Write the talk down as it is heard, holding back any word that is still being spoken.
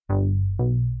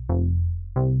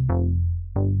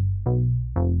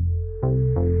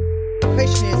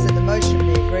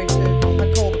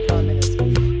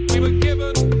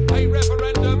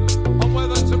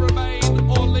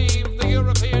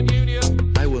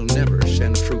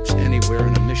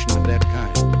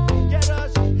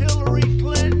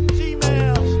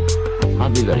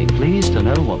be very pleased to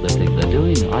know what they think they're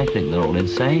doing. I think they're all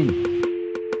insane.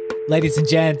 Ladies and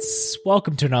gents,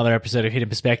 welcome to another episode of Hidden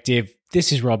Perspective.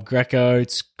 This is Rob Greco.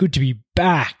 It's good to be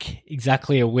back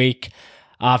exactly a week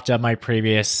after my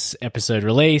previous episode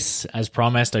release. As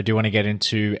promised, I do want to get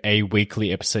into a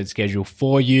weekly episode schedule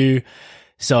for you.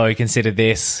 So consider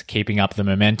this keeping up the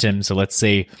momentum. So let's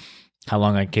see how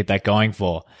long I can keep that going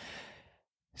for.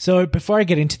 So before I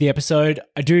get into the episode,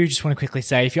 I do just want to quickly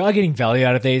say, if you are getting value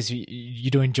out of these,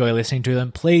 you do enjoy listening to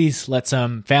them, please let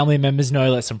some family members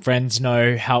know, let some friends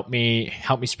know, help me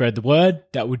spread the word.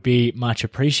 That would be much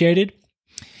appreciated.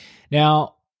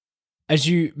 Now, as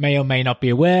you may or may not be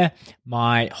aware,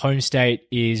 my home state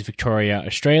is Victoria,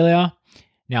 Australia.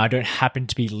 Now, I don't happen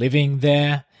to be living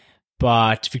there,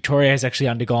 but Victoria has actually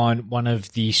undergone one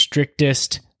of the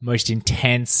strictest, most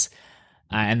intense,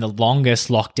 and the longest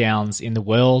lockdowns in the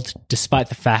world, despite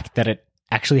the fact that it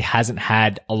actually hasn't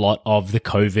had a lot of the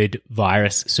COVID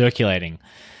virus circulating.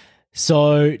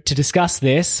 So to discuss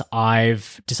this,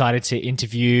 I've decided to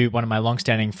interview one of my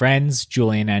longstanding friends,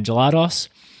 Julian Angelatos,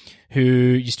 who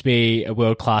used to be a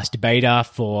world-class debater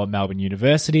for Melbourne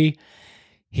University.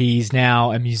 He's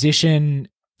now a musician.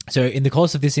 So in the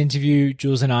course of this interview,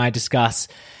 Jules and I discuss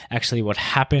actually what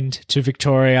happened to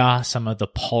Victoria, some of the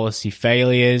policy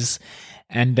failures,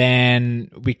 and then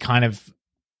we kind of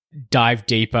dive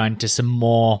deeper into some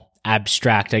more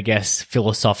abstract, I guess,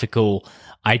 philosophical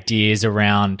ideas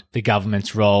around the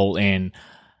government's role in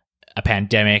a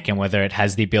pandemic and whether it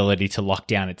has the ability to lock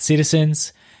down its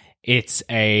citizens. It's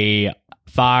a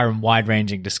far and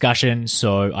wide-ranging discussion,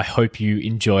 so I hope you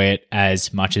enjoy it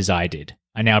as much as I did.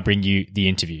 I now bring you the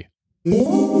interview.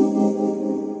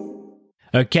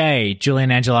 Okay, Julian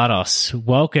Angelatos,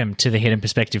 welcome to the Hidden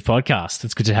Perspective podcast.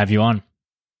 It's good to have you on.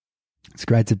 It's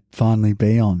great to finally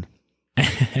be on.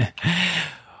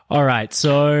 All right,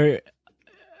 so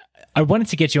I wanted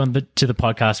to get you on to the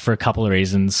podcast for a couple of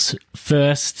reasons.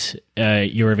 First,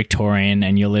 you're a Victorian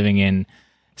and you're living in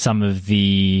some of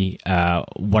the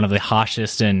one of the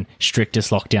harshest and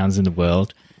strictest lockdowns in the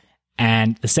world.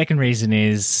 And the second reason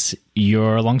is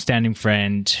you're a longstanding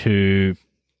friend who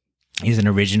is an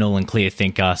original and clear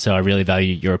thinker, so I really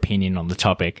value your opinion on the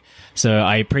topic. So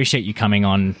I appreciate you coming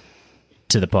on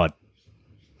to the pod.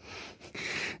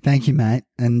 Thank you, mate.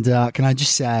 And can I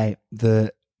just say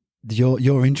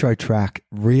your intro track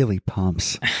really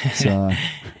pumps. So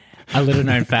a little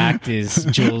known fact is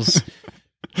Jules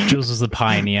was the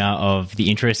pioneer of the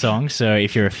intro song. So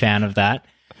if you're a fan of that,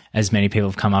 as many people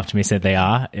have come up to me and said they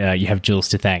are, you have Jules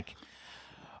to thank.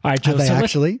 All right, Jules. Have they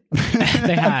actually?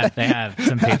 They have.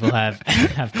 Some people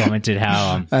have commented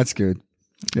how. That's good.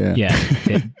 Yeah.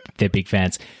 Yeah, they're big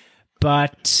fans.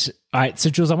 But all right, so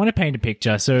Jules, I want to paint a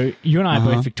picture. So you and I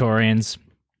are both Victorians.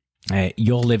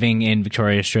 You're living in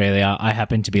Victoria, Australia. I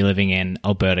happen to be living in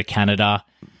Alberta, Canada.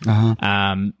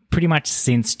 Pretty much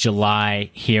since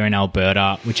July here in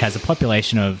Alberta, which has a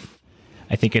population of,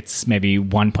 I think it's maybe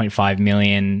 1.5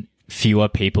 million fewer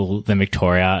people than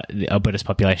Victoria. Alberta's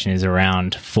population is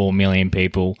around 4 million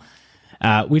people.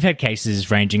 We've had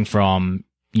cases ranging from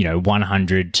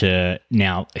 100 to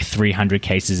now 300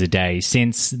 cases a day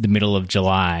since the middle of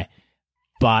July.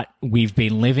 But we've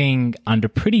been living under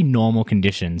pretty normal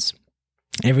conditions.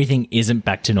 Everything isn't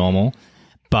back to normal,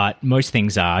 but most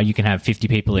things are. You can have 50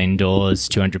 people indoors,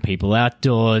 200 people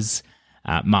outdoors.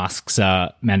 Masks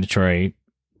are mandatory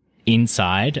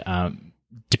inside,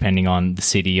 depending on the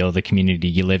city or the community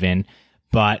you live in.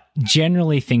 But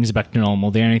generally, things are back to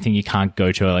normal. The only thing you can't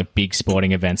go to are like big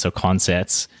sporting events or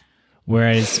concerts.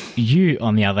 Whereas you,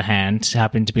 on the other hand,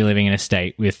 happen to be living in a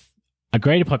state with a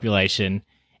greater population.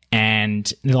 And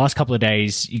in the last couple of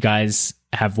days, you guys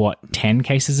have, 10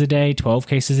 cases a day, 12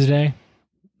 cases a day?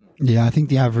 Yeah, I think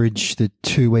the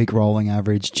 2-week rolling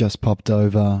average just popped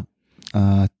over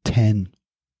 10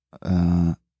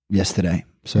 yesterday.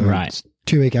 So right. It's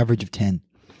 2-week average of 10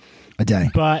 a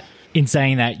day. But in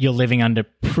saying that, you're living under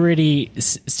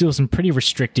still some pretty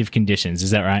restrictive conditions.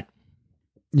 Is that right?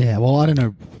 Yeah, well, I don't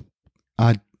know.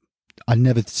 I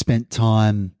never spent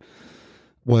time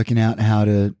working out how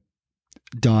to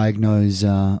diagnose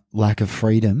lack of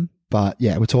freedom. But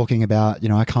yeah, we're talking about,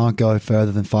 I can't go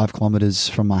further than 5 kilometers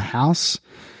from my house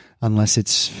unless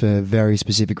it's for very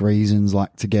specific reasons,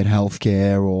 like to get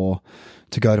healthcare or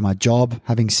to go to my job.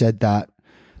 Having said that,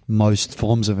 most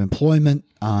forms of employment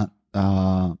aren't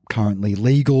currently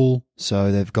legal.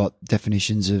 So they've got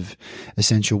definitions of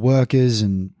essential workers,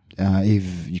 and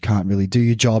if you can't really do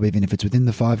your job, even if it's within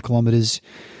the 5 kilometers,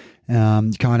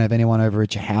 you can't have anyone over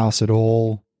at your house at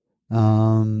all,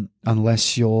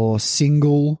 unless you're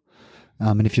single.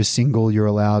 And if you're single, you're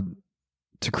allowed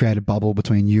to create a bubble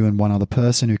between you and one other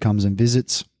person who comes and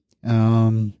visits.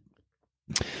 You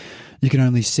can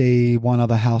only see one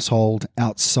other household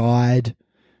outside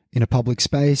in a public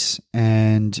space,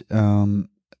 and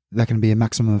that can be a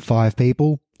maximum of 5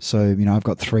 people. So, I've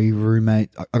got 3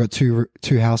 roommates. I've got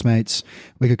two housemates.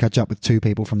 We could catch up with 2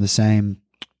 people from the same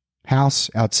house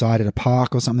outside at a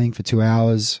park or something for 2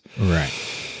 hours. Right.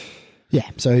 Yeah.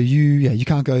 So you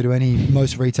can't go to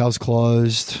most retail's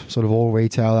closed, sort of all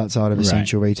retail outside of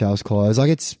essential retail's closed. Like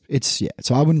it's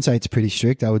so I wouldn't say it's pretty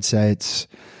strict. I would say it's,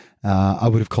 I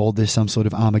would have called this some sort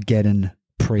of Armageddon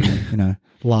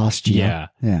last year.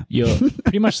 Yeah. You're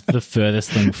pretty much the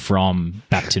furthest thing from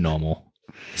back to normal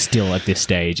still at this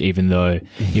stage, even though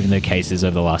cases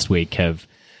over the last week have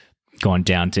gone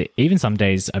down to, even some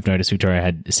days I've noticed Victoria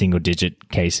had single digit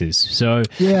cases. So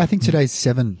yeah, I think today's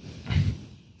 7.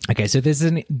 Okay, so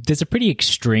there's a pretty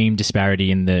extreme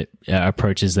disparity in the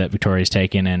approaches that Victoria's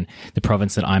taken, and the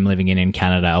province that I'm living in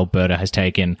Canada, Alberta, has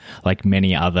taken, like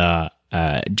many other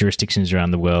jurisdictions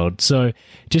around the world. So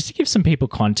just to give some people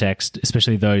context,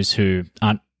 especially those who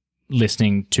aren't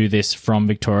listening to this from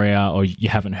Victoria, or you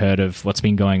haven't heard of what's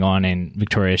been going on in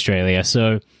Victoria, Australia.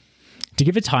 So to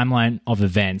give a timeline of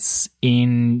events,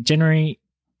 on January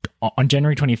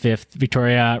 25th,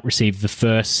 Victoria received the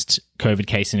first COVID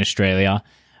case in Australia.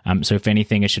 So if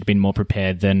anything, it should have been more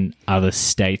prepared than other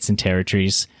states and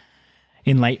territories.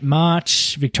 In late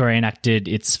March, Victoria enacted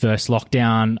its first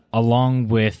lockdown along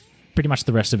with pretty much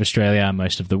the rest of Australia and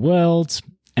most of the world.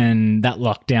 And that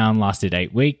lockdown lasted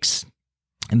 8 weeks.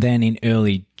 And then in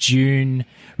early June,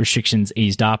 restrictions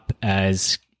eased up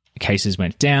as cases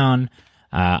went down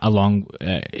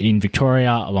in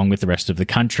Victoria, along with the rest of the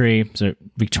country. So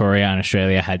Victoria and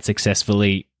Australia had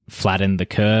successfully flattened the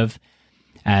curve,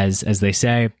 as they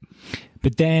say.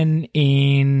 But then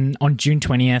on June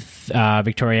 20th,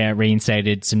 Victoria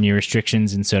reinstated some new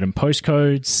restrictions in certain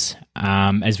postcodes,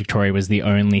 as Victoria was the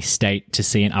only state to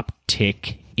see an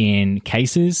uptick in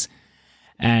cases.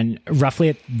 And roughly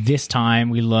at this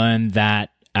time, we learned that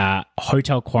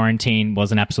hotel quarantine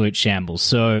was an absolute shambles.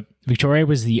 So Victoria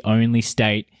was the only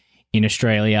state in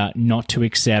Australia not to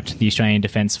accept the Australian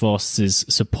Defence Force's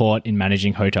support in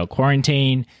managing hotel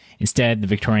quarantine. Instead, the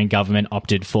Victorian government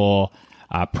opted for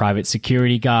private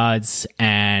security guards,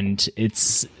 and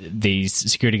these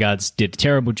security guards did a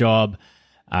terrible job.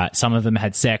 Some of them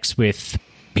had sex with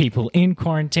people in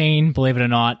quarantine, believe it or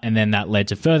not, and then that led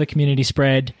to further community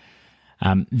spread.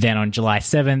 Then on July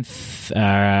 7th,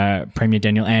 Premier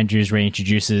Daniel Andrews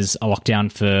reintroduces a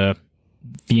lockdown for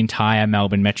the entire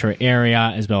Melbourne metro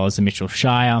area as well as the Mitchell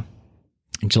Shire.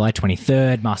 On July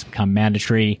 23rd, masks become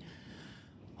mandatory.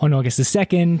 On August the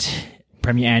 2nd,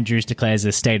 Premier Andrews declares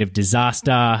a state of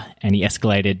disaster, and he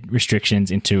escalated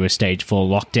restrictions into a stage 4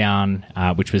 lockdown,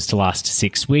 which was to last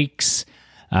 6 weeks.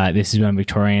 This is when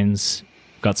Victorians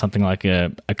got something like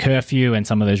a curfew and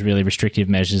some of those really restrictive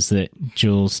measures that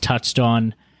Jules touched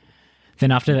on.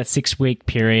 Then after that 6-week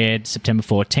period, September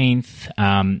 14th,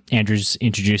 Andrews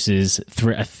introduces a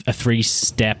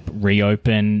 3-step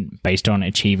reopen based on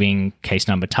achieving case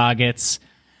number targets.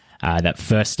 That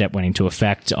first step went into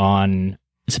effect on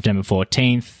September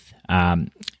 14th.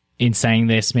 In saying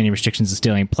this, many restrictions are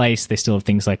still in place. They still have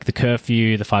things like the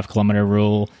curfew, the 5-kilometre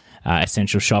rule,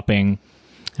 essential shopping.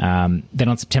 Then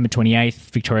on September 28th,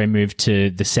 Victoria moved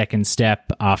to the second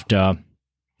step after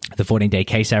the 14-day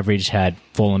case average had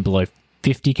fallen below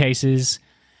 50 cases.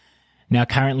 Now,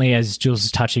 currently, as Jules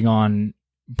was touching on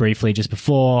briefly just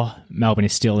before, Melbourne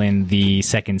is still in the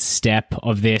second step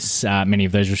of this. Many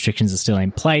of those restrictions are still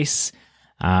in place.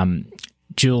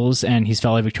 Jules and his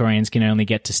fellow Victorians can only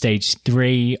get to stage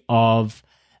 3 of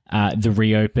the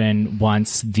reopen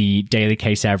once the daily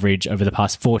case average over the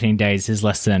past 14 days is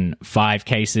less than 5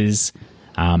 cases.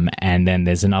 And then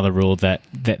there's another rule that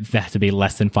there have to be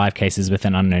less than 5 cases with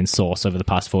an unknown source over the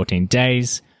past 14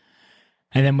 days.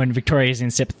 And then when Victoria is in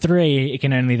step 3, it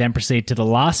can only then proceed to the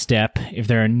last step if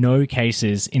there are no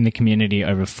cases in the community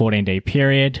over a 14-day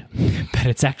period. But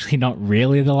it's actually not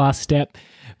really the last step,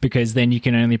 because then you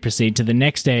can only proceed to the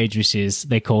next stage, which is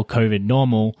they call COVID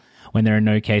normal, when there are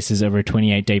no cases over a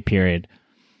 28-day period.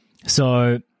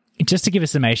 So just to give a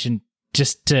summation,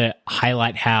 just to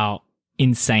highlight how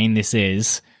insane this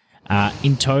is,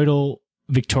 in total,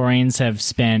 Victorians have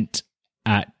spent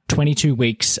 22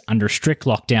 weeks under strict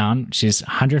lockdown, which is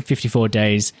 154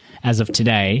 days as of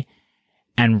today,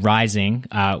 and rising.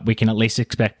 We can at least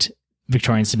expect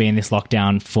Victorians to be in this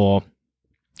lockdown for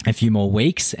a few more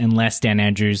weeks, unless Dan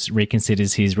Andrews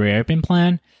reconsiders his reopen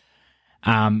plan.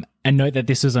 And note that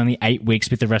this was only 8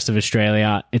 weeks with the rest of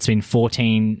Australia. It's been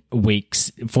 14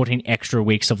 extra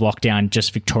weeks of lockdown,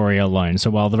 just Victoria alone. So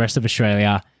while the rest of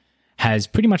Australia has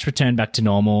pretty much returned back to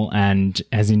normal and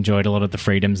has enjoyed a lot of the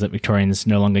freedoms that Victorians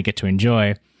no longer get to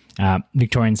enjoy,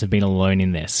 Victorians have been alone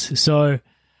in this. So,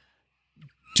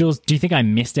 Jules, do you think I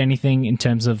missed anything in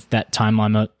terms of that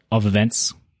timeline of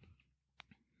events?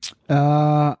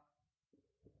 So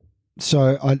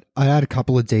I add a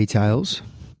couple of details.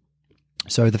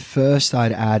 So the first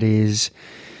I'd add is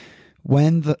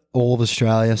when all of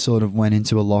Australia sort of went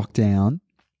into a lockdown,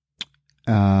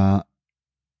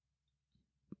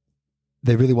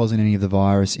 there really wasn't any of the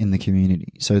virus in the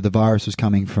community. So the virus was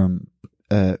coming from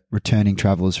returning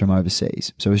travellers from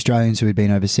overseas. So Australians who had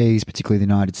been overseas, particularly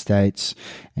the United States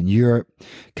and Europe,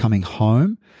 coming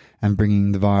home and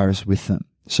bringing the virus with them.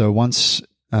 So once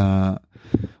the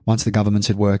governments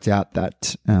had worked out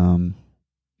that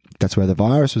that's where the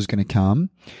virus was going to come,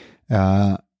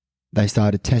 they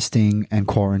started testing and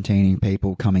quarantining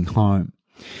people coming home.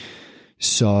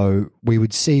 So we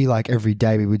would see, like, every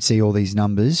day we would see all these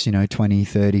numbers, 20,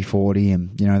 30, 40,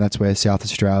 and, that's where South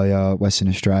Australia, Western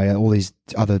Australia, all these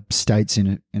other states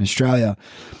in Australia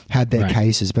had their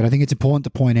cases. But I think it's important to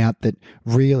point out that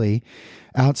really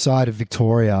outside of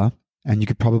Victoria, and you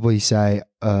could probably say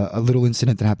a little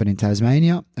incident that happened in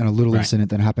Tasmania and a little incident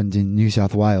that happened in New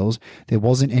South Wales, there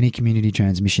wasn't any community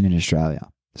transmission in Australia.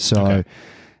 So,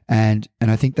 and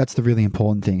I think that's the really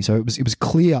important thing. So it was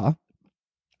clear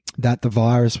that the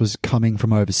virus was coming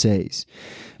from overseas,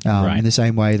 in the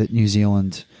same way that New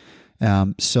Zealand.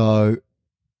 So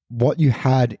what you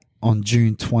had on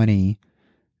June 20,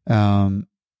 in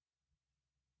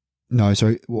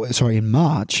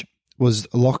March, was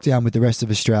a lockdown with the rest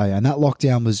of Australia. And that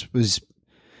lockdown was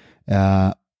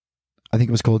I think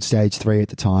it was called stage 3 at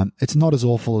the time. It's not as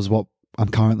awful as what I'm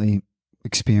currently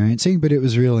experiencing, but it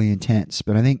was really intense.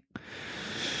 But I think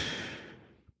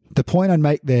the point I'd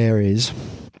make there is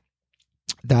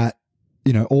that,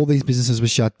 all these businesses were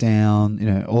shut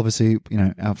down, obviously,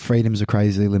 our freedoms are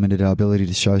crazily limited, our ability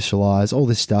to socialize, all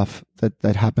this stuff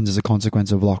that happens as a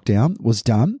consequence of lockdown was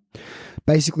done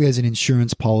basically as an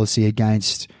insurance policy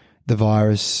against the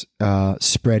virus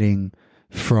spreading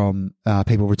from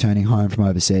people returning home from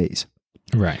overseas.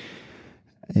 Right.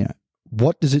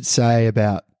 What does it say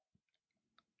about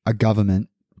a government?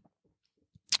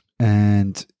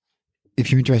 And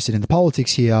if you're interested in the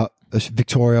politics here,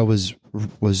 Victoria was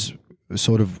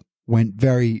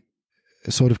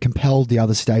compelled the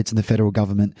other states and the federal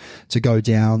government to go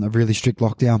down a really strict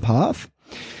lockdown path.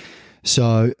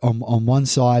 So on one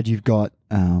side, you've got,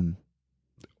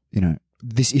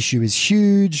 this issue is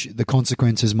huge. The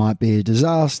consequences might be a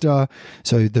disaster.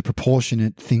 So the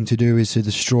proportionate thing to do is to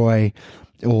destroy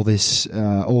all these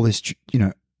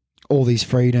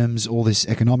freedoms, all this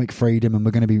economic freedom, and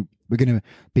we're going to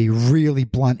be really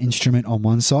blunt instrument on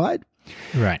one side,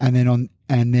 right? And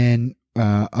then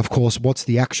of course, what's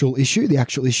the actual issue? The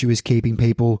actual issue is keeping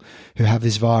people who have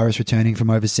this virus returning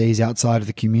from overseas outside of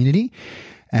the community.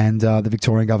 And the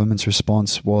Victorian government's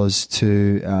response was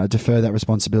to defer that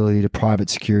responsibility to private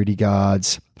security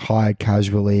guards, hired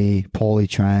casually, poorly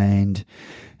trained.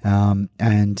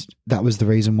 And that was the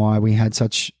reason why we had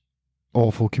such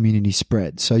awful community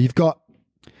spread. So you've got,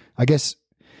 I guess,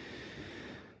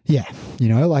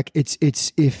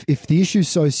 it's if the issue is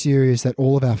so serious that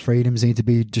all of our freedoms need to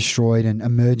be destroyed and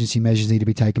emergency measures need to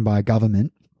be taken by a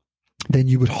government, then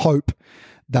you would hope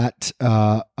that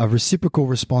a reciprocal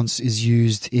response is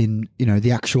used in,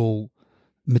 the actual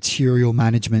material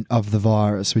management of the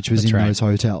virus, which was those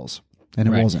hotels, and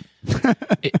it wasn't.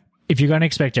 If you're going to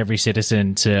expect every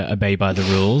citizen to obey by the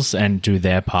rules and do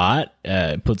their part,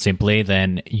 put simply,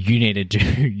 then you need to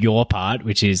do your part,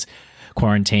 which is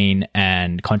quarantine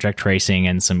and contact tracing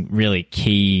and some really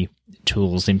key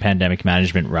tools in pandemic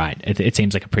management. Right. It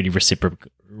seems like a pretty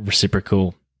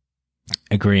reciprocal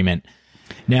agreement.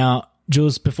 Now,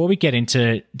 Jules, before we get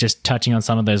into just touching on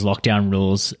some of those lockdown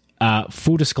rules,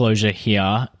 full disclosure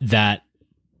here that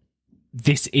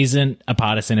this isn't a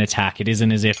partisan attack. It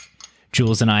isn't as if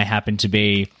Jules and I happen to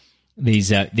be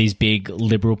these big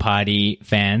Liberal Party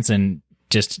fans. And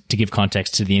just to give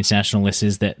context to the international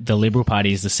listeners, that the Liberal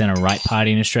Party is the centre-right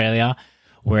party in Australia,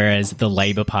 whereas the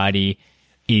Labor Party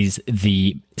is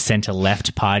the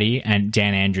centre-left party, and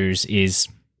Dan Andrews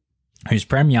whose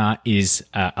premier is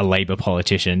a Labor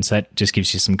politician. So that just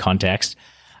gives you some context.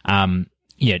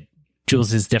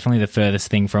 Jules is definitely the furthest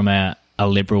thing from a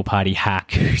Liberal Party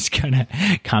hack who's going to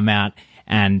come out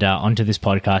and onto this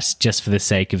podcast just for the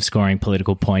sake of scoring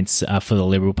political points for the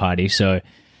Liberal Party. So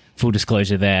full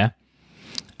disclosure there.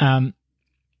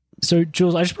 So,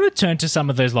 Jules, I just want to turn to some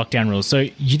of those lockdown rules. So,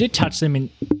 you did touch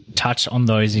on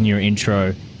those in your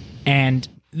intro, and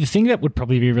the thing that would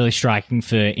probably be really striking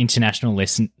for international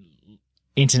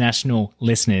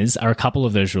listeners are a couple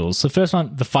of those rules. So, the first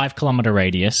one, the 5 kilometer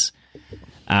radius,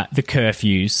 the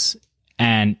curfews,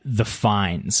 and the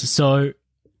fines. So,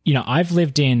 I've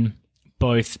lived in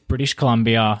both British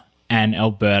Columbia and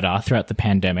Alberta throughout the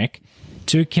pandemic,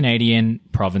 2 Canadian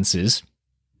provinces.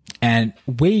 And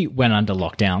we went under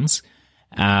lockdowns.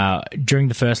 During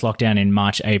the first lockdown in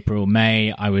March, April,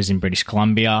 May, I was in British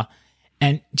Columbia.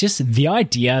 And just the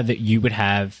idea that you would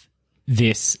have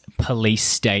this police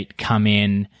state come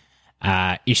in,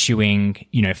 issuing,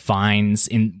 fines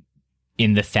in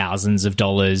the thousands of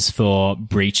dollars for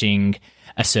breaching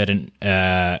a certain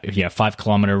 5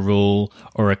 kilometer rule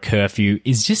or a curfew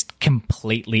is just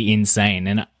completely insane.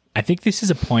 And I think this is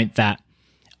a point that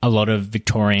a lot of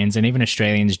Victorians and even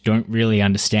Australians don't really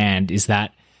understand, is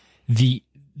that the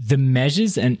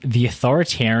measures and the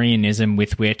authoritarianism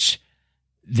with which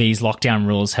these lockdown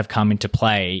rules have come into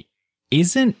play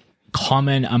isn't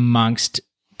common amongst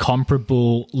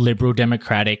comparable liberal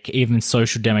democratic, even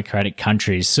social democratic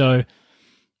countries. So,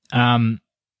 is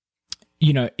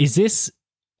this,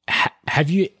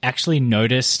 have you actually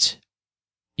noticed,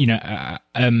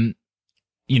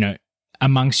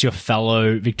 amongst your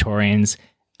fellow Victorians,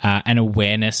 an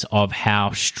awareness of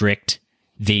how strict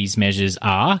these measures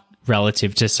are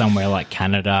relative to somewhere like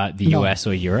Canada, the US,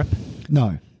 or Europe?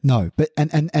 No. But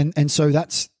and so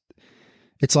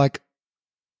it's like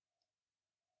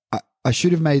I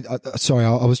should have made. Sorry,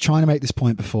 I was trying to make this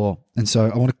point before, and so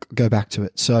I want to go back to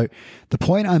it. So the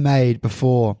point I made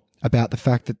before about the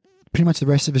fact that pretty much the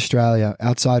rest of Australia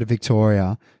outside of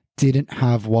Victoria didn't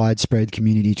have widespread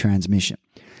community transmission,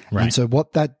 right? And so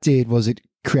what that did was it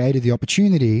created the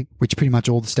opportunity, which pretty much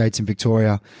all the states in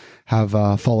Victoria have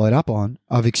followed up on,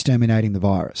 of exterminating the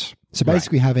virus. So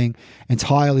basically having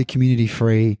entirely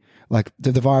community-free, like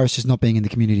the virus just not being in the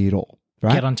community at all,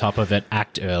 right? Get on top of it,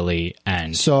 act early,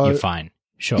 and you're fine.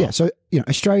 Sure. Yeah, so,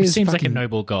 Australia seems like a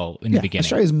noble goal in the beginning.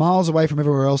 Australia's miles away from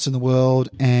everywhere else in the world,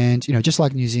 and, just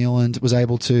like New Zealand was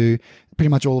able to, pretty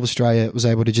much all of Australia was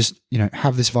able to just,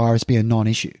 have this virus be a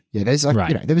non-issue. Yeah, there's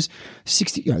like, there was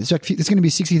 60, there's going to be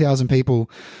 60,000 people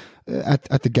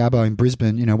at the Gabba in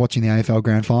Brisbane, watching the AFL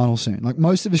Grand Final soon. Like,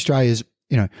 most of Australia's,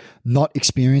 not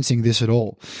experiencing this at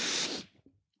all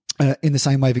in the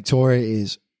same way Victoria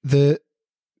is.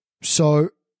 So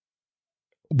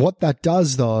what that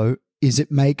does, though, is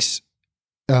it makes,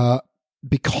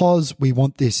 because we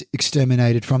want this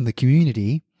exterminated from the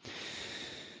community,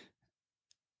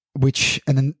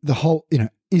 and then the whole,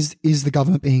 is the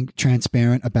government being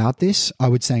transparent about this? I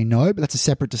would say no, but that's a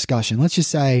separate discussion. Let's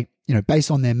just say, based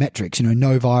on their metrics,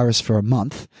 no virus for a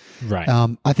month. Right.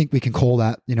 I think we can call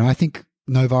that, I think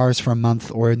no virus for a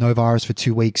month or no virus for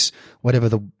 2 weeks, whatever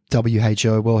the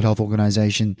WHO, World Health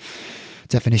Organization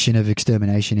definition of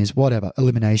extermination is, whatever,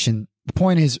 elimination. The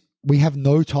point is, we have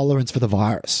no tolerance for the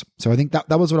virus. So I think that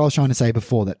was what I was trying to say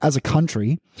before, that as a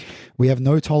country, we have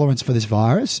no tolerance for this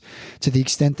virus to the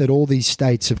extent that all these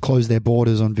states have closed their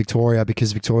borders on Victoria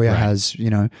because Victoria has,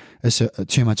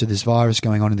 too much of this virus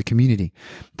going on in the community.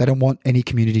 They don't want any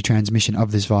community transmission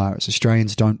of this virus.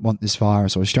 Australians don't want this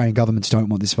virus, or Australian governments don't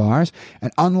want this virus.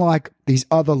 And unlike these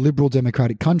other liberal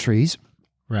democratic countries,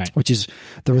 right, which is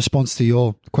the response to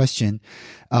your question,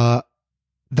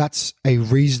 that's a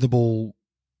reasonable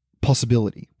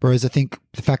possibility. Whereas I think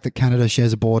the fact that Canada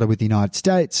shares a border with the United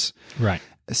States, right,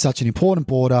 such an important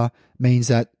border, means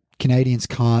that Canadians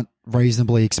can't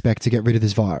reasonably expect to get rid of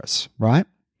this virus, right?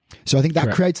 So I think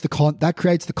that creates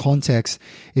the context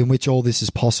in which all this is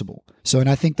possible. So, and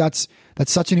I think that's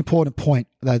such an important point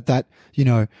that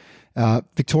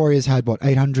Victoria's had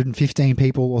 815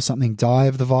 people or something die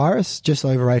of the virus, just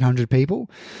over 800 people,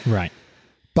 right?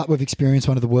 But we've experienced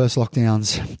one of the worst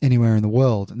lockdowns anywhere in the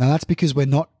world. Now that's because we're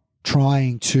not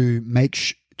trying to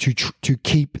to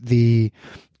keep the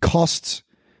costs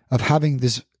of having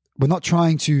this. We're not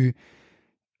implementing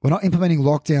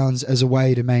lockdowns as a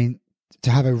way to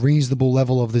have a reasonable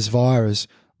level of this virus.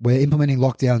 We're implementing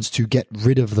lockdowns to get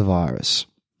rid of the virus.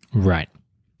 Right.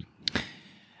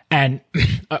 And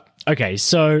okay,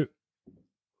 so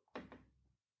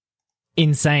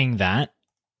in saying that,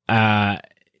 are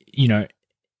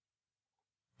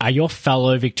your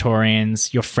fellow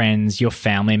Victorians, your friends, your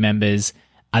family members,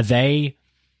 are they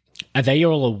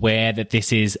all aware that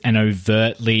this is an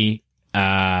overtly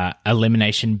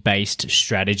elimination-based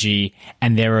strategy,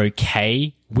 and they're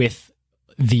okay with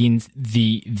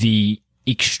the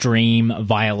extreme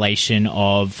violation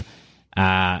of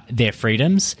their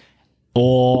freedoms?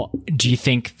 Or do you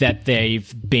think that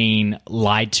they've been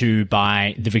lied to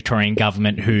by the Victorian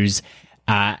government, who's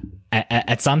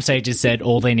at some stages said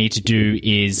all they need to do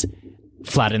is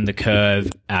flatten the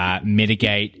curve,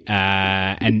 mitigate,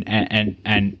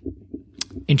 and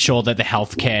ensure that the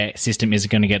healthcare system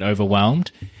isn't going to get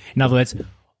overwhelmed? In other words,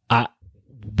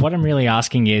 what I'm really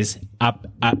asking is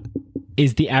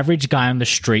the average guy on the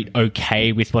street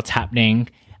okay with what's happening,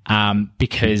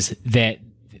 because they're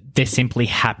simply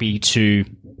happy to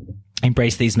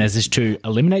embrace these measures to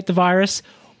eliminate the virus,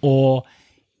 or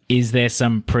is there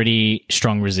some pretty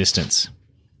strong resistance?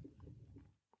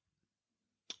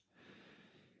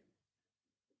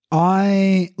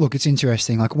 Look, it's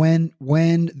interesting. Like when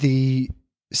the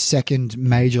second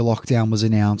major lockdown was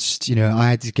announced, you know, I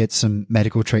had to get some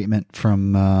medical treatment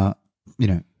from, you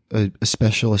know, a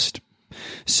specialist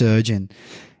surgeon,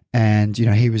 and, you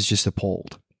know, he was just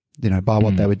appalled, you know, by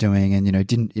what they were doing, and, you know,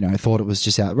 thought it was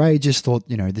just outrageous, thought,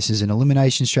 you know, this is an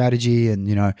elimination strategy. And,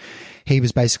 you know, he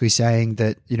was basically saying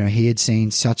that, you know, he had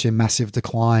seen such a massive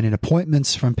decline in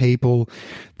appointments from people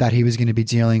that he was going to be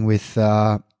dealing with,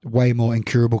 way more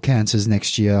incurable cancers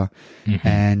next year,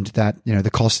 and that, you know, the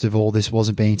cost of all this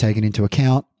wasn't being taken into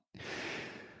account.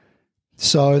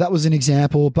 So that was an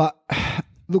example. But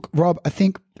look, Rob, I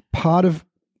think part of,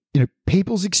 you know,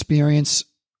 people's experience,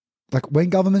 like when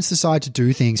governments decide to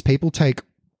do things, people take.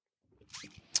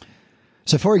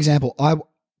 So, for example, I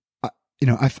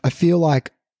feel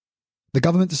like the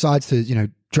government decides to, you know,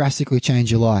 drastically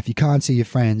change your life. You can't see your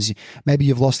friends. Maybe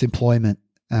you've lost employment.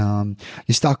 You're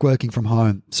stuck working from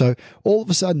home. So all of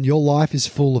a sudden your life is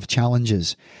full of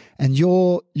challenges, and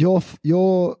your you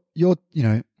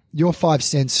know, your 5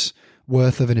 cents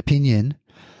worth of an opinion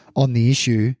on the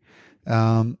issue,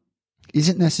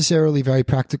 isn't necessarily very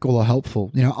practical or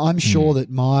helpful. You know, I'm sure that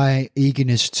my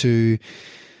eagerness to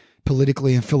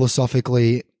politically and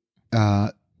philosophically,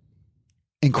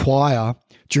 inquire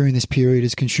during this period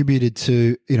has contributed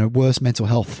to, you know, worse mental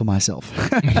health for myself.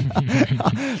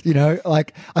 You know,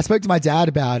 like I spoke to my dad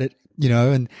about it, you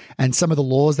know, and some of the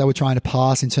laws they were trying to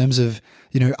pass in terms of,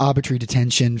 you know, arbitrary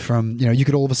detention from, you know, you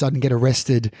could all of a sudden get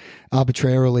arrested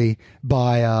arbitrarily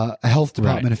by a health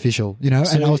department official, you know.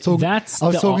 So and I was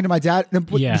talking to my dad.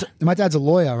 My dad's a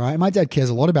lawyer, right? My dad cares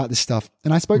a lot about this stuff.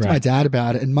 And I spoke to my dad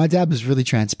about it, and my dad was really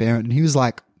transparent, and he was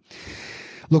like,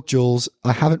 look, Jules,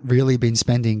 I haven't really been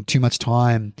spending too much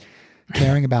time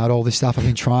caring about all this stuff. I've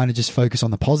been trying to just focus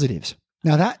on the positives.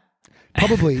 Now that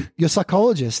probably your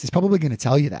psychologist is probably going to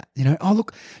tell you that, you know, oh,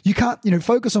 look, you can't, you know,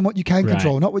 focus on what you can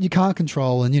control, not what you can't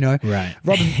control. And, you know,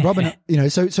 Robin, you know,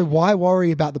 so why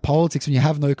worry about the politics when you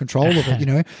have no control of it? You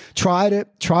know, try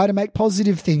to make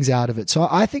positive things out of it. So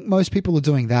I think most people are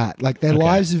doing that. Like their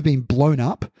lives have been blown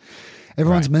up.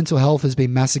 Everyone's mental health has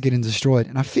been massacred and destroyed.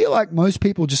 And I feel like most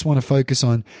people just want to focus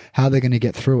on how they're going to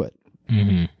get through it.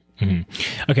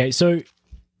 Okay, so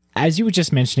as you were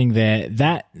just mentioning there,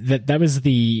 that was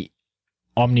the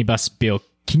omnibus bill.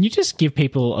 Can you just give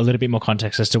people a little bit more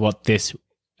context as to what this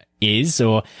is?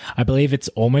 Or I believe it's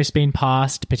almost been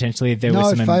passed. Potentially there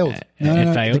was some... It failed.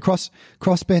 It failed? The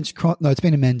crossbench... No, it's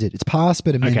been amended. It's passed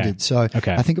but amended. Okay. So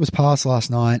I think it was passed last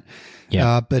night.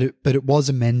 Yeah. But it was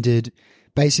amended.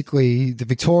 Basically, the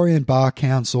Victorian Bar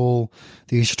Council,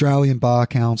 the Australian Bar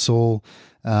Council,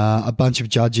 a bunch of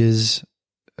judges,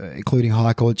 including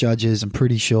High Court judges, I'm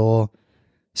pretty sure.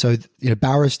 So, you know,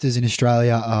 barristers in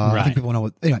Australia are, I think people know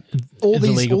what, anyway, all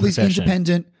these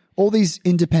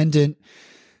independent,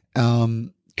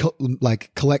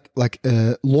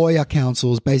 lawyer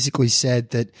councils basically said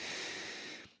that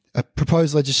a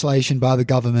proposed legislation by the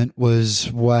government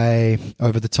was way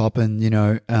over the top and,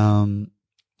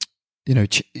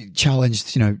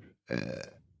 challenged,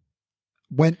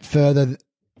 went further,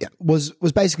 was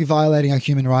basically violating our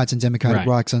human rights and democratic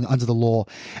rights under the law.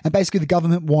 And basically the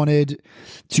government wanted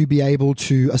to be able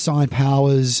to assign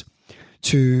powers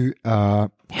to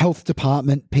health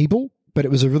department people, but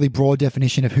it was a really broad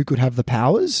definition of who could have the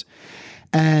powers.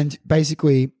 And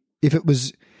basically if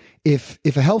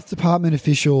a health department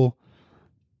official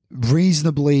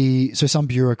reasonably, so some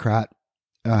bureaucrat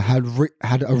had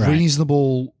a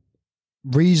reasonable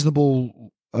belief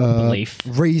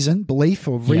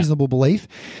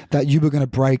that you were going to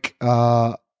break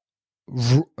COVID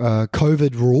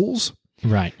rules,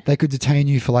 right? They could detain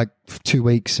you for like 2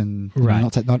 weeks and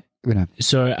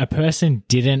So a person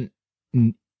didn't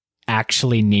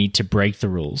actually need to break the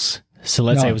rules. So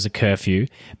let's say it was a curfew,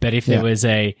 but if there was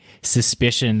a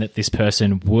suspicion that this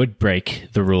person would break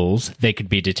the rules, they could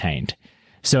be detained.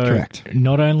 So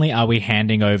not only are we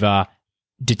handing over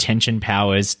detention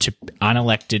powers to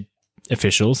unelected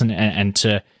officials and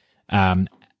to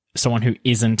someone who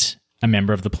isn't a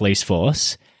member of the police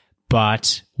force,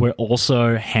 but we're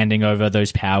also handing over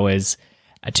those powers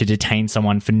to detain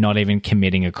someone for not even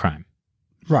committing a crime.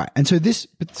 Right. And so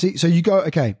so you go,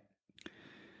 okay,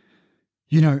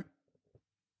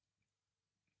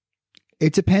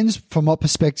 it depends from what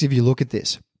perspective you look at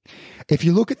this. If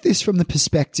you look at this from the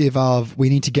perspective of we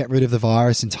need to get rid of the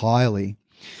virus entirely,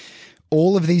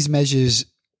 all of these measures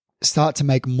start to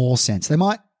make more sense. They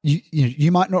might,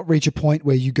 you might not reach a point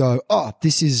where you go, oh,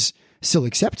 this is still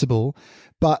acceptable,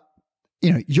 but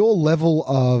your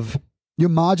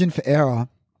margin for error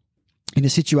in a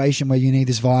situation where you need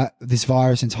this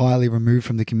virus entirely removed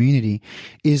from the community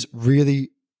is really,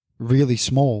 really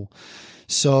small.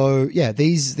 So yeah,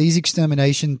 these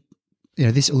extermination,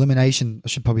 this elimination, I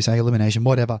should probably say elimination,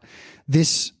 whatever.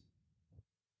 This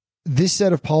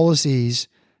set of policies,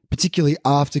 particularly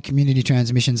after community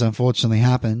transmissions unfortunately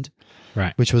happened,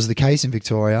 right, which was the case in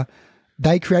Victoria,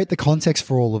 they create the context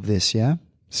for all of this. Yeah.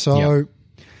 So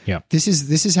yep. This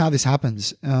is how this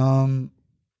happens.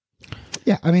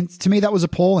 Yeah, I mean, to me that was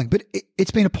appalling, but it's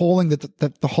been appalling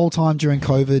that the whole time during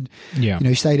COVID,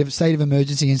 state of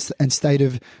emergency and state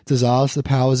of disaster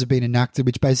powers have been enacted,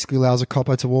 which basically allows a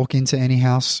copper to walk into any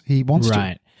house he wants to.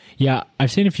 Right. Yeah,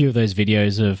 I've seen a few of those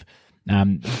videos of.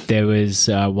 There was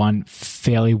one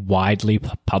fairly widely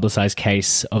publicized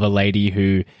case of a lady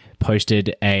who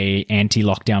posted a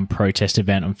anti-lockdown protest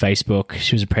event on Facebook.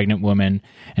 She was a pregnant woman,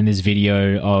 and there's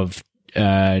video of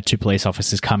 2 police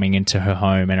officers coming into her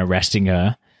home and arresting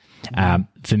her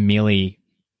for merely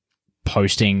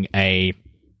posting a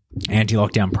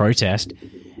anti-lockdown protest.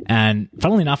 And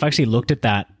funnily enough, I actually looked at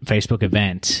that Facebook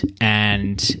event,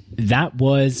 and that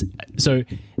was so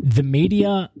the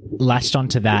media latched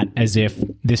onto that as if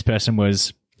this person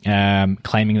was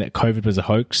claiming that COVID was a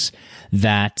hoax,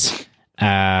 that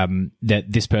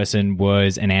this person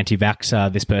was an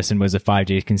anti-vaxxer, this person was a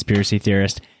 5G conspiracy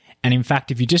theorist. And in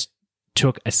fact, if you just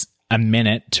took a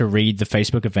minute to read the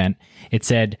Facebook event, it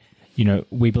said,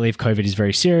 we believe COVID is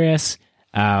very serious.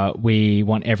 We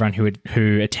want everyone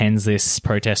who attends this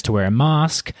protest to wear a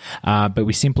mask, but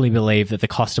we simply believe that the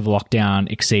cost of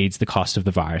lockdown exceeds the cost of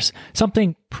the virus.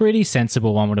 Something pretty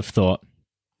sensible, one would have thought.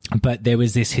 But there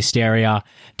was this hysteria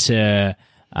to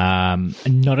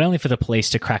not only for the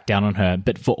police to crack down on her,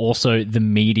 but for also the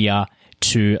media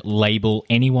to label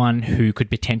anyone who could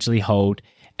potentially hold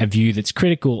a view that's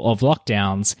critical of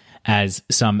lockdowns as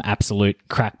some absolute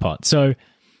crackpot. So,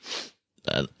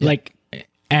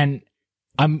 and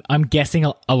I'm guessing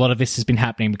a lot of this has been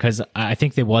happening because I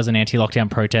think there was an anti-lockdown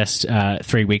protest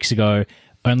 3 weeks ago.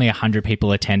 Only 100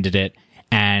 people attended it,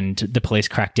 and the police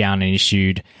cracked down and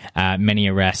issued many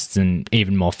arrests and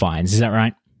even more fines. Is that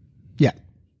right? Yeah.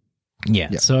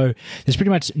 Yeah. So there's pretty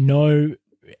much no...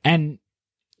 And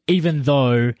even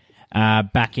though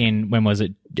back in, when was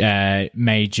it,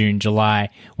 May, June, July,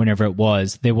 whenever it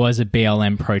was, there was a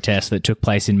BLM protest that took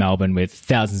place in Melbourne with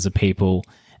thousands of people,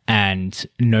 and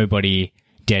nobody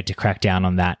dared to crack down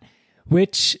on that.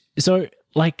 What's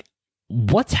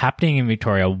happening in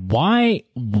Victoria? Why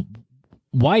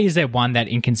is there that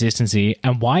inconsistency,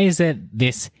 and why is there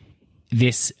this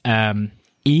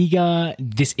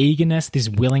eagerness, this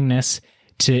willingness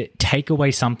to take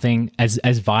away something as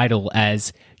vital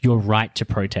as your right to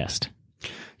protest?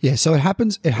 Yeah, so it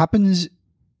happens.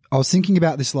 I was thinking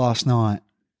about this last night.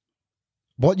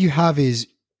 What you have is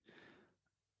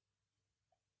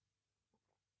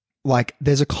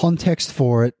there's a context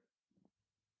for it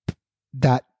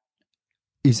that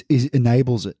is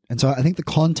enables it. And so I think the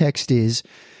context is,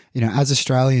 as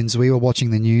Australians, we were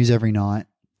watching the news every night,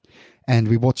 and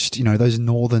we watched, those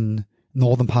northern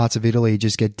parts of Italy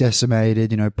just get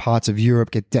decimated, parts of Europe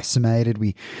get decimated.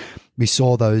 We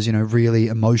saw those, really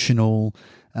emotional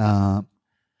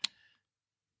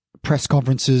press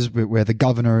conferences where the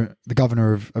governor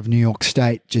of New York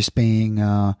State just being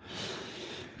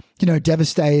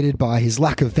devastated by his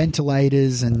lack of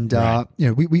ventilators, and right.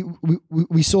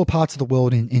 We saw parts of the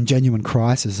world in genuine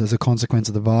crisis as a consequence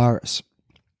of the virus,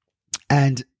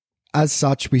 and as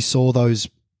such, we saw those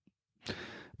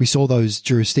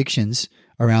jurisdictions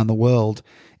around the world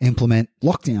implement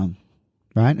lockdown,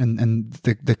 right? And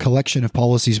the collection of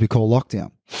policies we call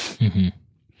lockdown. Mm-hmm.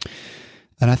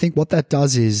 And I think what that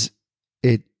does is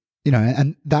it,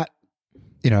 and that,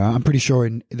 I'm pretty sure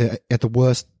at the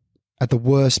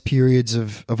worst periods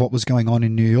of what was going on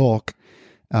in New York,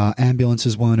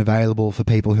 ambulances weren't available for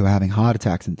people who were having heart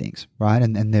attacks and things, right?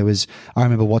 And there was, I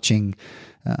remember watching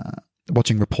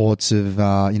reports of,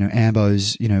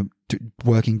 ambos,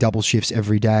 working double shifts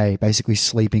every day, basically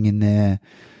sleeping in their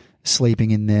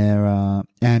sleeping in their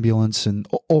ambulance, and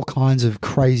all kinds of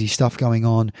crazy stuff going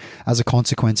on as a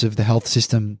consequence of the health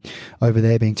system over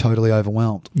there being totally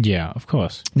overwhelmed. Yeah, of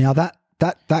course. Now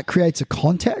that creates a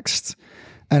context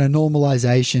and a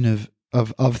normalization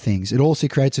of things. It also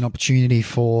creates an opportunity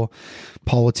for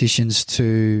politicians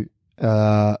to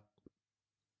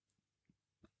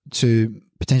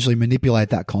potentially manipulate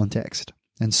that context.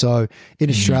 And so in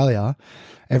Australia,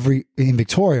 in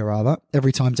Victoria rather,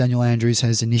 every time Daniel Andrews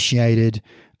has initiated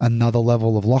another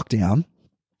level of lockdown,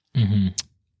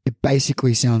 it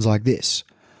basically sounds like this.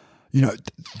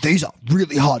 These are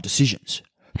really hard decisions,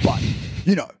 but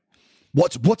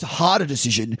what's a harder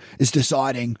decision is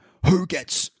deciding who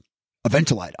gets a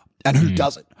ventilator and who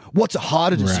doesn't. What's a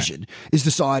harder decision is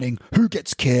deciding who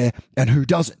gets care and who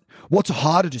doesn't. What's a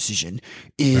harder decision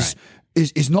is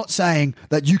not saying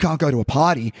that you can't go to a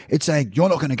party. It's saying you're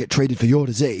not going to get treated for your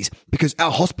disease because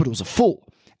our hospitals are full.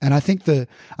 And I think a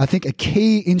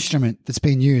key instrument that's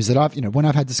been used that when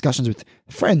I've had discussions with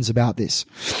friends about this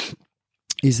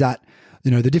is that,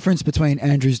 the difference between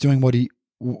Andrews doing what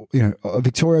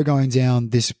Victoria going down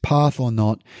this path or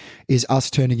not is us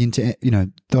turning into,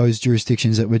 those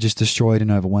jurisdictions that were just destroyed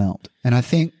and overwhelmed. And I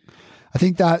think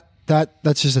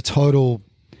that's just a total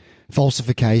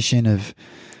falsification of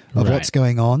what's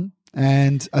going on.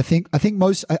 And I think I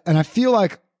feel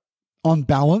like on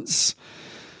balance,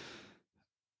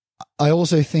 I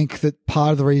also think that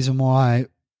part of the reason why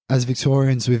as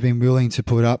Victorians we've been willing to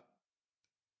put up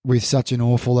with such an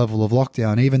awful level of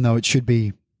lockdown, even though it should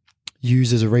be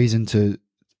used as a reason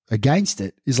against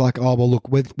it, is like, oh, well, look,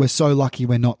 we're so lucky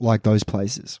we're not like those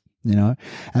places, and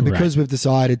because we've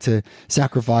decided to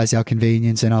sacrifice our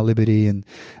convenience and our liberty and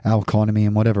our economy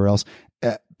and whatever else,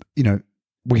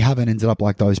 we haven't ended up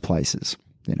like those places,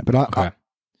 but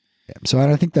so I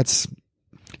don't think that's,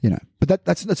 but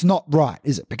that's not right,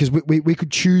 is it? Because we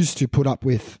could choose to put up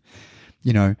with,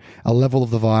 a level of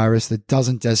the virus that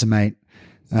doesn't decimate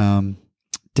the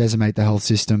health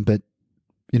system, but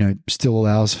still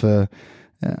allows for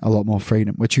a lot more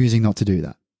freedom. We're choosing not to do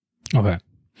that. Okay.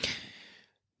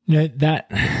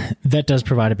 That does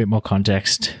provide a bit more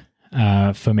context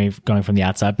for me going from the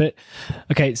outside. But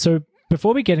okay, so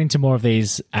before we get into more of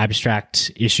these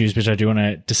abstract issues, which I do want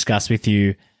to discuss with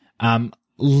you,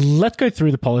 let's go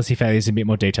through the policy failures in a bit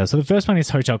more detail. So the first one is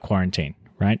hotel quarantine,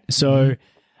 right? So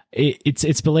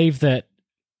it's believed that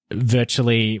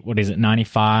virtually,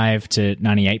 95 to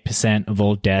 98% of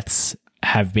all deaths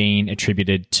have been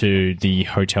attributed to the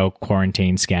hotel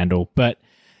quarantine scandal. But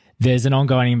there's an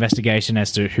ongoing investigation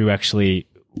as to who actually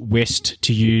wished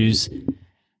to use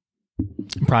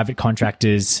private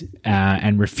contractors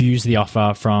and refused the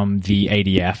offer from the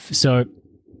ADF. So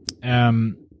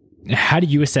how do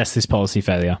you assess this policy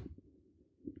failure?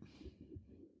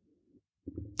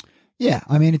 Yeah,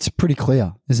 I mean, it's pretty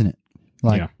clear, isn't it?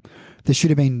 There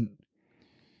should have been,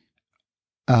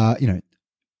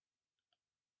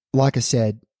 like I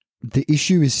said, the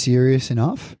issue is serious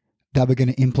enough that we're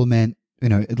going to implement,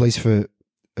 at least for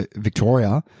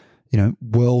Victoria,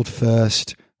 world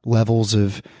first levels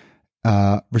of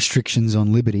restrictions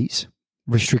on liberties,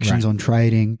 restrictions on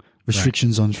trading,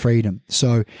 restrictions on freedom.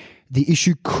 So the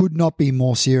issue could not be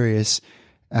more serious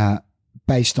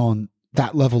based on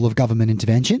that level of government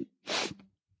intervention.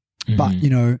 But,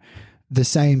 the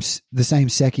same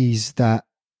seckies that,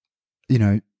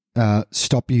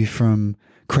 stop you from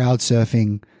crowd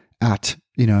surfing at,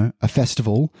 a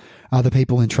festival are the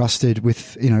people entrusted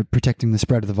with, protecting the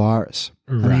spread of the virus.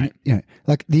 Right. I mean,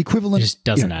 like the equivalent It just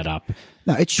doesn't add up.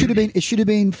 No, it should have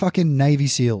been fucking Navy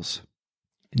SEALs.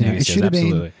 It should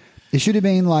have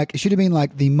been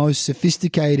like the most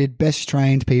sophisticated, best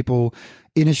trained people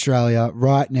in Australia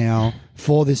right now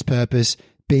for this purpose,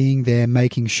 being there,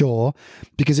 making sure,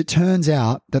 because it turns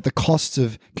out that the costs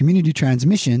of community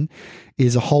transmission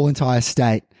is a whole entire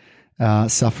state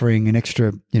suffering an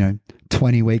extra,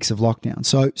 20 weeks of lockdown.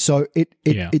 So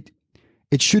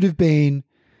it should have been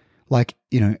like,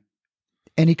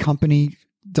 any company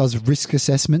does risk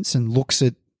assessments and looks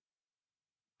at,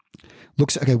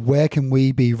 okay, where can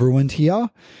we be ruined here?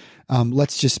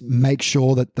 Let's just make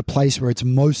sure that the place where it's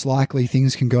most likely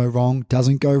things can go wrong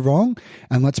doesn't go wrong,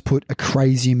 and let's put a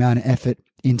crazy amount of effort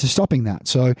into stopping that.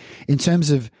 So in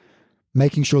terms of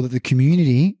making sure that the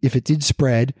community, if it did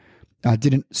spread,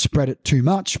 didn't spread it too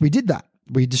much, we did that.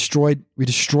 We destroyed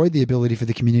the ability for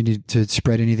the community to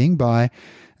spread anything by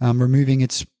removing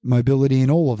its mobility and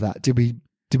all of that. Did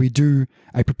we do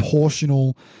a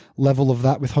proportional level of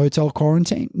that with hotel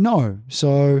quarantine? No.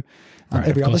 So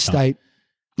every other state.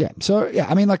 Yeah. So,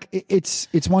 I mean, like it's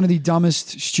one of the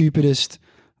dumbest, stupidest,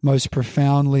 most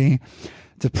profoundly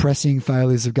depressing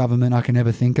failures of government I can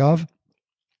ever think of.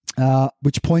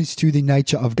 Which points to the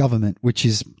nature of government, which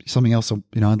is something else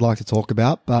I'd like to talk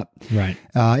about. But Right.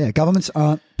 Governments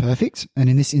aren't perfect, and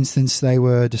in this instance, they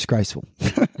were disgraceful.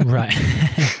 Right.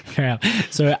 Fair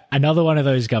enough. So another one of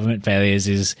those government failures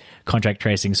is contract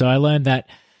tracing. So I learned that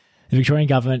the Victorian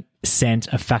government sent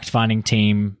a fact-finding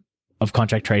team of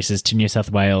contract tracers to New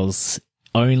South Wales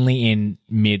only in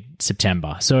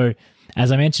mid-September. So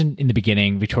as I mentioned in the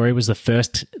beginning, Victoria was the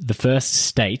first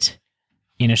state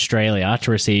in Australia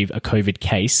to receive a COVID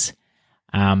case.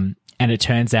 And it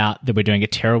turns out that we're doing a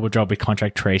terrible job with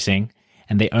contract tracing,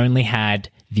 and they only had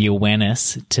the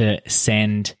awareness to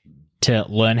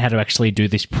learn how to actually do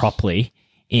this properly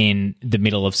in the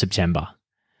middle of September.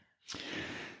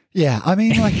 Yeah, I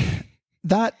mean, like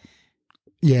that.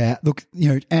 Yeah, look,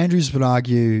 Andrews would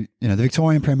argue, the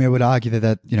Victorian Premier would argue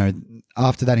that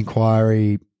after that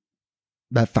inquiry,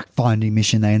 that fact-finding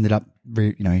mission, they ended up,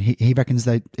 he reckons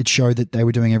it showed that they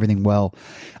were doing everything well.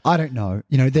 I don't know.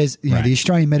 There's Right. the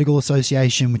Australian Medical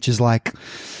Association, which is like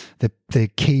the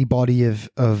key body of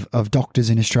doctors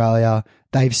in Australia.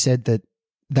 They've said that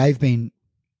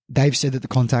the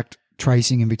contact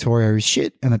tracing in Victoria is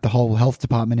shit, and that the whole health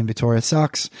department in Victoria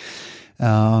sucks.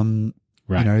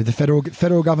 Right. The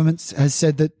federal government has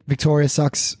said that Victoria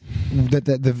sucks, that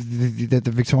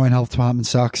the Victorian health department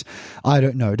sucks. I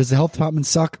don't know. Does the health department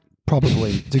suck?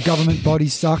 Probably. Do government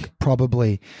bodies suck?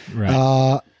 Probably.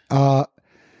 Right.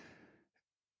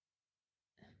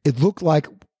 It looked like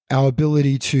our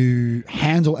ability to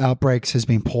handle outbreaks has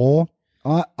been poor.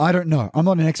 I don't know. I'm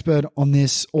not an expert on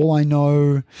this. All I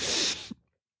know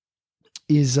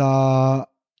is, I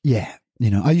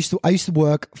used to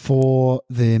work for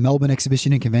the Melbourne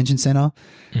Exhibition and Convention Centre,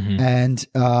 and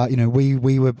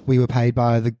we were paid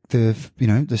by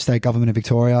the state government of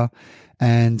Victoria,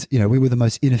 and we were the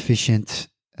most inefficient,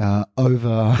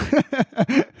 over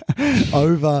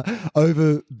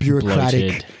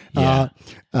bureaucratic,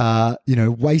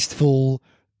 Bloated, wasteful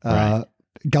Right.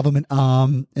 government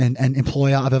arm and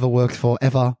employer I've ever worked for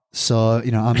ever. So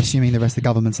I'm assuming the rest of the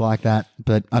government's like that,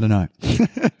 but I don't know.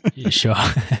 Sure.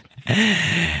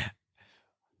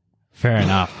 Fair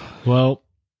enough. Well,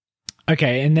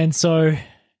 okay. And then so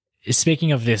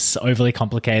speaking of this overly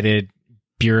complicated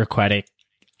bureaucratic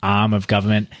arm of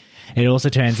government, it also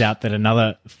turns out that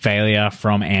another failure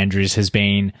from Andrews has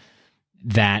been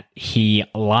that he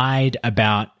lied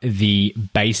about the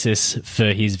basis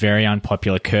for his very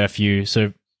unpopular curfew.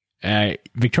 So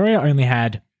Victoria only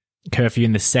had curfew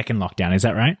in the second lockdown. Is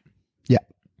that right? Yeah.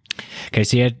 Okay.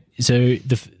 So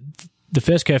the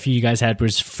first curfew you guys had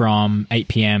was from 8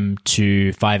 p.m.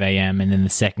 to 5 a.m. And then the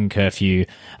second curfew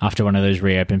after one of those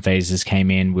reopen phases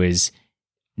came in was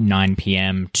 9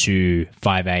 p.m. to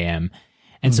 5 a.m.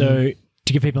 And so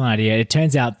to give people an idea, it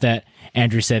turns out that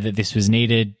Andrew said that this was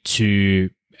needed to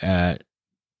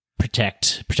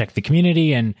protect the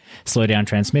community and slow down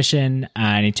transmission.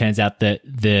 And it turns out that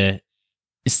the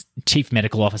chief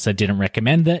medical officer didn't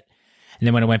recommend it. And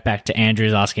then when I went back to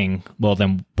Andrews asking, well,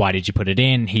 then why did you put it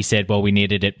in? He said, well, we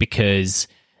needed it because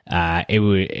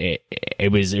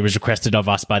it was requested of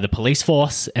us by the police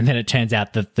force. And then it turns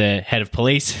out that the head of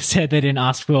police said they didn't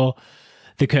ask for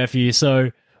the curfew. So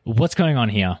what's going on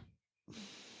here?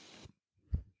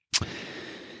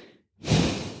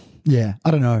 Yeah, I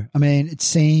don't know. I mean, it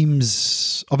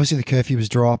seems obviously the curfew was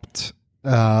dropped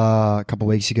a couple of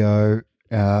weeks ago.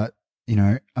 I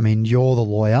mean, you're the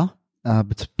lawyer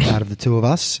out of the two of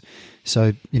us.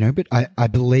 So, but I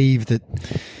believe that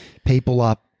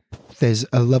there's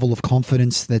a level of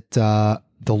confidence that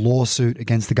the lawsuit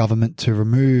against the government to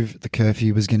remove the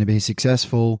curfew was going to be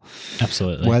successful.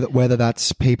 Absolutely. Whether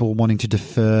that's people wanting to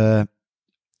defer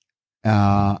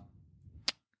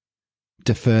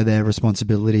their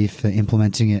responsibility for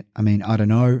implementing it. I mean, I don't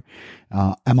know.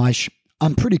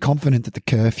 I'm pretty confident that the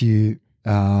curfew,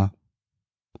 if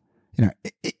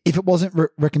it wasn't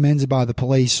recommended by the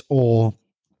police or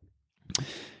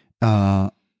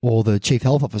the chief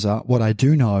health officer, what I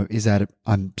do know is that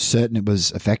I'm certain it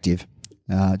was effective.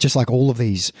 Just like all of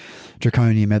these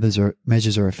draconian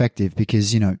measures are effective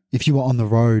because, if you were on the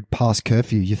road past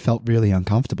curfew, you felt really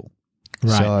uncomfortable.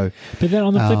 Right. So, but then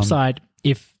on the flip side,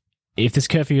 if this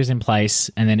curfew is in place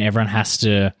and then everyone has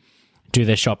to do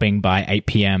their shopping by 8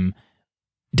 p.m.,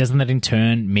 doesn't that in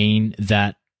turn mean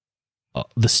that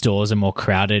the stores are more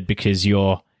crowded because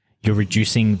you're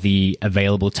reducing the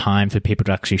available time for people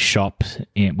to actually shop,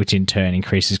 which in turn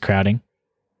increases crowding?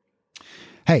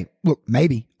 Hey, look,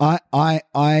 maybe. All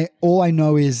I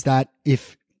know is that I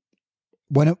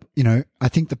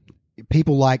think the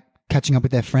people like catching up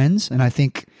with their friends, and I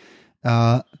think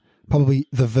probably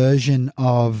the version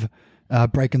of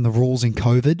breaking the rules in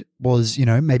COVID was,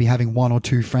 maybe having one or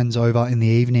two friends over in the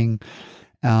evening,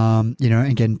 and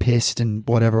getting pissed and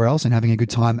whatever else and having a good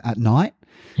time at night.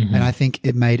 Mm-hmm. And I think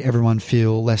it made everyone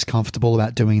feel less comfortable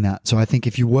about doing that. So I think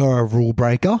if you were a rule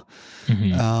breaker,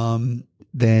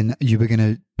 then you were going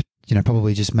to,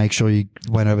 probably just make sure you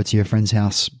went over to your friend's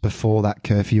house before that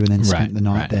curfew and then spent the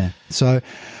night there. So,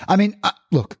 I mean,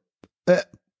 look,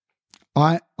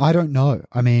 I don't know.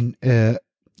 I mean, in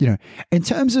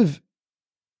terms of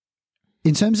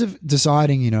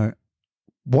deciding,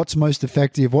 what's most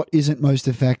effective, what isn't most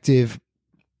effective.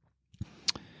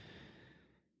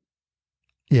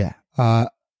 Yeah.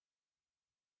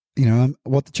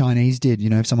 What the Chinese did,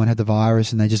 if someone had the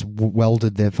virus and they just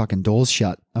welded their fucking doors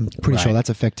shut, I'm pretty sure that's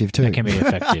effective too. That can be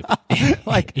effective.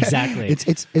 Exactly.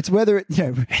 It's whether it,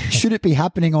 should it be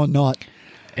happening or not.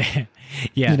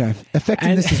 Yeah.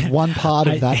 Effectiveness is one part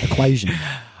of that equation.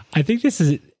 I think this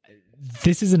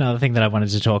is another thing that I wanted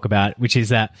to talk about, which is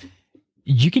that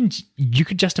you could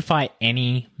justify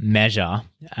any measure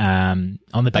on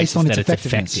the basis that it's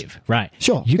effective, right?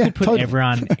 Sure, you could put totally.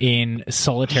 everyone in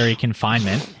solitary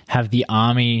confinement, have the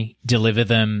army deliver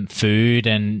them food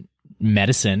and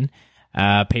medicine.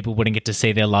 People wouldn't get to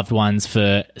see their loved ones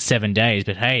for 7 days,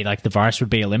 but hey, like the virus would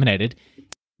be eliminated.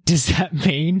 Does that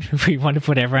mean we want to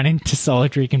put everyone into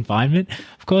solitary confinement?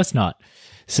 Of course not.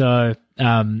 So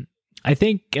I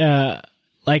think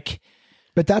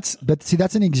But that's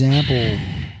an example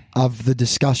of the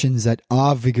discussions that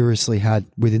are vigorously had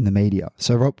within the media.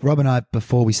 So Rob and I,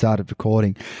 before we started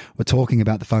recording, were talking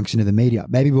about the function of the media.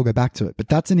 Maybe we'll go back to it, but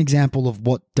that's an example of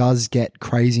what does get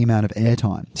crazy amount of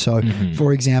airtime. So,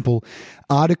 for example,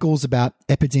 articles about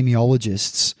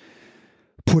epidemiologists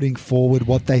putting forward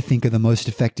what they think are the most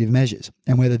effective measures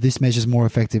and whether this measure is more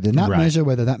effective than that measure,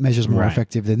 whether that measure is more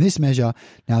effective than this measure.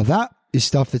 Now, that is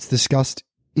stuff that's discussed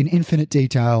in infinite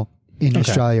detail in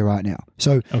Australia right now.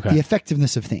 So the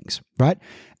effectiveness of things, right?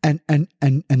 And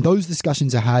those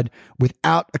discussions are had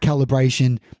without a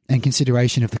calibration and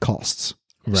consideration of the costs.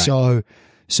 Right.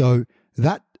 So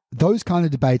that those kind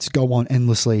of debates go on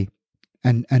endlessly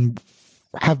and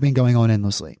have been going on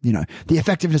endlessly. The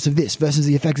effectiveness of this versus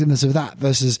the effectiveness of that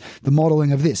versus the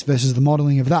modeling of this versus the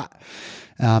modeling of that.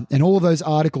 And all of those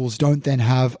articles don't then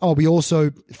have, we also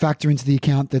factor into the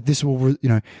account that this will,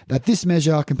 that this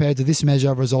measure compared to this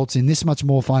measure results in this much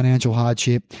more financial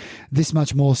hardship, this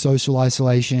much more social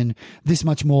isolation, this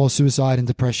much more suicide and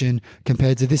depression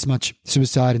compared to this much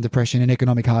suicide and depression and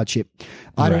economic hardship.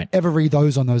 I don't ever read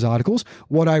those on those articles.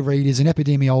 What I read is an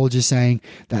epidemiologist saying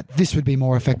that this would be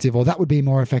more effective or that would be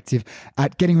more effective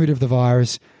at getting rid of the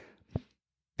virus.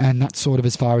 And that's sort of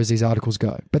as far as these articles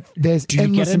go. But there's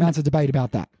endless amounts of debate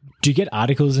about that. Do you get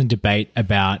articles and debate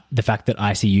about the fact that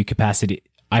ICU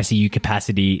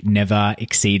capacity never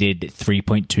exceeded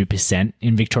 3.2%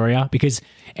 in Victoria? Because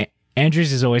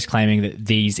Andrews is always claiming that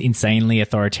these insanely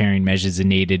authoritarian measures are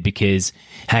needed because,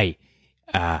 hey,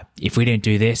 if we don't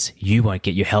do this, you won't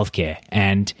get your healthcare.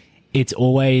 And it's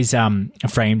always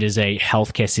framed as a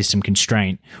healthcare system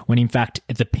constraint, when in fact,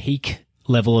 at the peak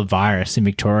level of virus in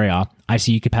Victoria,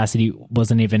 ICU capacity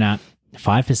wasn't even at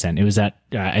 5%. It was at,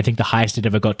 I think the highest it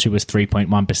ever got to was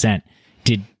 3.1%.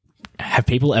 Have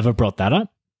people ever brought that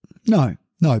up? No,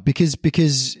 because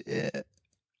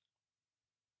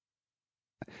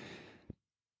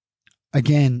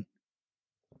again,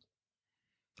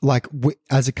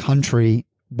 as a country,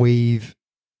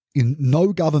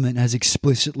 no government has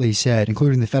explicitly said,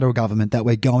 including the federal government, that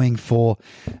we're going for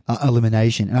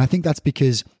elimination. And I think that's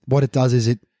because what it does is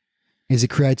it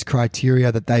creates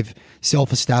criteria that they've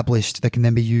self-established that can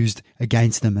then be used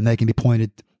against them, and they can be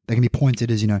pointed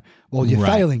as, well, you're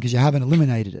failing because you haven't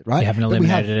eliminated it, right? You haven't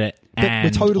eliminated it.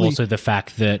 And also the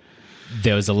fact that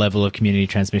there was a level of community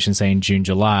transmission, say in June,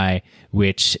 July,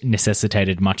 which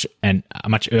necessitated a much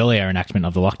earlier enactment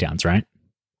of the lockdowns, right?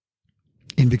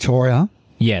 In Victoria?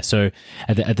 Yeah, so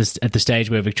at the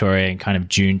stage where Victoria in kind of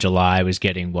June, July was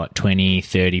getting, 20,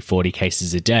 30, 40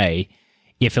 cases a day,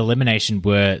 if elimination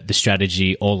were the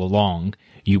strategy all along,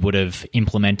 you would have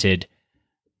implemented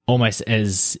almost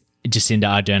as Jacinda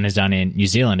Ardern has done in New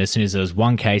Zealand. As soon as there was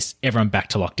one case, everyone back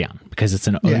to lockdown because it's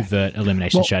an overt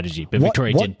elimination strategy. But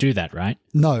Victoria didn't do that, right?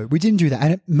 No, we didn't do that.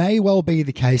 And it may well be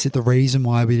the case that the reason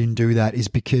why we didn't do that is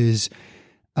because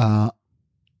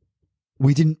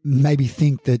we didn't maybe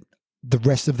think that the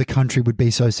rest of the country would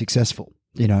be so successful.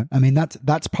 I mean,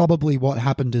 that's probably what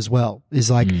happened as well, is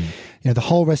the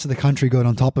whole rest of the country got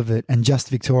on top of it and just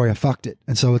Victoria fucked it.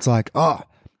 And so it's like,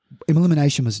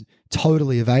 elimination was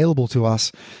totally available to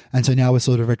us, and so now we're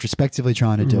sort of retrospectively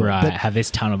trying to do right. it. Have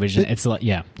this tunnel vision. It's like, I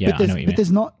know what you mean.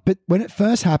 But when it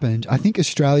first happened, I think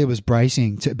Australia was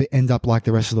bracing to end up like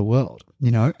the rest of the world,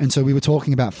 and so we were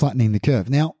talking about flattening the curve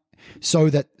now, so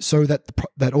that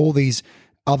all these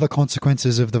other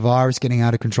consequences of the virus getting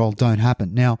out of control don't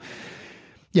happen. Now,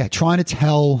 trying to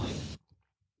tell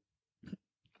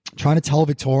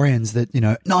Victorians that,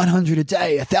 900 a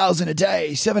day, 1,000 a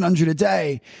day, 700 a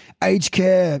day, aged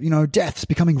care, deaths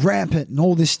becoming rampant and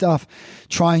all this stuff,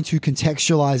 trying to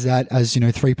contextualize that as,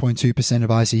 3.2% of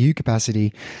ICU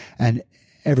capacity and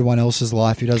everyone else's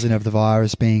life who doesn't have the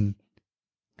virus being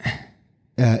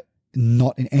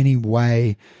not in any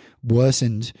way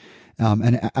worsened,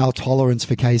 and our tolerance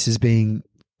for cases being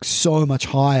so much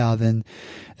higher than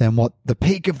what the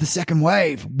peak of the second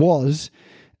wave was.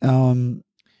 That's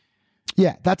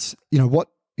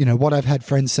what I've had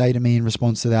friends say to me in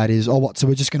response to that is, so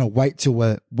we're just going to wait till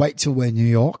we're New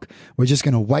York. We're just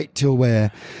going to wait till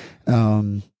we're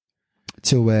Milan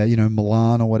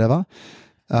or whatever.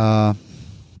 That's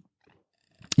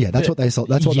what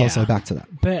they'll say back to that.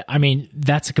 But I mean,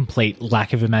 that's a complete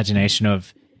lack of imagination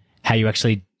of how you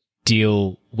actually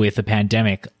deal with a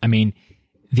pandemic. I mean,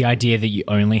 the idea that you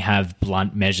only have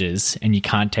blunt measures and you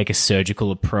can't take a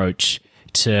surgical approach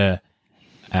to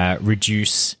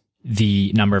reduce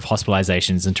the number of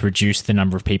hospitalizations and to reduce the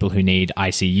number of people who need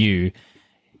ICU.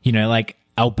 Like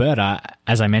Alberta,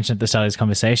 as I mentioned at the start of this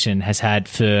conversation, has had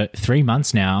for 3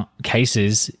 months now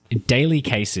daily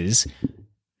cases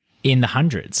in the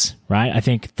hundreds, right? I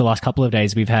think the last couple of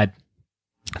days we've had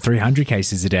 300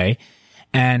 cases a day.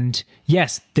 And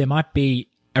yes, there might be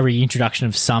a reintroduction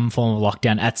of some form of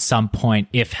lockdown at some point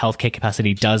if healthcare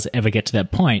capacity does ever get to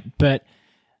that point. But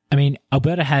I mean,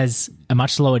 Alberta has a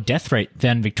much lower death rate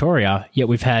than Victoria, yet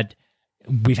we've had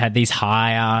these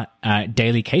higher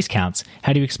daily case counts.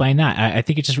 How do you explain that? I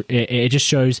think it just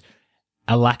shows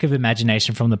a lack of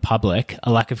imagination from the public,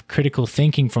 a lack of critical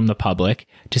thinking from the public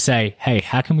to say, hey,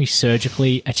 how can we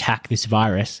surgically attack this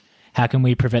virus? How can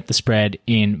we prevent the spread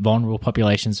in vulnerable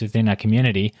populations within our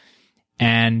community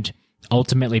and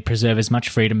ultimately preserve as much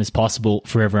freedom as possible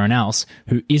for everyone else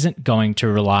who isn't going to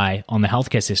rely on the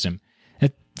healthcare system?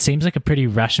 It seems like a pretty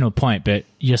rational point, but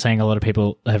you're saying a lot of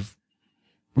people have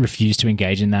refused to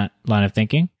engage in that line of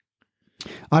thinking?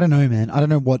 I don't know, man. I don't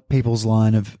know what people's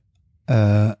line of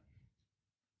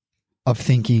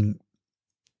thinking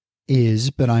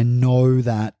is, but I know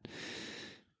that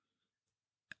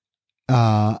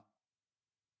the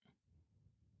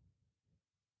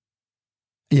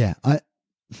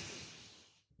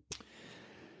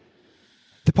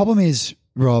problem is,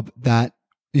 Rob, that,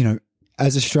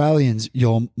 as Australians,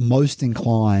 you're most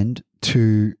inclined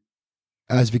to,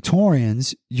 as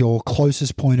Victorians, your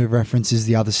closest point of reference is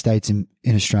the other states in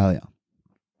Australia.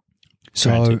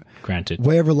 So granted.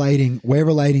 We're relating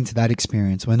to that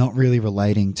experience. We're not really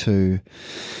relating to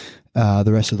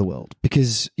the rest of the world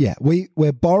because,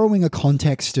 we're borrowing a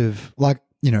context of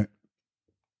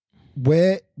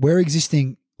we're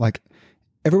existing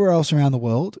everywhere else around the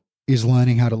world is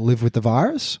learning how to live with the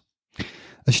virus.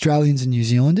 Australians and New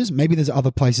Zealanders, maybe there's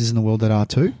other places in the world that are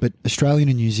too, but Australian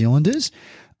and New Zealanders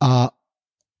are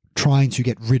trying to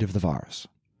get rid of the virus.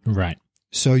 Right.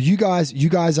 So you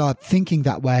guys are thinking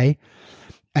that way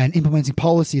and implementing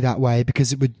policy that way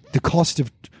because the cost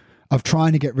of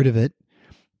trying to get rid of it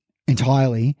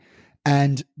entirely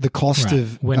and the cost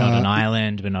of... We're not an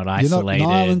island. We're not isolated. You're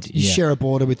not an island. You share a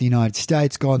border with the United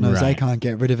States. God knows they can't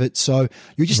get rid of it. So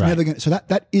you're just never going to... So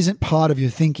that isn't part of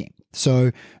your thinking.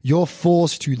 So you're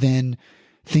forced to then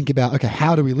think about, okay,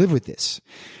 how do we live with this?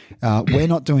 We're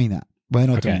not doing that. We're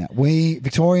not doing that. We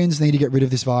Victorians need to get rid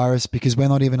of this virus because we're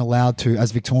not even allowed to,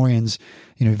 as Victorians,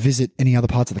 visit any other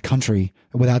parts of the country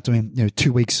without doing,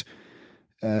 2 weeks,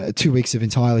 2 weeks of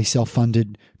entirely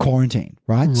self-funded quarantine.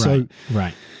 Right. So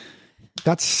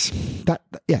that's that.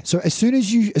 Yeah. So as soon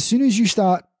as you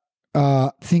start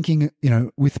thinking,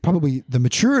 with probably the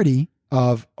maturity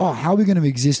of, how are we going to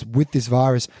exist with this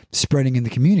virus spreading in the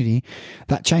community,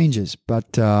 that changes.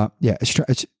 But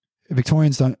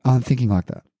Victorians aren't thinking like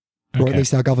that. Or at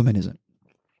least our government isn't.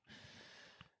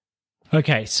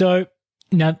 Okay, so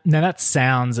now that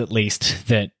sounds at least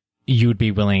that you would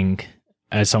be willing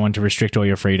as someone to restrict all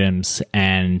your freedoms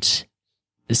and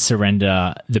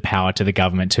surrender the power to the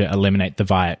government to eliminate the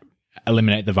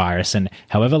virus, and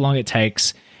however long it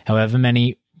takes, however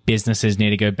many businesses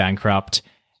need to go bankrupt,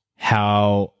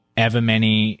 however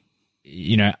many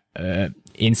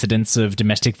incidents of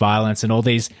domestic violence and all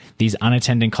these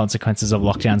unattended consequences of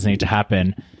lockdowns need to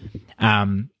happen.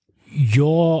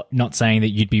 you're not saying that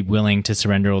you'd be willing to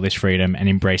surrender all this freedom and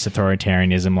embrace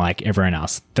authoritarianism like everyone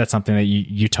else. That's something that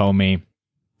you told me.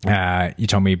 You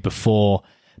told me before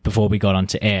we got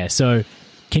onto air. So,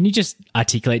 can you just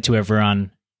articulate to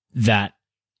everyone that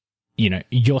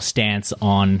your stance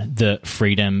on the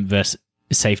freedom versus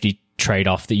safety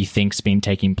trade-off that you think's been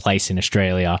taking place in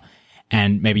Australia,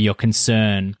 and maybe your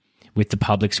concern with the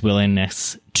public's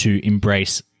willingness to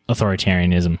embrace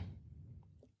authoritarianism?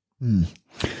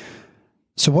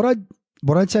 So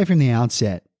what I'd say from the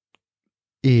outset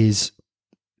is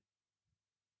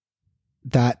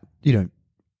that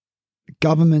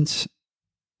governments,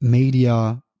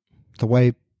 media, the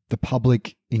way the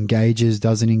public engages,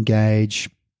 doesn't engage,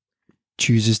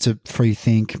 chooses to free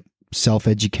think,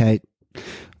 self-educate,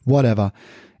 whatever.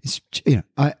 It's,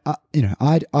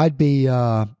 I'd be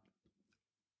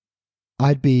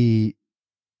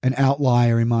an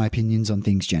outlier in my opinions on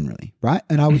things generally, right?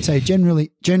 And I would say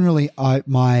generally,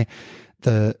 my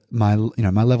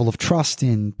level of trust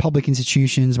in public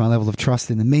institutions, my level of trust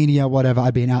in the media, whatever,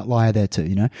 I'd be an outlier there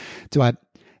too.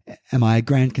 Am I a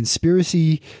grand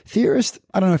conspiracy theorist?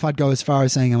 I don't know if I'd go as far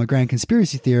as saying I'm a grand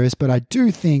conspiracy theorist, but I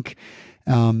do think,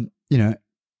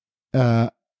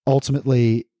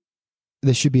 ultimately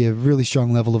there should be a really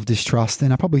strong level of distrust.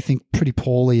 And I probably think pretty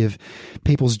poorly of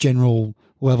people's general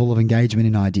level of engagement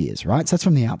in ideas, right? So that's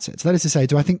from the outset. So that is to say,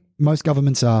 do I think most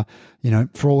governments are,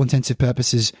 for all intensive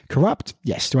purposes, corrupt?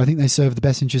 Yes. Do I think they serve the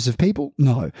best interests of people?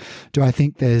 No. Do I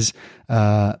think there's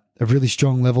a really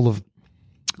strong level of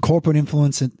corporate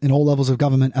influence in all levels of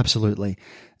government? Absolutely.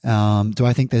 Do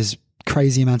I think there's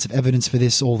crazy amounts of evidence for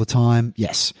this all the time?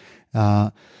 Yes.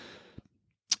 So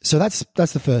that's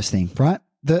the first thing, right?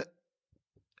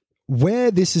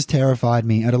 Where this has terrified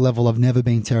me at a level I've never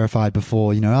been terrified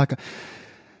before, and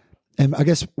I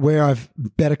guess where I've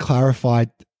better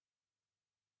clarified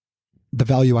the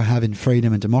value I have in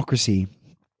freedom and democracy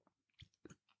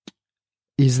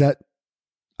is that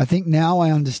I think now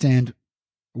I understand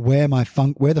where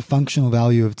the functional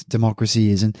value of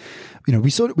democracy is. And, we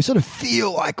sort of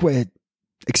feel like we're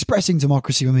expressing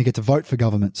democracy when we get to vote for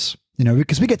governments,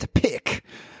 because we get to pick.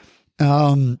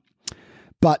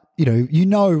 But,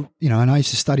 and I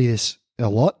used to study this a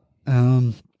lot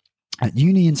at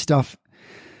uni and stuff.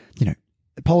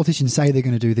 Politicians say they're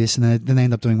going to do this, and then they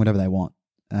end up doing whatever they want.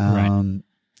 Right.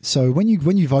 So when you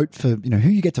vote for, who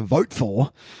you get to vote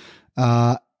for,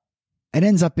 it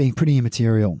ends up being pretty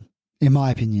immaterial, in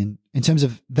my opinion, in terms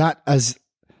of that as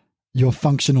your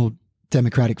functional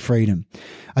democratic freedom.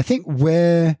 I think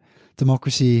where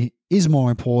democracy is more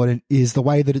important is the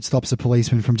way that it stops a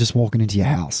policeman from just walking into your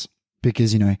house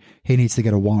because, he needs to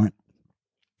get a warrant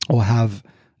or have,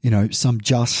 some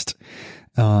just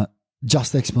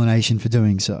explanation for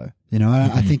doing so.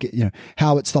 I think,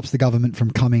 how it stops the government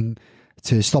from coming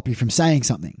to stop you from saying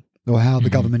something or how the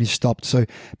government is stopped. So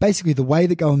basically the way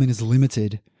the government is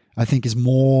limited, I think, is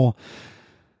more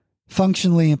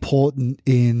functionally important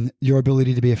in your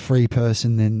ability to be a free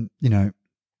person than,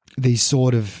 these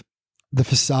sort of the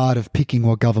facade of picking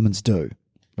what governments do,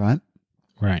 right?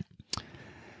 Right.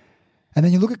 And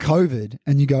then you look at COVID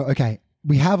and you go, okay,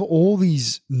 we have all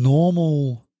these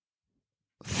normal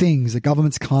things that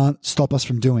governments can't stop us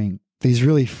from doing, these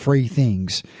really free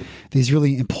things, these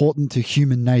really important to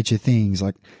human nature things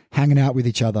like hanging out with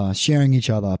each other, sharing each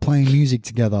other, playing music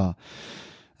together,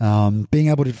 being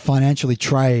able to financially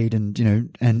trade and,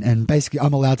 and basically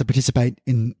I'm allowed to participate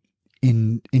in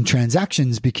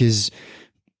transactions because,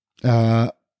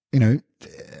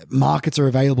 markets are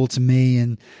available to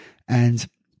me and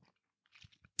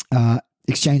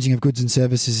exchanging of goods and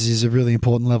services is a really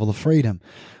important level of freedom.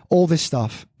 All this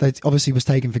stuff that obviously was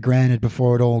taken for granted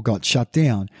before it all got shut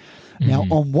down. Now,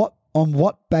 on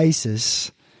what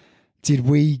basis did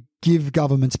we give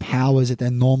governments powers that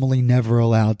they're normally never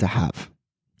allowed to have?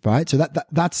 Right? So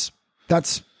that's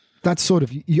sort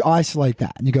of, you isolate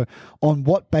that and you go, on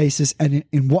what basis and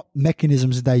in what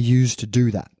mechanisms did they use to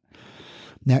do that?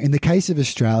 Now, in the case of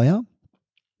Australia,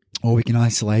 or we can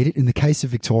isolate it, in the case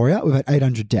of Victoria, we've had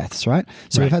 800 deaths, right?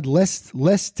 So we've had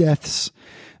less deaths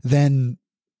than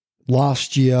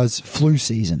last year's flu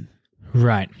season.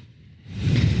 Right.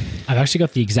 I've actually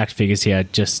got the exact figures here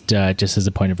just as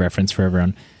a point of reference for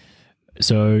everyone.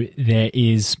 So there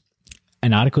is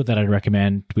an article that I'd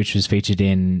recommend, which was featured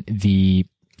in the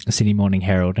Sydney Morning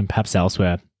Herald and perhaps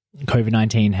elsewhere.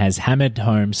 COVID-19 has hammered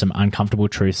home some uncomfortable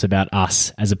truths about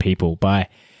us as a people by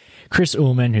Chris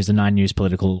Ullman, who's the Nine News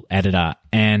political editor.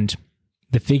 And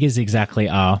the figures exactly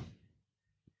are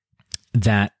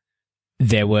that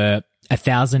there were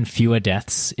 1,000 fewer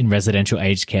deaths in residential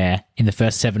aged care in the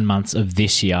first 7 months of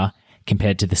this year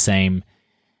compared to the same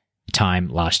time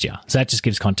last year. So that just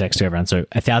gives context to everyone. So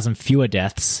 1,000 fewer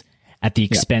deaths at the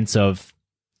expense of,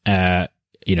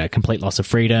 complete loss of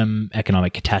freedom,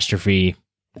 economic catastrophe,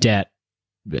 debt,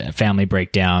 family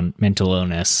breakdown, mental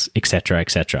illness, etc.,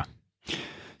 etc.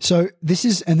 So this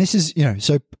is,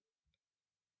 so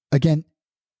again,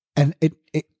 and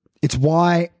it's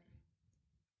why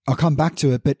I'll come back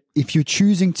to it. But if you're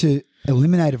choosing to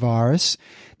eliminate a virus,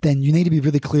 then you need to be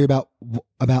really clear about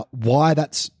why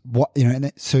that's what,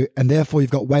 and therefore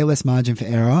you've got way less margin for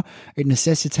error. It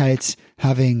necessitates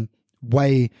having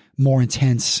way more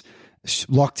intense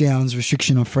lockdowns,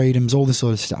 restriction of freedoms, all this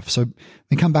sort of stuff. So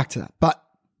we come back to that. But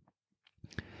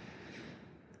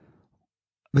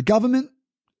the government,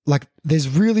 there's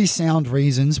really sound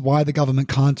reasons why the government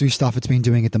can't do stuff it's been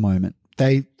doing at the moment.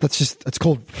 It's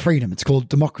called freedom. It's called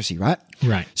democracy, right?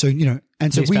 Right. So,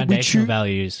 and so these foundational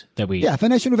values that we... Yeah,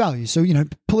 foundational values. So,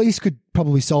 police could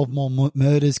probably solve more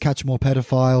murders, catch more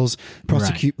pedophiles,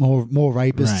 prosecute more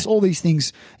rapists, all these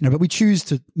things, but we choose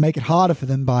to make it harder for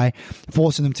them by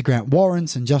forcing them to grant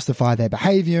warrants and justify their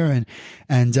behavior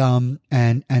and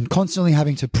constantly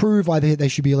having to prove why they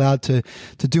should be allowed to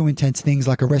do intense things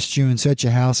like arrest you and search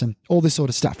your house and all this sort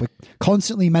of stuff. We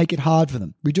constantly make it hard for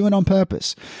them. We do it on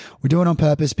purpose. We do it on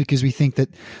purpose because we think that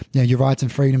your rights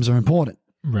and freedoms are important.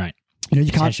 Right. You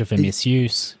can't, potential for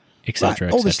misuse,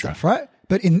 etc., all this stuff, right?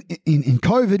 But in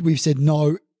COVID, we've said,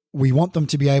 no, we want them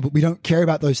to be able, we don't care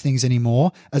about those things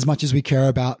anymore as much as we care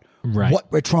about what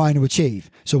we're trying to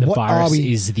achieve. So the what virus are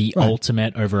we? Is the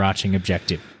ultimate overarching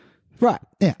objective. Right.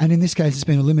 Yeah. And in this case, it's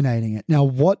been eliminating it. Now,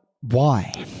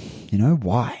 why?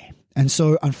 Why? And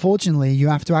so unfortunately, you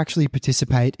have to actually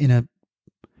participate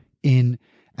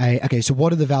okay, so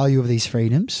what are the value of these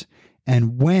freedoms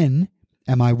and when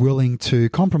am I willing to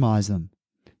compromise them?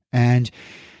 And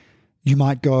you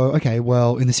might go, okay,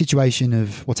 well, in the situation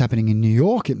of what's happening in New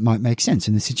York, it might make sense.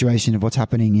 In the situation of what's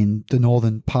happening in the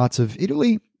northern parts of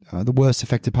Italy, the worst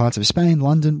affected parts of Spain,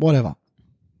 London, whatever,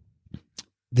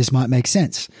 this might make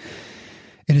sense.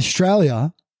 In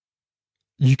Australia,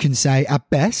 you can say at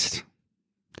best,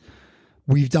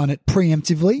 we've done it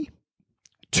preemptively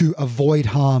to avoid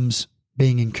harms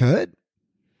being incurred.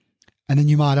 And then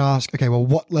you might ask, okay, well,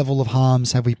 what level of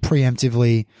harms have we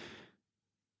preemptively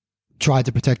tried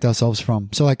to protect ourselves from?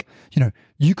 So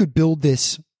you could build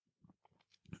this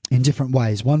in different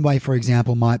ways. One way, for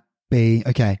example, might be,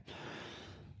 okay,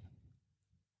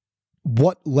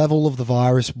 what level of the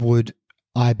virus would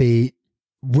I be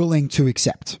willing to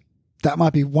accept? That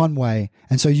might be one way.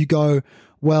 And so you go,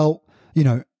 well,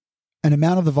 an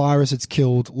amount of the virus that's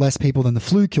killed less people than the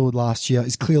flu killed last year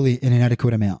is clearly an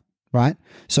inadequate amount. Right?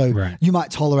 So you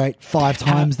might tolerate 5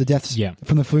 times the deaths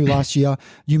from the flu last year.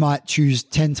 You might choose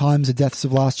 10 times the deaths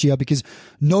of last year because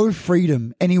no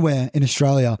freedom anywhere in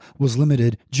Australia was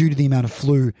limited due to the amount of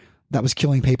flu that was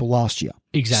killing people last year.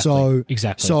 Exactly.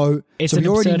 So it's an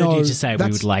absurdity to say we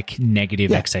would like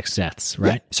negative excess deaths,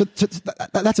 right? Yeah. So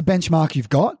that's a benchmark you've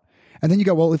got. And then you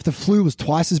go, well, if the flu was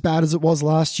twice as bad as it was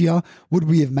last year, would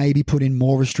we have maybe put in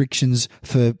more restrictions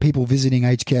for people visiting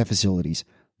aged care facilities?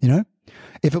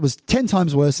 If it was 10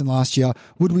 times worse than last year,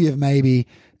 would we have maybe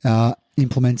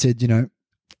implemented,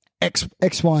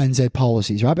 X, Y, and Z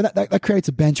policies, right? But that creates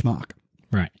a benchmark.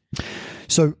 Right.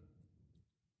 So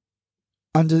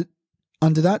under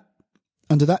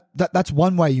that's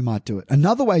one way you might do it.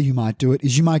 Another way you might do it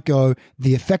is you might go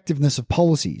the effectiveness of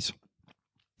policies.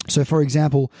 So, for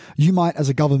example, you might, as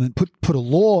a government, put a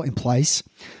law in place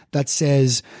that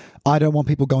says, I don't want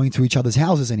people going to each other's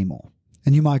houses anymore.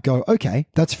 And you might go, okay,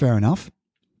 that's fair enough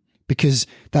because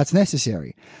that's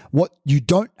necessary. What you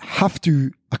don't have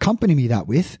to accompany me that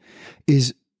with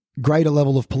is greater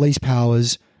level of police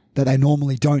powers that they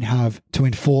normally don't have to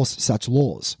enforce such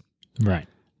laws. Right.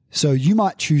 So you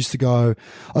might choose to go,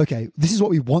 okay, this is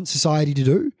what we want society to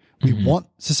do. We want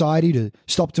society to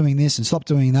stop doing this and stop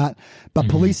doing that. But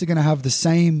police are going to have the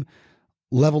same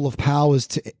level of powers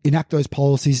to enact those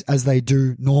policies as they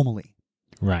do normally.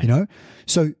 Right.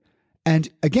 So, and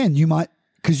again, you might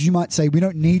say we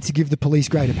don't need to give the police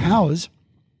greater powers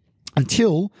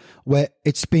until where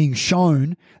it's being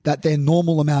shown that their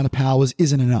normal amount of powers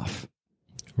isn't enough.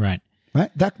 Right. Right.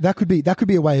 That could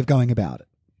be a way of going about it.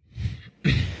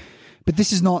 But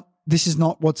this is not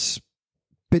what's,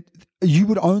 but you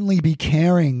would only be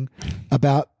caring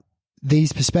about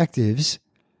these perspectives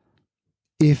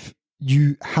if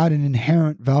you had an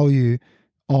inherent value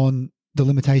on the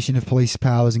limitation of police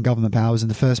powers and government powers in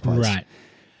the first place. Right.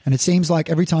 And it seems like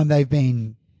every time they've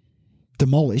been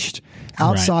demolished,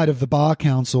 outside of the Bar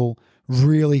Council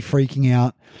really freaking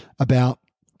out about,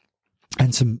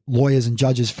 and some lawyers and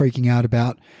judges freaking out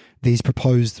about these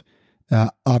proposed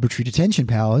arbitrary detention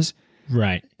powers.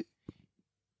 Right.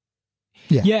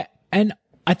 Yeah. Yeah, and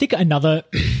I think another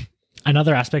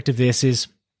aspect of this is,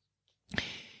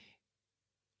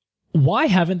 why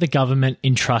haven't the government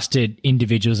entrusted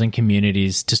individuals and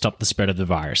communities to stop the spread of the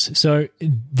virus? So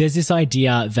there's this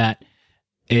idea that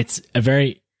it's a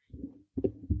very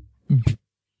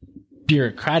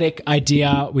bureaucratic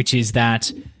idea, which is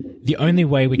that the only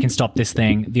way we can stop this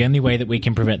thing, the only way that we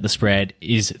can prevent the spread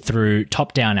is through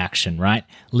top-down action, right?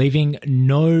 Leaving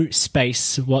no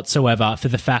space whatsoever for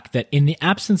the fact that in the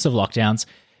absence of lockdowns,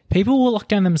 people will lock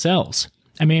down themselves.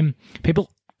 I mean, people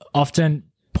often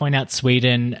point out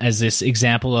Sweden as this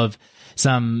example of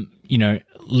some,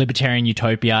 libertarian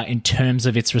utopia in terms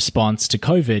of its response to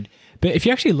COVID. But if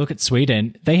you actually look at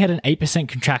Sweden, they had an 8%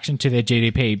 contraction to their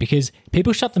GDP because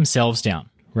people shut themselves down,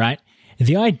 right?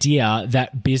 The idea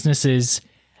that businesses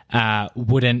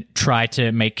wouldn't try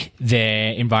to make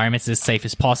their environments as safe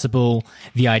as possible,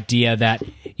 the idea that,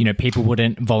 people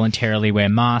wouldn't voluntarily wear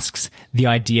masks, the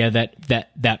idea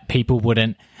that people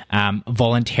wouldn't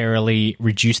voluntarily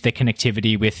reduce their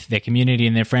connectivity with their community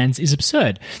and their friends is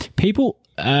absurd. People,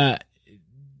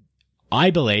 I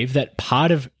believe that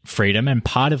part of freedom and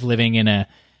part of living in a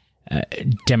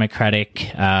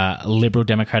democratic, liberal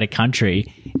democratic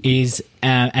country is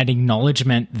an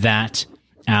acknowledgement that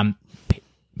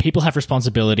people have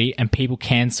responsibility and people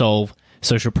can solve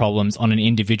social problems on an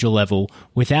individual level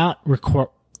without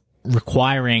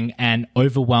requiring an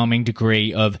overwhelming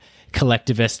degree of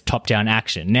collectivist top-down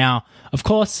action. Now, of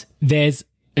course, there's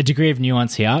a degree of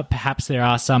nuance here. Perhaps there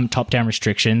are some top-down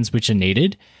restrictions which are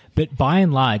needed, but by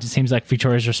and large, it seems like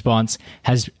Victoria's response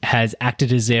has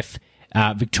acted as if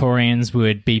Victorians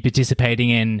would be participating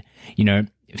in,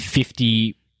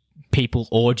 50 people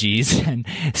orgies and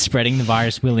spreading the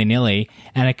virus willy-nilly,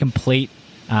 and a complete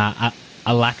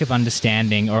a lack of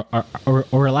understanding or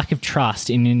a lack of trust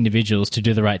in individuals to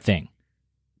do the right thing.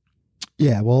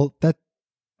 Yeah, well,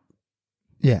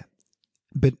 yeah.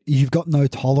 But you've got no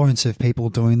tolerance of people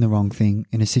doing the wrong thing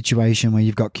in a situation where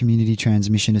you've got community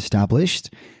transmission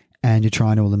established and you're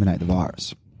trying to eliminate the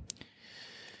virus.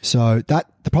 So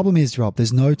the problem is, Rob,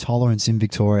 there's no tolerance in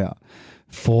Victoria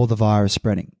for the virus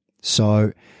spreading.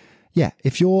 So yeah,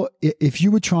 if you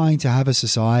were trying to have a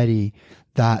society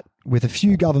that with a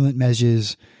few government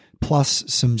measures plus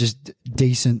some just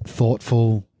decent,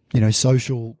 thoughtful,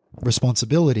 social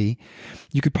responsibility,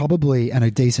 you could probably, and a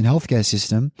decent healthcare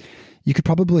system, you could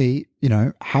probably,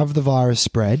 have the virus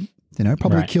spread,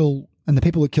 probably right. kill, and the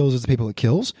people it kills is the people it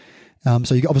kills.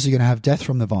 So you're obviously going to have death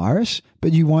from the virus,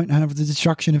 but you won't have the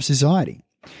destruction of society.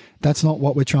 That's not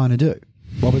what we're trying to do.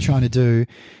 What we're trying to do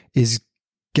is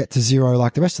get to zero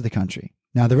like the rest of the country.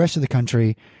 Now, the rest of the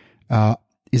country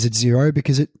is at zero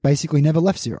because it basically never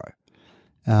left zero.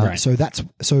 Right. So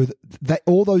that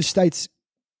all those states,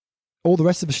 all the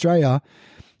rest of Australia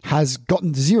has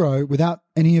gotten to zero without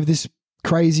any of this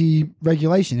crazy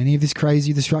regulation, any of this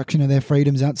crazy destruction of their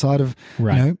freedoms outside of,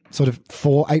 sort of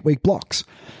 4-8 week blocks.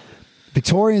 The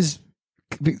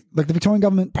Victorian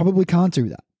government probably can't do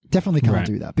that. Definitely can't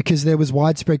do that because there was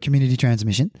widespread community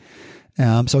transmission.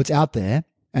 So it's out there.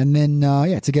 And then,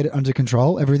 to get it under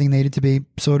control, everything needed to be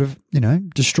sort of,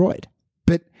 destroyed.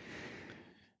 But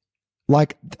I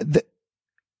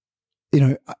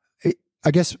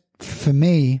guess for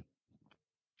me,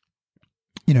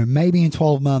 maybe in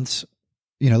 12 months,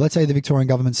 let's say the Victorian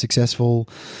government's successful,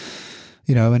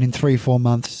 and in 3-4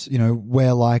 months,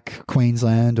 we're like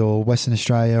Queensland or Western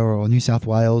Australia or New South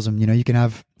Wales, and, you can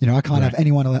have, I can't have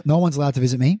anyone, no one's allowed to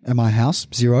visit me at my house,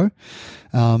 zero.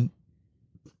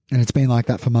 And it's been like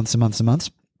that for months and months and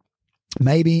months.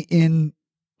 Maybe in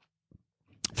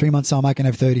 3 months' time, I can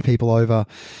have 30 people over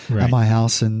at my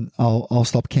house, and I'll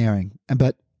stop caring.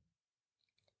 But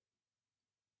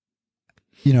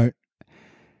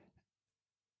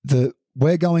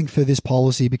we're going for this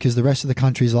policy because the rest of the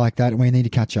country is like that, and we need to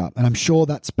catch up. And I'm sure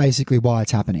that's basically why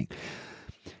it's happening.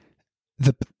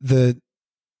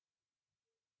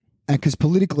 Because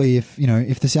politically, if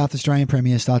the South Australian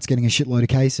Premier starts getting a shitload of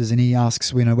cases and he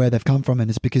asks, where they've come from, and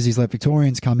it's because he's let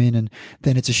Victorians come in, and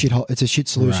then it's a shit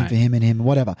solution for him and him,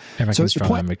 whatever. Everyone's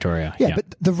strong in Victoria. Yeah,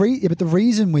 but the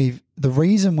reason we're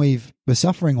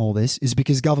suffering all this is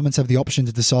because governments have the option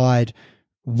to decide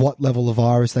what level of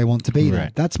virus they want to be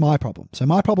there. That's my problem. So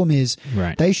my problem is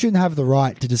they shouldn't have the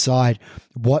right to decide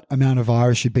what amount of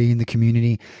virus should be in the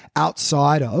community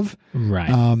outside of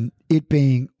it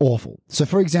being awful. So,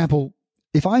 for example,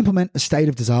 if I implement a state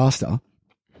of disaster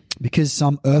because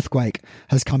some earthquake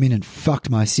has come in and fucked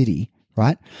my city,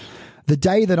 right? The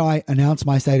day that I announce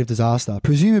my state of disaster,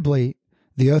 presumably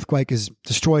the earthquake has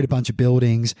destroyed a bunch of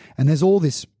buildings and there's all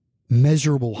this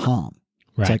measurable harm.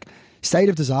 Right. It's like state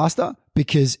of disaster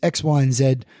because X, Y, and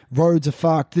Z, roads are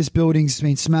fucked, this building's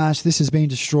been smashed, this has been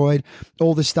destroyed,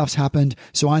 all this stuff's happened,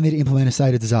 so I need to implement a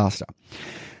state of disaster.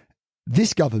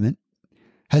 This government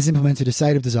has implemented a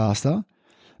state of disaster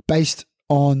based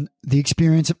on the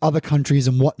experience of other countries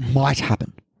and what might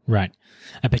happen. Right.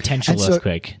 A potential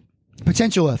earthquake.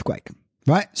 Potential earthquake,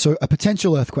 right? So a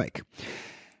potential earthquake.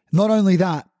 Not only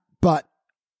that, but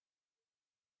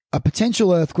a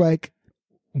potential earthquake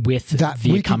with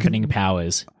the accompanying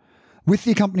powers. With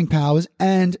the accompanying powers,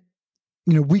 and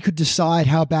we could decide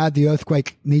how bad the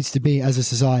earthquake needs to be as a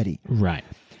society. Right.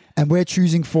 And we're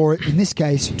choosing for it, in this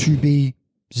case, to be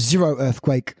zero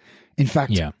earthquake. In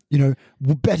fact,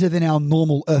 better than our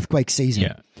normal earthquake season.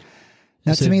 Yeah.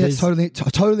 Now, So to me, that's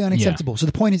totally unacceptable. Yeah. So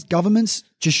the point is, governments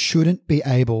just shouldn't be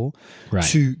able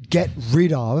to get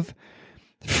rid of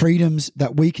freedoms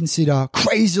that we consider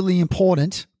crazily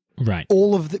important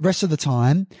all of the rest of the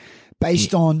time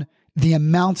based on the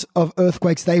amount of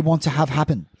earthquakes they want to have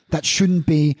happen. That shouldn't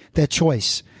be their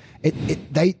choice.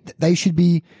 They should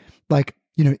be like,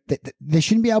 they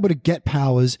shouldn't be able to get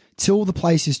powers till the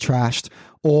place is trashed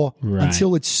or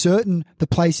until it's certain the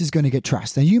place is going to get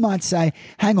trashed. Now you might say,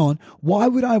 hang on, why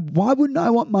wouldn't I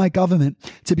want my government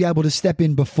to be able to step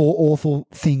in before awful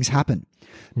things happen?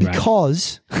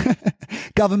 Because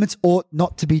governments ought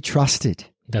not to be trusted.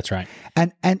 That's right.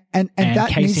 And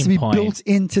that needs to be built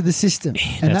into the system.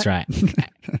 That's right.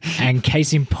 And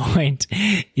case in point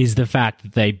is the fact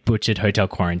that they butchered hotel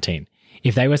quarantine.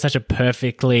 If they were such a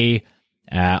perfectly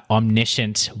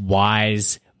omniscient,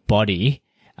 wise body,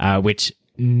 which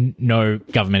no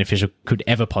government official could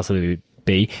ever possibly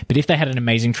be, but if they had an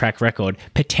amazing track record,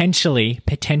 potentially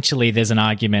there's an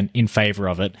argument in favor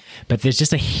of it. But there's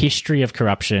just a history of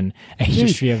corruption,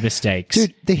 history of mistakes.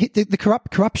 Dude, the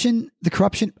corruption.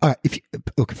 All right,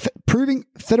 proving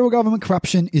federal government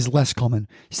corruption is less common.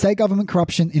 State government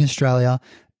corruption in Australia,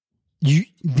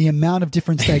 the amount of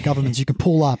different state governments you can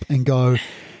pull up and go,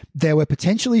 there were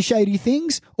potentially shady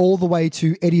things, all the way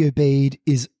to Eddie Obeid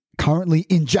is currently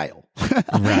in jail.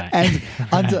 And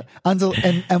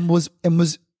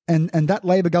that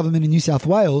Labor government in New South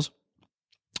Wales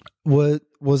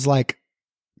was like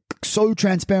so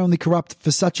transparently corrupt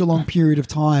for such a long period of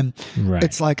time.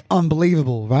 It's like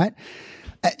unbelievable, right?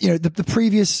 The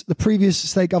previous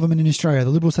state government in Australia, the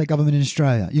Liberal state government in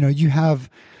Australia, you have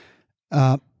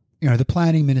the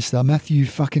planning minister, Matthew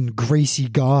fucking Greasy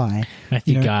Guy,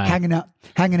 hanging out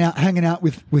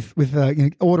with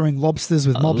ordering lobsters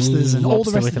with mobsters and all the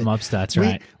rest of it. Mobster, that's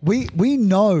right. We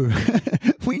know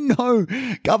we know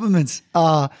governments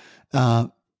are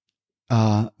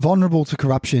vulnerable to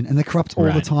corruption, and they're corrupt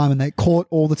all the time, and they're caught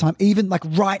all the time. Even like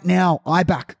right now,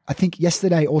 IBAC, I think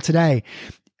yesterday or today,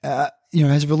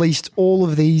 has released all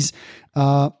of these,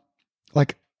 is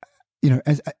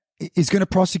going to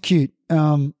prosecute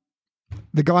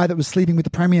the guy that was sleeping with the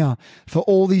premier for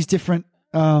all these different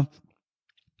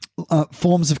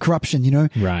forms of corruption,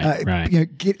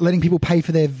 letting people pay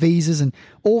for their visas and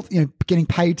all, getting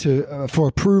paid for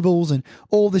approvals and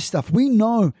all this stuff. We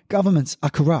know governments are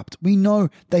corrupt. We know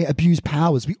they abuse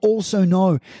powers. We also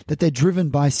know that they're driven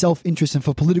by self-interest and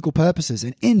for political purposes.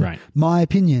 And in my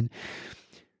opinion,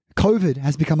 COVID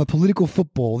has become a political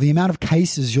football. The amount of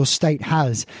cases your state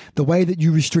has, the way that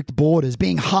you restrict borders,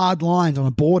 being hard lines on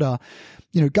a border.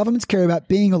 Governments care about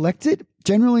being elected.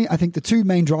 Generally, I think the two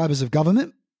main drivers of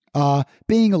government are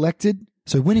being elected,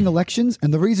 so winning elections,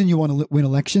 and the reason you want to win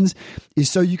elections is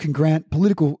so you can grant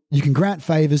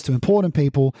favors to important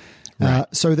people,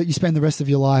 so that you spend the rest of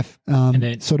your life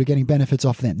sort of getting benefits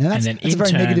off them. Now that's in a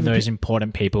very turn, negative those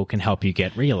important people can help you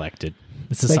get re-elected.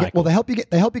 It's a cycle. They help you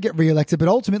get re-elected, but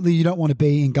ultimately you don't want to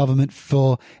be in government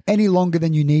for any longer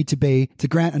than you need to be to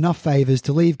grant enough favors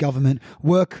to leave government,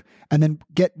 work, and then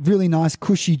get really nice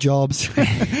cushy jobs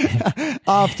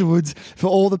afterwards for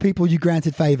all the people you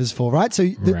granted favors for, right? So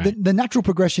the natural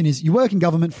progression is you work in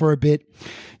government for a bit,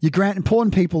 you grant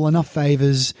important people enough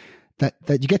favors that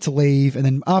you get to leave, and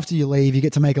then after you leave, you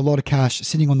get to make a lot of cash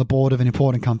sitting on the board of an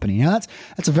important company. Now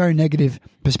that's a very negative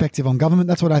perspective on government.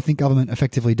 That's what I think government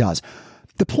effectively does.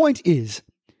 The point is,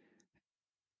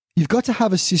 you've got to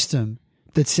have a system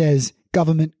that says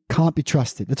government can't be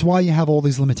trusted. That's why you have all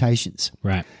these limitations.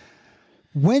 Right.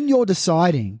 When you're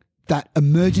deciding that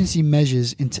emergency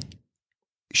measures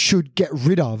should get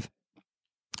rid of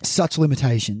such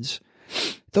limitations,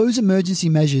 those emergency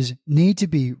measures need to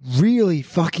be really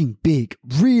fucking big,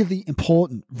 really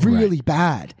important, really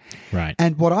bad. Right.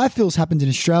 And what I feel has happened in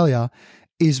Australia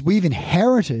is we've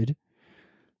inherited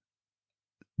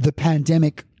the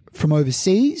pandemic from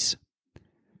overseas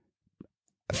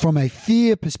from a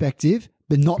fear perspective,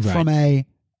 but not from a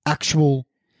actual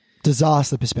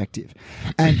disaster perspective,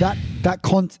 and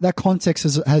that context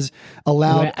has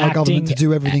allowed our government to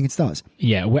do everything it does.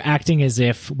 Yeah, we're acting as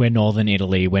if we're Northern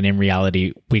Italy when in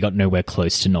reality we got nowhere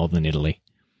close to Northern Italy.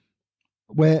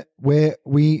 Where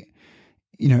we,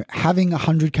 having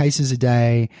 100 cases a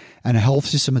day and a health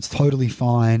system that's totally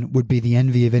fine would be the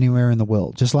envy of anywhere in the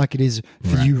world, just like it is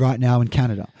for you right now in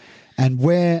Canada, and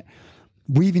where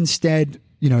we've instead,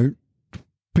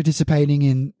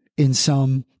 participating in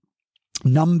some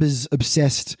numbers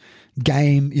obsessed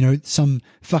game, some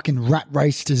fucking rat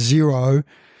race to zero,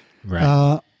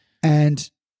 Right.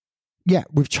 and yeah,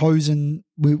 we've chosen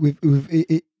we've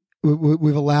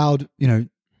allowed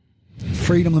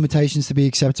freedom limitations to be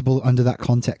acceptable under that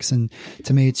context, and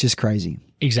to me, it's just crazy.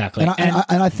 Exactly. And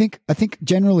I think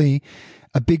generally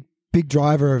a big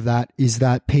driver of that is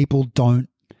that people don't.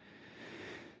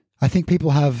 I think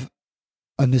people have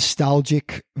a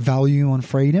nostalgic value on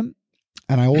freedom.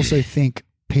 And I also think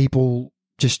people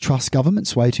just trust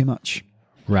governments way too much.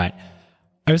 Right.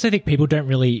 I also think people don't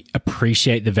really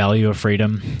appreciate the value of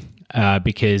freedom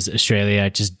because Australia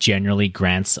just generally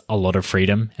grants a lot of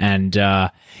freedom. And,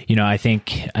 I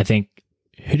think,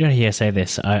 who did I hear say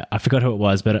this? I forgot who it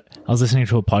was, but I was listening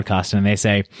to a podcast and they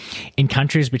say in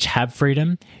countries which have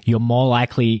freedom, you're more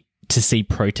likely to see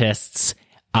protests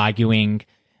arguing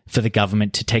for the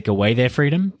government to take away their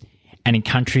freedom. And in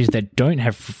countries that don't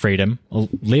have freedom or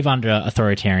live under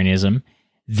authoritarianism,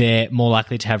 they're more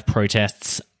likely to have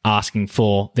protests asking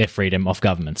for their freedom off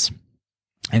governments.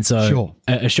 And so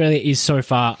Australia is so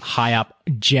far high up,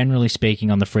 generally speaking,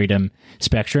 on the freedom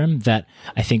spectrum that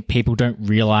I think people don't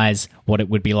realize what it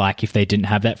would be like if they didn't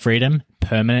have that freedom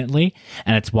permanently.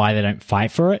 And it's why they don't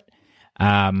fight for it.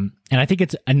 And I think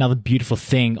it's another beautiful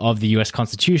thing of the US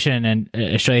Constitution. And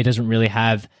Australia doesn't really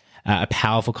have a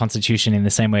powerful constitution in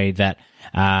the same way that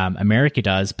America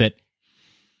does, but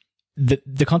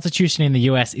the Constitution in the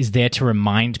US is there to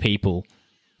remind people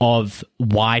of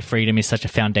why freedom is such a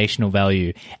foundational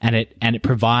value, and it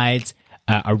provides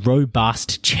a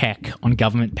robust check on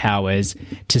government powers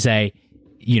to say,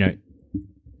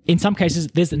 in some cases,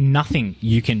 there's nothing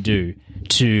you can do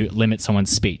to limit someone's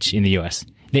speech in the US.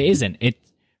 There isn't.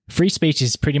 Free speech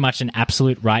is pretty much an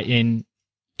absolute right in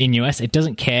US. It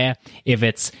doesn't care if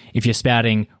you're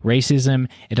spouting racism.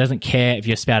 It doesn't care if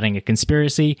you're spouting a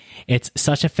conspiracy. It's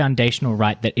such a foundational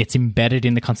right that it's embedded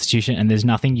in the Constitution, and there's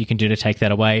nothing you can do to take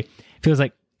that away. It feels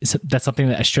like that's something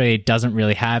that Australia doesn't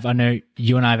really have. I know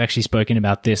you and I have actually spoken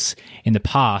about this in the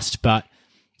past, but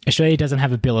Australia doesn't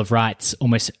have a Bill of Rights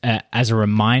almost as a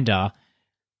reminder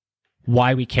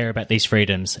why we care about these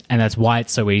freedoms, and that's why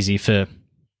it's so easy for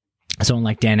someone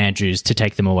like Dan Andrews to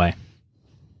take them away.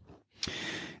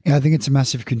 Yeah, I think it's a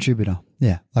massive contributor.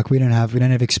 Yeah, like we don't have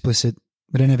explicit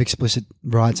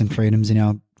rights and freedoms in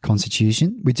our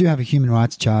constitution. We do have a human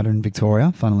rights charter in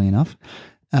Victoria, funnily enough,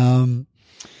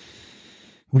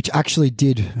 which actually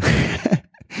did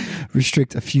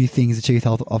restrict a few things the chief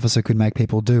health officer could make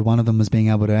people do. One of them was being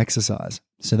able to exercise.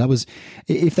 So that was,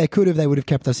 if they could have, they would have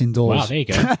kept us indoors. Wow, there you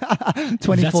go.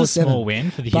 24/7. That's a small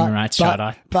win for the Human Rights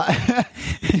Charter. But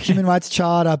the Human Rights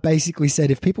Charter basically said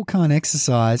if people can't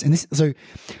exercise, so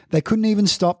they couldn't even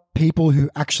stop people who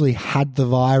actually had the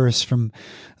virus from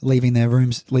leaving their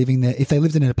rooms, if they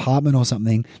lived in an apartment or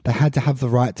something, they had to have the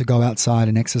right to go outside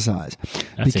and exercise.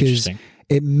 That's because interesting.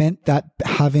 It meant that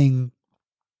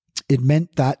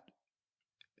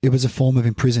it was a form of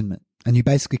imprisonment, and you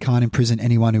basically can't imprison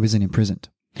anyone who isn't imprisoned.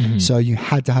 Mm-hmm. So you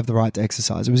had to have the right to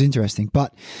exercise. It was interesting,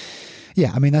 but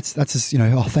yeah, I mean that's just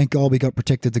thank God we got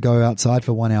protected to go outside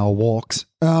for 1 hour walks.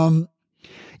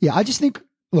 Yeah, I just think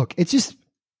it's just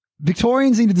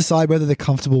Victorians need to decide whether they're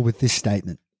comfortable with this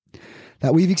statement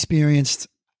that we've experienced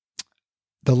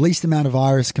the least amount of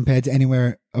virus compared to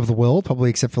anywhere of the world, probably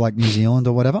except for like New Zealand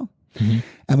or whatever,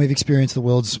 and we've experienced the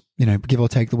world's give or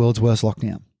take the world's worst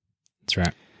lockdown. That's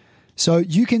right. So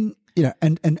you can,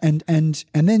 and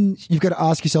then you've got to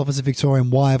ask yourself as a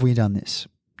Victorian, why have we done this?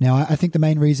 Now, I think the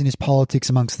main reason is politics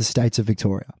amongst the states of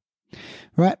Victoria,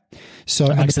 right? So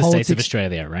amongst the states of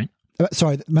Australia, right?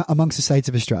 Amongst the states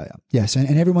of Australia, yes.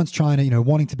 And everyone's trying to,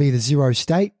 wanting to be the zero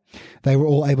state. They were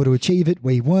all able to achieve it.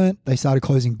 We weren't. They started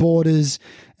closing borders.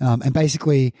 And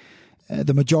basically,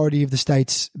 the majority of the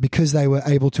states, because they were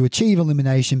able to achieve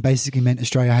elimination, basically meant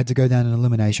Australia had to go down an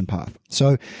elimination path.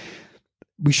 So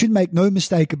we should make no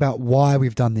mistake about why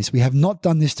we've done this. We have not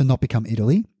done this to not become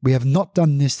Italy. We have not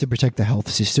done this to protect the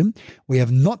health system. We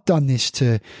have not done this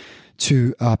to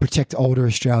protect older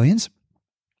Australians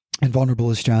and vulnerable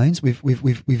Australians.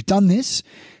 We've done this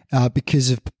because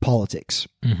of politics,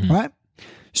 right?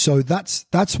 So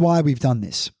that's why we've done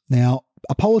this. Now,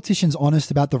 are politicians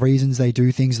honest about the reasons they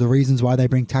do things, the reasons why they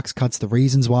bring tax cuts, the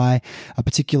reasons why a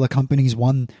particular company's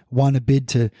won a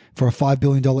bid for a $5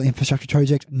 billion infrastructure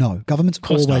project? No. Governments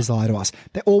always lie to us.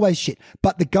 They're always shit.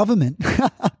 But the government,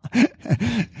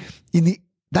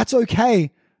 that's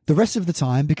okay the rest of the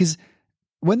time, because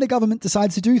when the government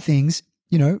decides to do things,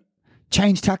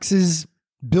 change taxes,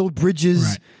 build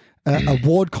bridges,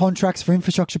 award contracts for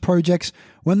infrastructure projects,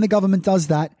 when the government does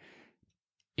that,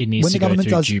 it needs to go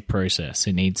through due process.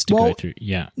 It needs to go through,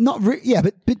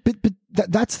 but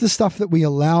that's the stuff that we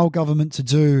allow government to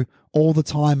do all the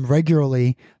time,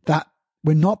 regularly, that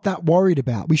we're not that worried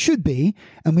about. We should be,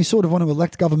 and we sort of want to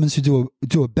elect governments who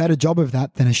do a better job of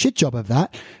that than a shit job of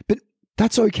that, but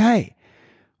that's okay.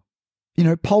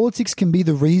 Politics can be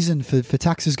the reason for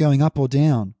taxes going up or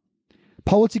down.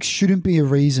 Politics shouldn't be a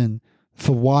reason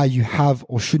for why you have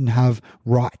or shouldn't have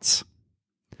rights.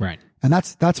 Right. And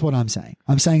that's what I'm saying.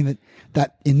 I'm saying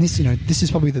that in this, this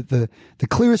is probably the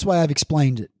clearest way I've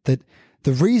explained it, that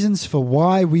the reasons for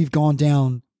why we've gone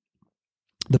down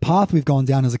the path we've gone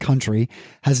down as a country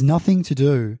has nothing to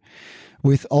do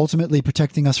with ultimately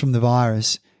protecting us from the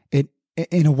virus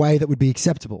in a way that would be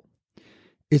acceptable.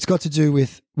 It's got to do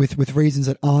with reasons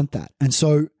that aren't that. And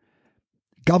so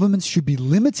governments should be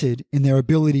limited in their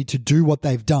ability to do what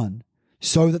they've done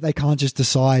so that they can't just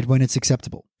decide when it's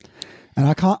acceptable. And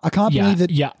I can't believe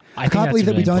that. Yeah, I can't believe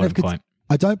that we don't have.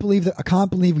 I can't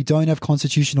believe we don't have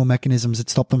constitutional mechanisms that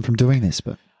stop them from doing this.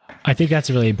 But I think that's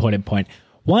a really important point.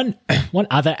 One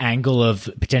other angle of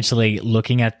potentially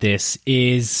looking at this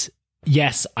is,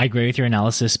 yes, I agree with your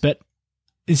analysis, but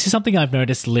this is something I've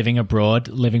noticed living abroad,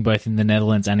 living both in the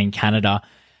Netherlands and in Canada.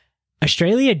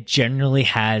 Australia generally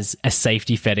has a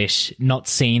safety fetish not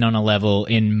seen on a level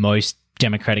in most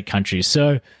democratic countries.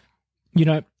 So,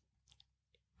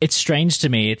 it's strange to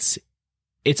me.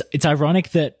 It's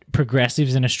ironic that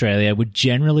progressives in Australia would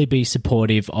generally be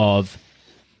supportive of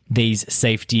these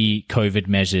safety COVID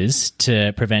measures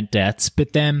to prevent deaths,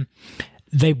 but then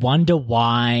they wonder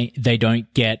why they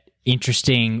don't get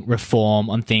interesting reform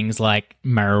on things like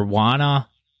marijuana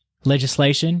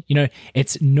legislation.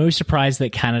 It's no surprise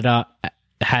that Canada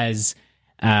has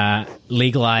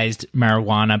legalized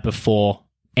marijuana before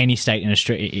any state in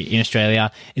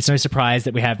Australia. It's no surprise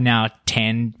that we have now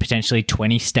 10, potentially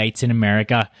 20 states in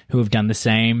America who have done the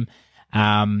same.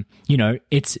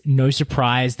 It's no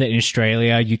surprise that in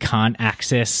Australia you can't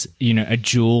access, a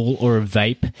Juul or a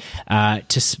vape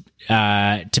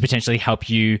to potentially help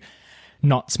you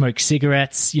not smoke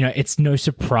cigarettes. It's no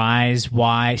surprise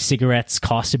why cigarettes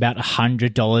cost about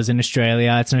 $100 in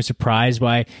Australia. It's no surprise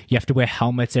why you have to wear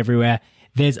helmets everywhere.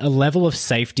 There's a level of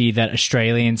safety that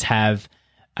Australians have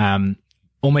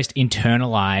almost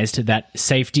internalized, that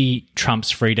safety trumps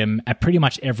freedom at pretty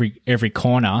much every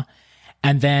corner.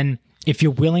 And then if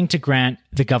you're willing to grant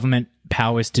the government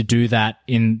powers to do that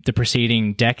in the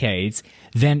preceding decades,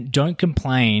 then don't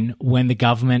complain when the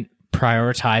government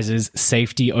prioritizes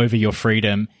safety over your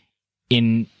freedom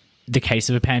in the case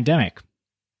of a pandemic.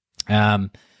 So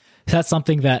that's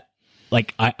something that,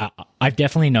 I've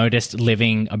definitely noticed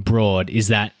living abroad, is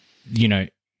that,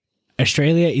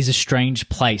 Australia is a strange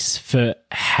place for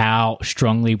how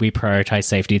strongly we prioritize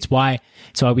safety. It's why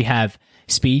we have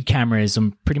speed cameras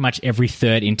on pretty much every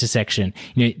third intersection.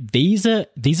 These are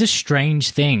strange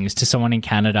things to someone in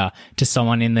Canada, to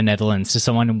someone in the Netherlands, to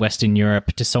someone in Western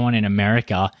Europe, to someone in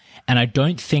America. And I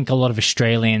don't think a lot of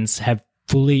Australians have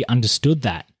fully understood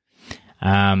that.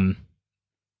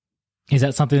 Is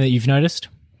that something that you've noticed?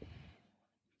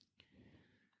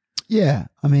 Yeah.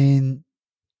 I mean,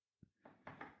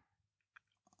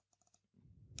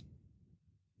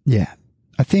 yeah,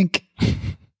 I think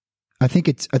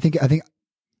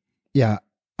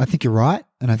you're right.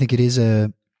 And I think it is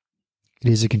a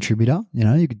contributor,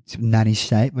 you could nanny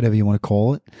state, whatever you want to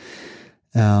call it.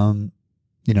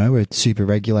 We're super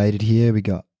regulated here. We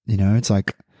got, it's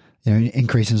like,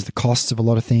 increases the costs of a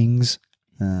lot of things,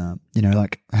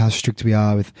 like how strict we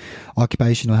are with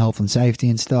occupational health and safety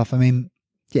and stuff. I mean,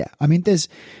 yeah, I mean, there's,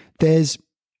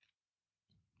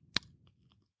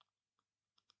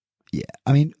 yeah,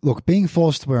 I mean, look, being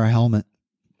forced to wear a helmet,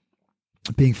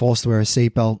 being forced to wear a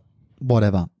seatbelt,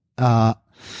 whatever, there's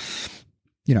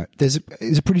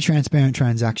a pretty transparent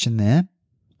transaction there.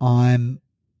 I'm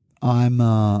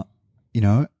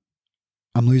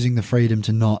losing the freedom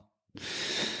to not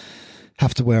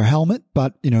have to wear a helmet,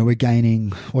 but, we're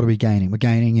gaining, what are we gaining? We're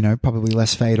gaining, probably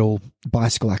less fatal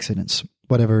bicycle accidents,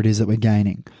 whatever it is that we're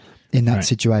gaining in that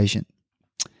situation.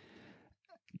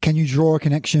 Can you draw a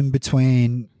connection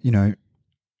between,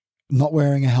 not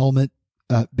wearing a helmet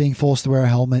being forced to wear a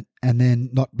helmet and then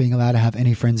not being allowed to have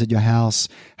any friends at your house,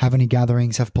 have any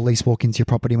gatherings, have police walk into your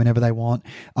property whenever they want,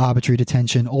 arbitrary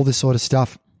detention, all this sort of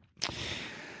stuff.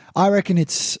 I reckon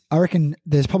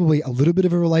there's probably a little bit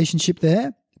of a relationship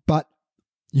there, but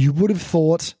you would have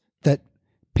thought that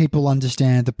people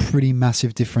understand the pretty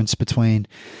massive difference between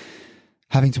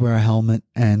having to wear a helmet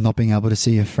and not being able to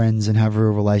see your friends and have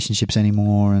real relationships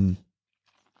anymore and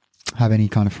have any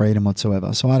kind of freedom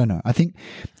whatsoever. So I don't know. I think,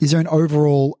 is there an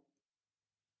overall,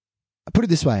 put it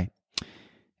this way,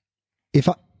 if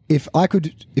I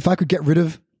could get rid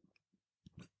of,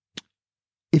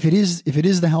 if it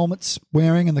is the helmets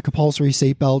wearing and the compulsory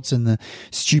seatbelts and the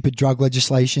stupid drug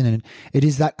legislation, and it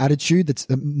is that attitude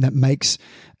that makes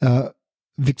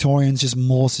Victorians just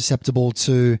more susceptible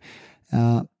to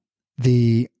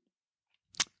the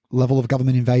level of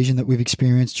government invasion that we've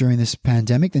experienced during this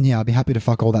pandemic, then yeah, I'd be happy to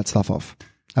fuck all that stuff off.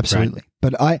 Absolutely. Right.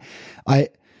 But I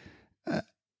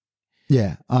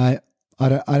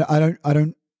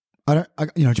don't,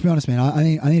 you know, to be honest, man,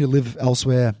 I need to live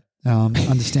elsewhere,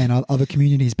 understand other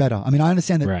communities better. I mean, I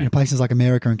understand that Right. you know, places like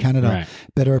America and Canada Right.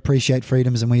 better appreciate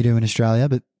freedoms than we do in Australia,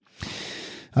 but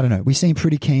I don't know. We seem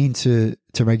pretty keen to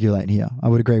regulate here. I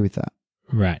would agree with that.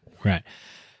 Right.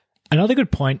 Another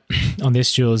good point on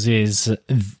this, Jules, is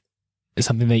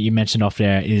something that you mentioned off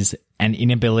there is an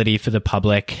inability for the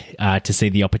public to see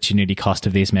the opportunity cost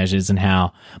of these measures and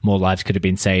how more lives could have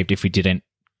been saved if we didn't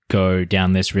go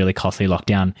down this really costly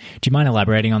lockdown. Do you mind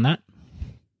elaborating on that?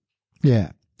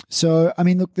 Yeah. So, I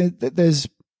mean, look,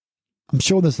 I'm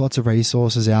sure there's lots of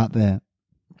resources out there,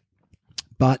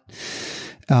 but,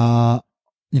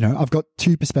 you know, I've got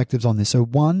two perspectives on this. So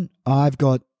one, I've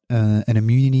got an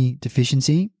immunity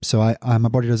deficiency. So my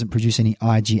body doesn't produce any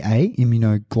IgA,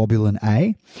 immunoglobulin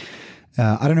A.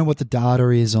 I don't know what the data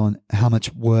is on how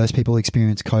much worse people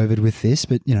experience COVID with this,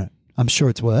 but, you know, I'm sure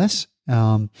it's worse.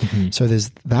 So there's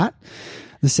that.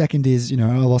 The second is, you know,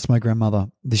 I lost my grandmother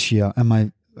this year, and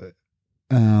my,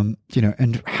 you know,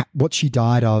 and what she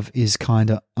died of is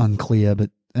kind of unclear, but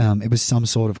it was some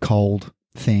sort of cold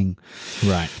thing.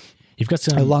 Right. You've got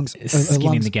some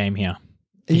skin in the game here.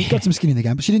 You've got some skin in the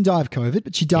game, but she didn't die of COVID,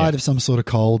 but she died of some sort of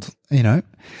cold, you know.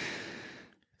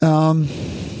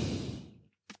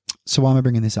 So why am I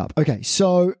bringing this up? Okay,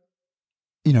 so,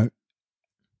 you know,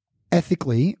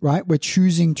 ethically, right, we're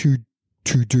choosing to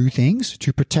do things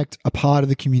to protect a part of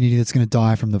the community that's going to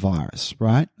die from the virus,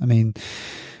 right? I mean,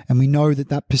 and we know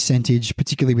that percentage,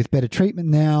 particularly with better treatment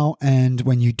now, and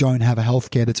when you don't have a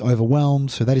healthcare that's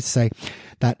overwhelmed, so that is to say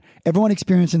that everyone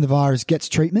experiencing the virus gets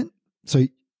treatment. So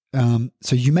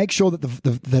you make sure that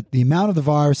the amount of the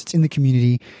virus that's in the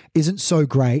community isn't so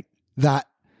great that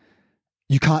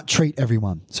you can't treat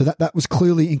everyone. So that was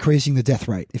clearly increasing the death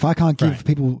rate. If I can't give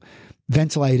people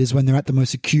ventilators when they're at the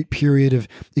most acute period of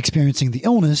experiencing the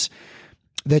illness,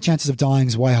 their chances of dying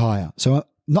is way higher. So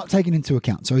not taken into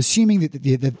account. So assuming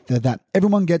that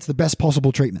everyone gets the best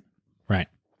possible treatment. Right.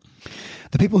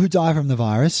 The people who die from the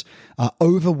virus are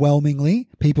overwhelmingly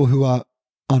people who are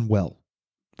unwell.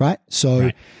 Right?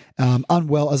 So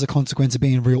unwell as a consequence of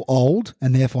being real old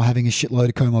and therefore having a shitload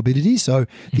of comorbidity. So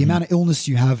the amount of illness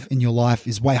you have in your life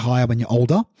is way higher when you're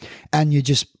older, and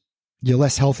you're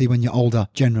less healthy when you're older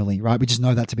generally, right? We just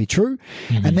know that to be true.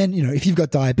 And then, you know, if you've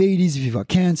got diabetes, if you've got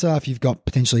cancer, if you've got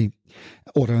potentially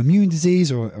autoimmune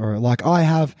disease or like I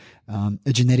have,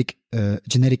 a genetic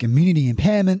immunity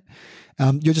impairment,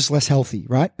 you're just less healthy,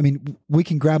 right? I mean, we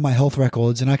can grab my health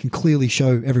records and I can clearly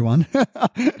show everyone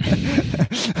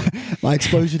my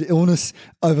exposure to illness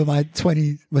over my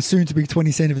soon to be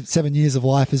 27 years of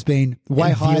life has been way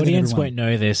higher than everyone. The audience won't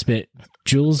know this, but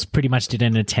Jules pretty much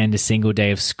didn't attend a single day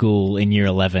of school in year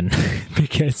 11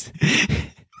 because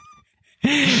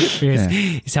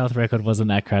his health record wasn't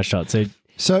that crash shot.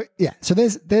 So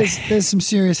there's some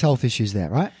serious health issues there,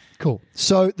 right? Cool.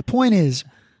 So the point is,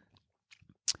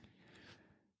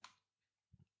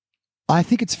 I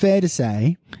think it's fair to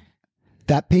say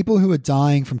that people who are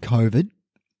dying from COVID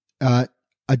are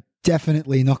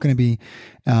definitely not going to be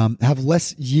have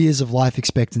less years of life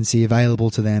expectancy available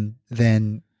to them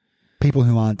than people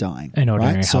who aren't dying. An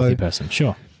ordinary right? healthy person,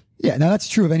 sure. Yeah, now that's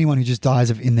true of anyone who just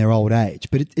dies in their old age.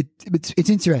 But it's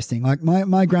interesting. Like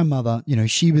my grandmother, you know,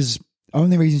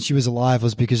 only reason she was alive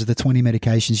was because of the 20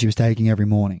 medications she was taking every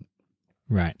morning.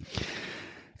 Right.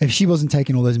 If she wasn't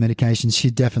taking all those medications,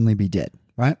 she'd definitely be dead,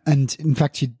 right? And in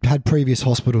fact, she'd had previous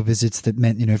hospital visits that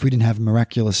meant, you know, if we didn't have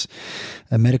miraculous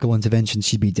medical intervention,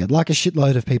 she'd be dead. Like a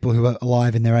shitload of people who are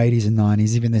alive in their 80s and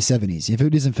 90s, even their 70s. If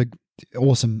it isn't for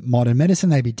awesome modern medicine,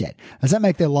 they'd be dead. Does that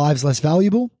make their lives less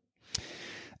valuable?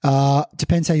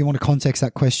 Depends how you want to context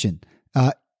that question.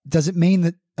 Does it mean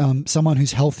that someone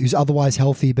who's healthy, who's otherwise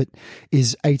healthy, but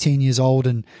is 18 years old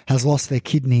and has lost their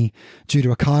kidney due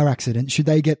to a car accident, should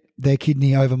they get their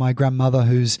kidney over my grandmother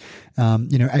who's,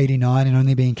 89 and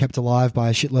only being kept alive by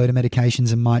a shitload of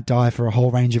medications and might die for a whole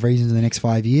range of reasons in the next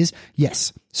 5 years?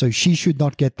 Yes. So she should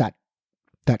not get that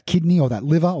kidney or that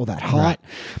liver or that heart. Right.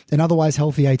 An otherwise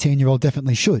healthy 18-year-old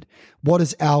definitely should. What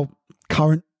does our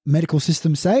current medical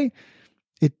system say?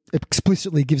 It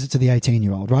explicitly gives it to the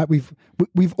 18-year-old, right?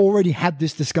 We've already had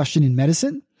this discussion in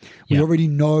medicine. We already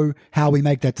know how we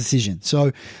make that decision.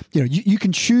 So, you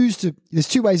can choose to. There's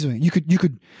two ways of doing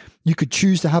it. You could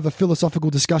choose to have a philosophical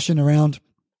discussion around,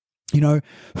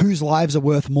 whose lives are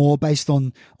worth more based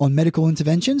on medical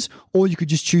interventions, or you could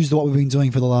just choose what we've been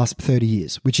doing for the last 30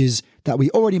 years, which is that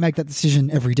we already make that decision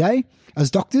every day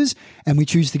as doctors, and we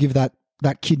choose to give that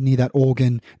kidney, that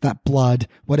organ, that blood,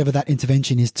 whatever that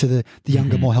intervention is to the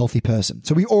younger, more healthy person.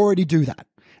 So we already do that.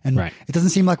 And It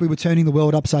doesn't seem like we were turning the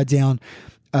world upside down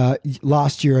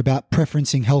last year about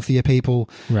preferencing healthier people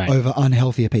over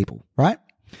unhealthier people, right?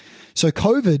 So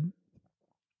COVID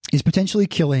is potentially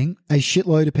killing a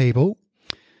shitload of people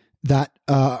that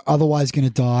are otherwise going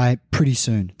to die pretty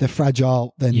soon. They're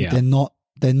fragile. They're not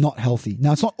healthy.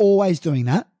 Now, it's not always doing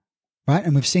that. Right.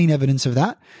 And we've seen evidence of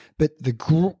that. But the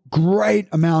great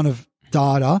amount of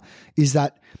data is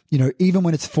that, even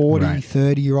when it's 40,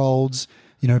 30-year-olds,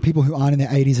 people who aren't in their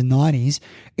 80s and 90s,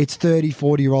 it's 30,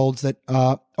 40-year-olds that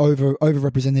are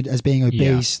overrepresented as being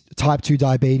obese. Yeah. Type 2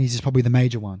 diabetes is probably the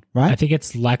major one, right? I think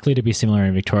it's likely to be similar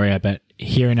in Victoria, but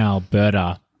here in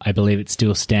Alberta, I believe it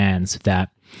still stands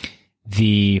that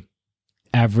the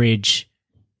average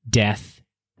death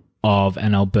of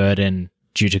an Albertan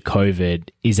due to COVID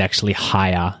is actually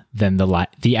higher than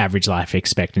the average life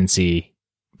expectancy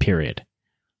period.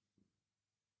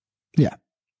 Yeah.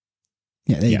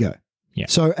 Yeah, there you go. Yeah.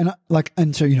 So, I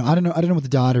don't know what the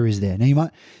data is there. Now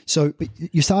but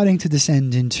you're starting to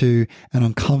descend into an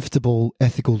uncomfortable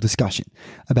ethical discussion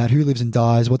about who lives and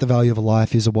dies, what the value of a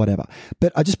life is or whatever.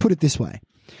 But I just put it this way.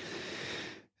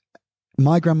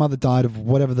 My grandmother died of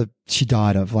whatever she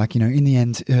died of. In the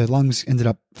end, her lungs ended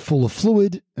up full of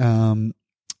fluid, and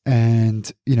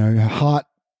her heart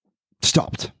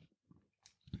stopped.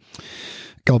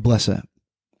 God bless her.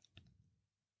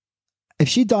 If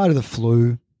she died of the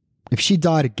flu, if she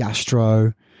died of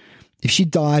gastro, if she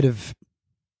died of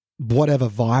whatever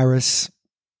virus,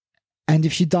 and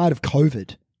if she died of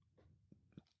COVID,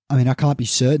 I can't be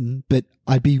certain, but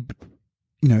I'd be,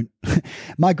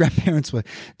 my grandparents were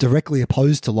directly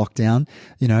opposed to lockdown,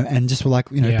 and just were like,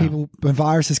 people, when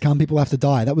viruses come, people have to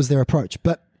die. That was their approach.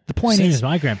 But the point Same is, as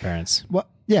my grandparents.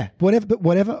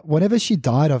 Whatever she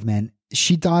died of, man,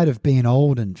 she died of being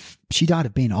old, and she died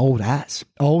of being old as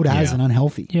and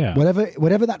unhealthy. Yeah.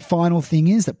 Whatever that final thing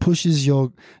is that pushes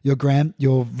your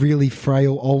really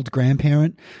frail old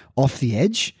grandparent off the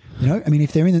edge.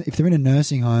 If they're in a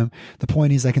nursing home, the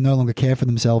point is they can no longer care for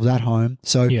themselves at home.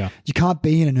 So you can't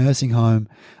be in a nursing home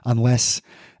unless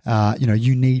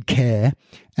you need care,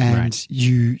 and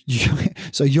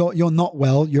so you're not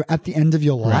well. You're at the end of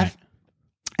your life,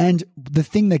 and the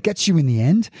thing that gets you in the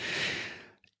end,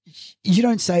 you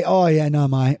don't say, "Oh yeah, no,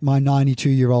 my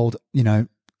 92-year-old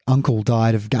uncle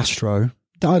died of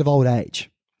old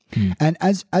age." And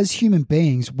as human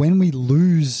beings, when we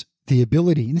lose the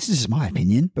ability, and this is just my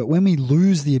opinion, but when we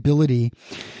lose the ability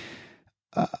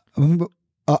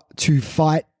to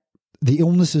fight the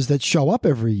illnesses that show up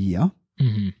every year,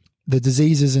 the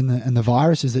diseases and the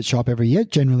viruses that show up every year,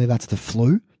 generally that's the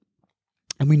flu,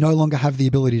 and we no longer have the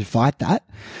ability to fight that,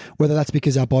 whether that's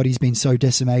because our body's been so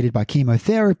decimated by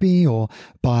chemotherapy or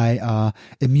by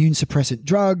immune suppressant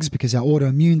drugs, because our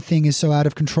autoimmune thing is so out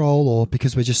of control, or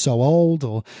because we're just so old,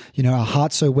 or our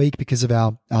heart's so weak because of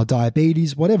our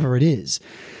diabetes, whatever it is.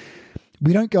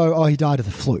 We don't go, "Oh, he died of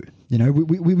the flu."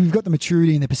 We've got the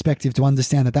maturity and the perspective to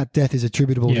understand that death is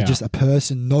attributable to just a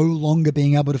person no longer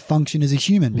being able to function as a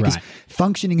human, because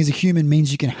functioning as a human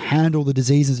means you can handle the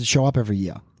diseases that show up every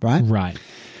year, right? Right.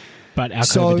 But our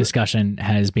COVID discussion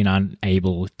has been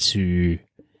unable to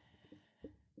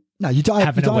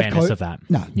have an awareness of that.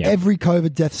 No, every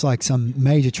COVID death's like some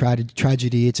major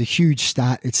tragedy. It's a huge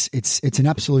stat. It's an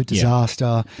absolute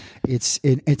disaster. It's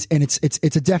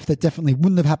a death that definitely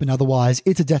wouldn't have happened otherwise.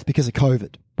 It's a death because of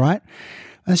COVID, right?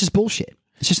 And that's just bullshit.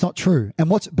 It's just not true. And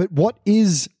what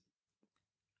is,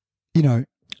 the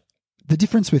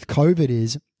difference with COVID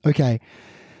is, okay,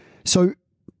 so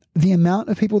the amount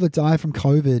of people that die from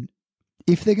COVID,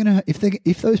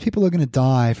 if those people are gonna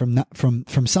die from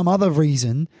some other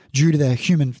reason due to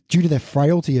their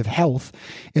frailty of health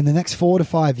in the next 4 to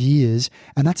 5 years,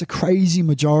 and that's a crazy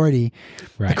majority,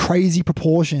 a crazy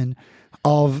proportion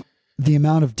of the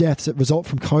amount of deaths that result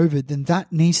from COVID, then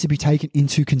that needs to be taken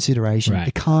into consideration. Right.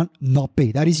 It can't not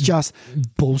be. That is just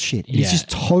bullshit. It is Yeah. just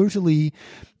totally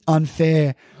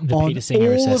unfair The on Peter Singer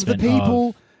all of the assessment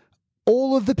people.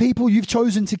 All of the people you've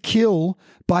chosen to kill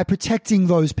by protecting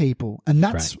those people. And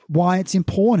that's why it's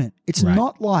important. It's Right.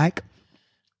 not like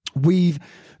we've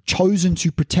chosen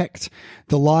to protect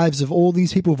the lives of all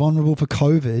these people vulnerable for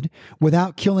COVID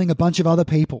without killing a bunch of other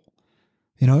people.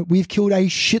 You know, we've killed a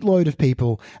shitload of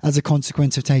people as a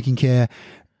consequence of taking care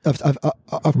of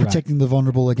protecting the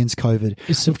vulnerable against COVID.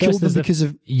 So We've killed them first there's because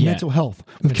of mental health.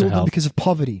 We've Mental killed them health. because of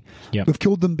poverty. Yep. We've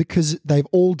killed them because they've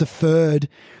all deferred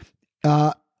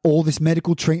all this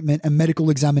medical treatment and medical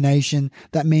examination.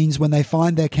 That means when they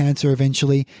find their cancer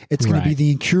eventually, it's going to be Right.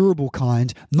 the incurable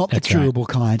kind, not That's the curable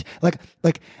kind.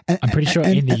 I'm pretty sure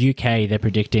in the UK they're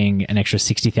predicting an extra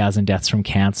 60,000 deaths from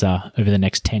cancer over the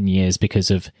next 10 years because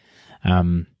of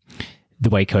the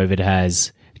way COVID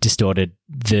has distorted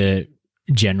the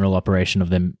general operation of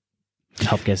the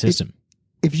healthcare system.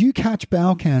 If you catch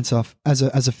bowel cancer as a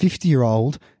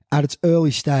 50-year-old at its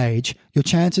early stage, your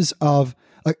chances of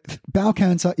bowel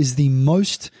cancer is the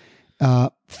most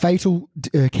fatal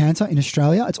cancer in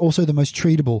Australia. It's also the most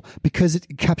treatable because it's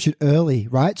captured early,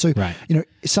 right? So, Right. you know,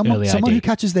 someone Early who ID.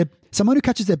 catches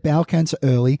their bowel cancer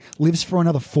early lives for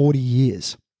another 40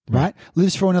 years, right?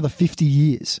 Lives for another 50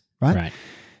 years, right? Right.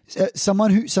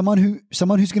 Someone who's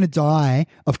going to die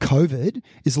of COVID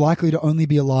is likely to only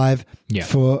be alive Yeah.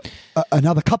 for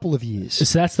another couple of years.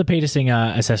 So that's the Peter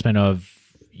Singer assessment of,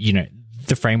 you know,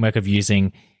 the framework of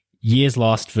using years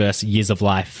lost versus years of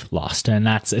life lost. And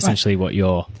that's essentially what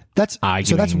you're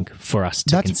arguing for us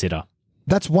to consider.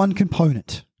 That's one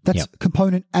component. That's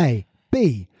component A.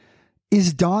 B,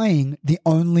 is dying the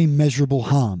only measurable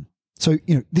harm? So,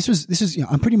 you know, this is, you know,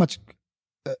 I'm pretty much,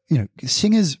 you know,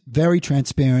 Singer's very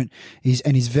transparent. He's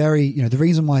very, you know, the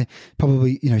reason why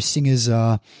probably, you know, Singer's,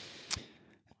 you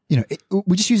know,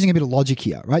 we're just using a bit of logic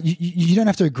here, right? You don't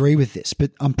have to agree with this, but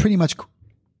I'm pretty much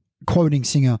quoting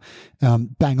Singer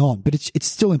bang on, but it's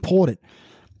still important.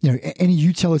 You know, any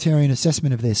utilitarian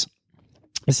assessment of this.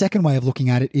 The second way of looking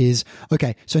at it is,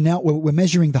 okay, so now we're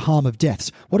measuring the harm of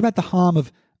deaths. What about the harm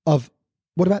of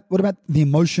what about the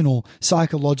emotional,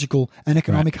 psychological, and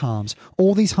economic harms?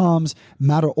 All these harms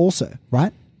matter also,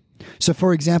 right? So,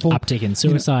 for example, Uptick in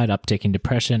suicide, uptick in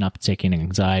depression, uptick in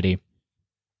anxiety.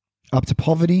 Up to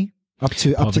poverty, up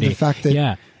to the fact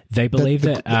that they believe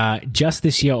that just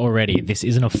this year already, this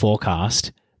isn't a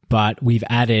forecast, but we've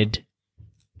added,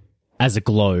 as a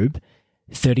globe,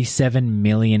 37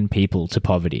 million people to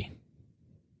poverty.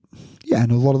 Yeah,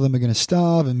 and a lot of them are going to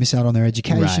starve and miss out on their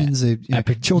educations. Right. You know,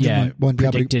 children won't be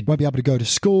able to go to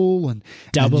school, and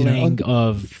doubling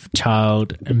of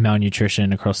child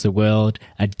malnutrition across the world,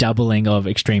 a doubling of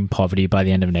extreme poverty by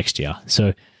the end of next year.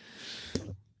 So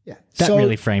that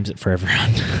really frames it for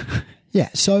everyone. Yeah.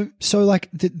 So like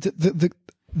the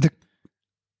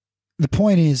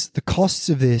point is the costs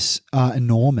of this are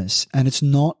enormous, and it's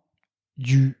not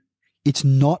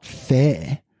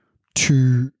fair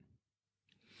to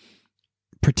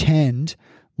pretend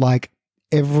like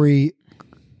every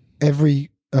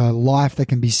life that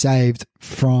can be saved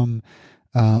from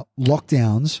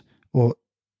lockdowns or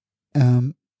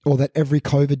that every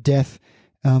COVID death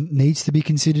needs to be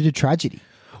considered a tragedy.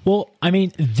 Well, I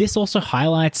mean, this also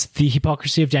highlights the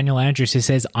hypocrisy of Daniel Andrews, who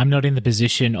says, I'm not in the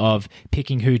position of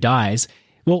picking who dies.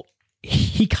 Well,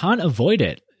 he can't avoid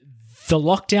it. The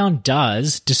lockdown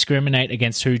does discriminate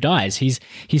against who dies. He's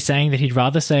saying that he'd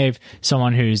rather save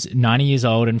someone who's 90 years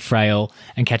old and frail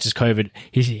and catches COVID.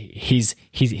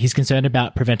 He's concerned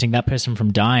about preventing that person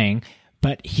from dying,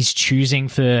 but he's choosing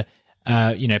for,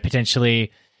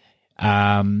 potentially,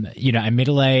 a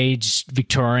middle-aged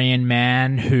Victorian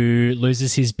man who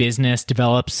loses his business,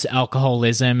 develops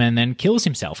alcoholism, and then kills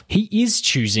himself. He is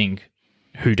choosing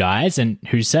who dies and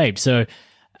who's saved. So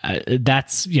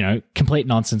that's, complete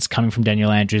nonsense coming from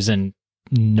Daniel Andrews, and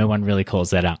no one really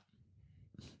calls that out.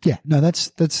 Yeah, no,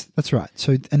 that's right.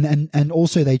 So, and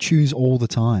also they choose all the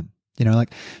time,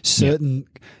 like certain,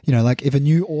 like if a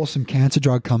new awesome cancer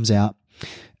drug comes out,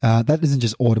 that isn't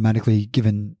just automatically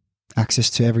given access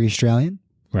to every Australian.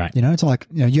 Right. It's like,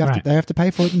 they have to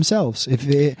pay for it themselves. If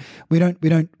we don't,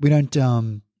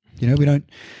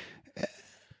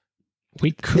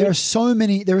 we could. There are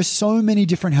so many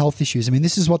different health issues. I mean,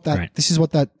 this is what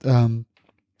that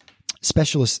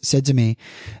specialist said to me.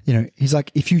 He's like,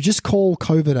 if you just call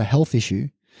COVID a health issue,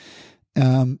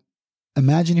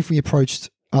 imagine if we approached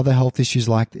other health issues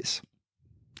like this.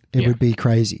 It would be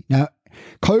crazy. Now,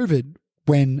 COVID,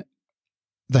 when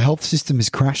the health system is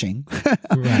crashing,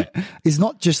 right, is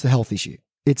not just the health issue.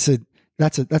 It's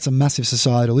that's a massive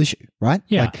societal issue, right?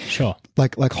 Yeah, like, sure.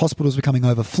 Like hospitals becoming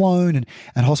overflown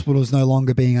and hospitals no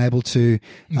longer being able to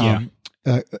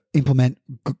implement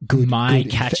good. My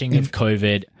good catching of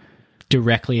COVID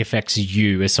directly affects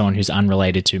you as someone who's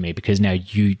unrelated to me because now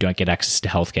you don't get access to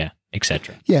healthcare,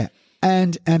 etc. Yeah,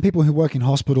 and people who work in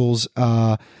hospitals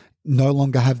no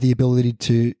longer have the ability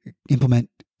to implement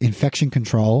infection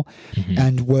control,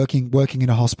 and working in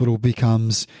a hospital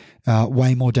becomes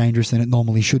way more dangerous than it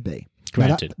normally should be.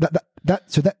 Granted,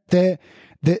 that's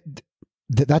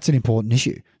an important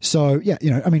issue. So yeah,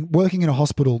 working in a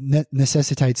hospital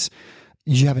necessitates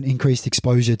you have an increased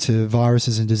exposure to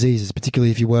viruses and diseases,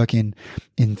 particularly if you work in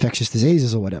infectious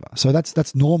diseases or whatever. So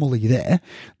that's normally there.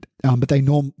 But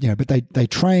they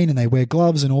train and they wear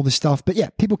gloves and all this stuff. But yeah,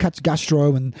 people catch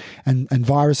gastro and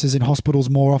viruses in hospitals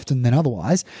more often than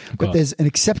otherwise. But there's an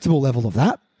acceptable level of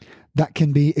that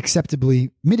can be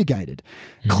acceptably mitigated.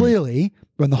 Clearly,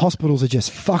 when the hospitals are just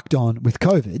fucked on with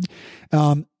COVID,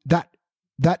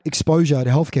 that exposure to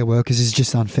healthcare workers is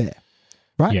just unfair,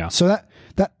 right? Yeah. So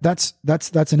that's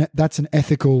an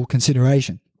ethical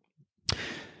consideration.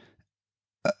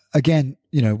 Again,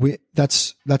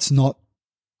 that's not.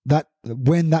 That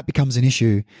when that becomes an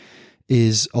issue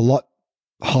is a lot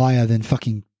higher than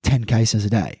fucking 10 cases a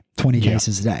day, 20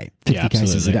 cases a day, 50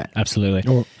 cases a day.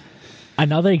 Absolutely.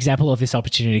 Another example of this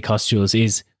opportunity cost, Jules,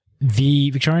 is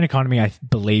the Victorian economy, I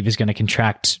believe, is going to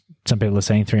contract, some people are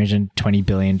saying $320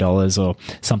 billion or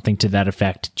something to that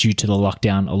effect due to the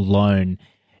lockdown alone.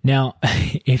 Now,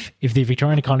 if the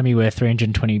Victorian economy were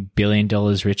 $320 billion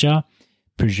richer,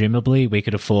 presumably we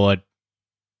could afford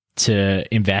to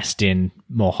invest in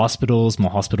more hospitals, more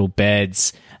hospital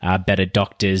beds, better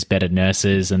doctors, better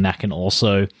nurses, and that can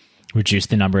also reduce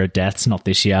the number of deaths, not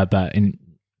this year, but in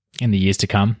the years to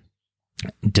come.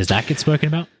 Does that get spoken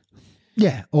about?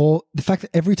 Yeah, or the fact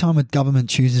that every time a government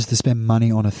chooses to spend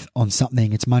money on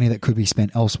something, it's money that could be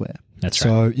spent elsewhere. That's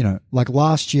right. So, like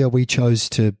last year we chose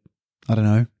to, I don't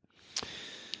know,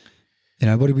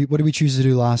 what did we choose to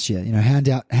do last year?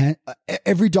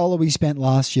 Every dollar we spent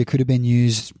last year could have been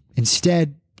used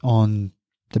instead on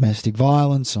domestic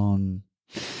violence, on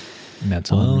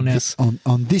mental illness,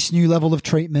 on this new level of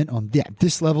treatment, on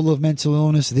this level of mental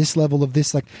illness, this level of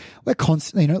this. Like we're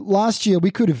constantly, last year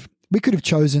we could have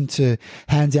chosen to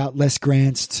hand out less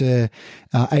grants to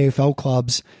AFL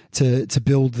clubs to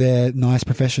build their nice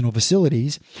professional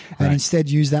facilities, and instead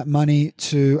use that money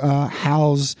to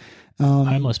house.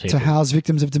 Homeless people. To house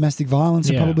victims of domestic violence,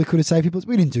 and probably could have saved people.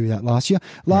 We didn't do that last year.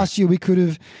 Last year we could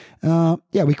have,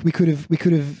 we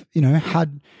could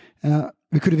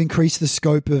have increased the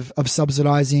scope of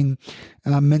subsidizing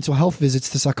mental health visits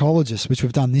to psychologists, which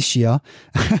we've done this year.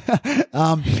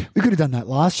 We could have done that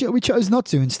last year. We chose not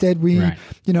to. Instead, we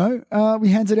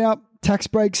handed out tax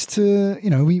breaks to,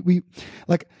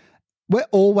 we're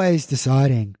always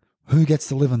deciding who gets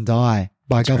to live and die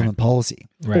by government policy.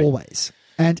 Right. Always.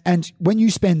 And when you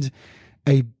spend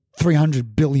a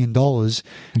 $300 billion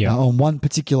on one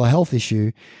particular health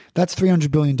issue, that's $300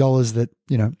 billion that,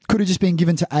 could have just been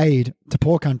given to aid to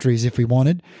poor countries if we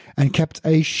wanted, and kept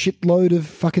a shitload of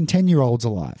fucking 10-year-olds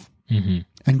alive and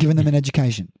given them an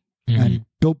education and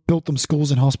built them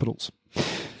schools and hospitals.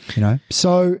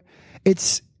 So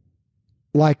it's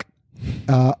like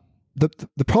the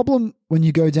problem when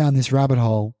you go down this rabbit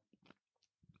hole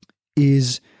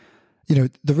is,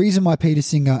 the reason why Peter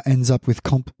Singer ends up with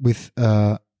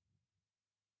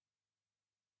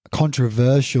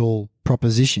controversial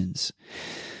propositions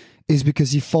is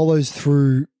because he follows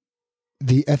through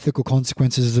the ethical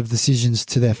consequences of decisions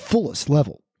to their fullest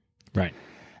level. Right.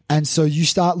 And so you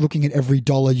start looking at every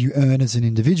dollar you earn as an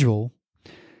individual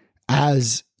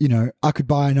as, I could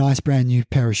buy a nice brand new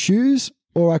pair of shoes,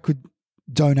 or I could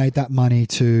donate that money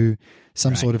to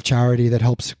some sort of charity that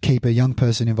helps keep a young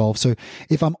person involved. So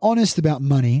if I'm honest about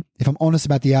money, if I'm honest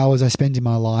about the hours I spend in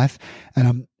my life,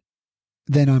 and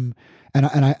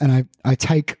I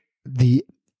take the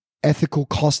ethical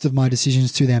cost of my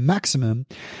decisions to their maximum,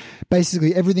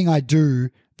 basically everything I do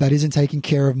that isn't taking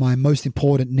care of my most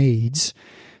important needs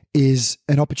is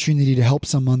an opportunity to help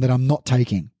someone that I'm not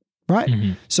taking. Right.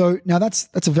 So now that's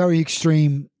a very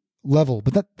extreme level,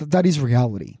 but that is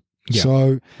reality. Yeah.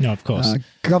 So, no, of course,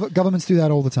 governments do that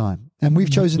all the time, and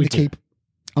we've chosen to keep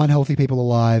unhealthy people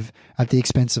alive at the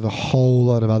expense of a whole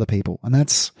lot of other people, and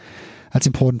that's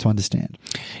important to understand.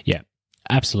 Yeah,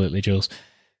 absolutely, Jules.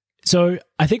 So,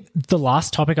 I think the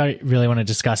last topic I really want to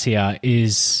discuss here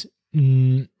is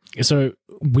so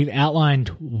we've outlined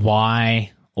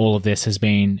why all of this has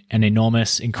been an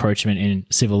enormous encroachment in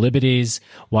civil liberties,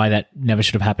 why that never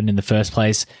should have happened in the first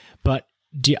place, but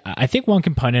I think one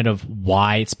component of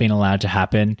why it's been allowed to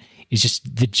happen is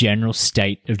just the general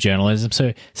state of journalism.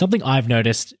 So something I've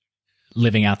noticed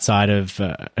living outside of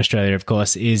Australia, of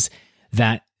course, is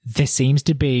that there seems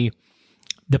to be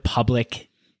the public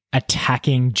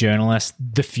attacking journalists,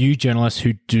 the few journalists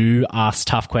who do ask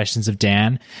tough questions of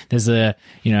Dan. There's a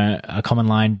common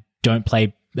line, don't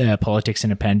play politics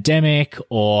in a pandemic,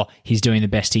 or he's doing the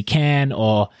best he can,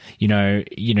 or he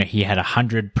had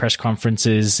 100 press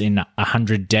conferences in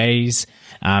 100 days.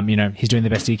 He's doing the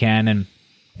best he can. And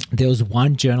there was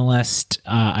one journalist,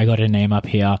 I got her name up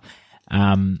here,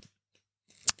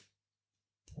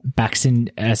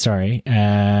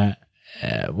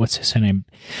 what's her surname?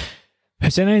 Her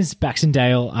surname is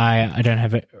Baxendale. I don't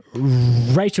have it.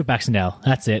 Rachel Baxendale.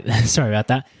 That's it. Sorry about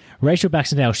that. Rachel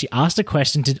Baxendale, she asked a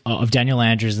question of Daniel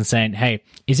Andrews and saying, hey,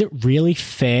 is it really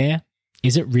fair?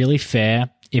 Is it really fair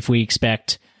if we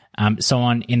expect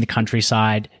someone in the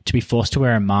countryside to be forced to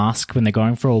wear a mask when they're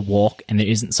going for a walk and there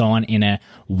isn't someone in a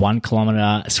 1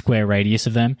 kilometer square radius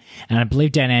of them? And I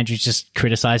believe Dan Andrews just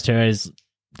criticized her as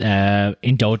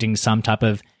indulging some type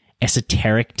of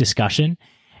esoteric discussion.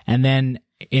 And then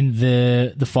in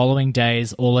the following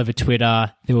days, all over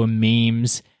Twitter, there were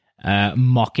memes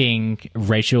mocking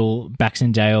Rachel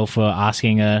Baxendale for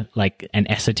asking an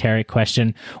esoteric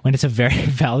question when it's a very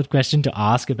valid question to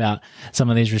ask about some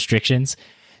of these restrictions.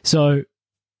 So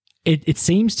it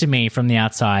seems to me from the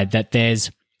outside that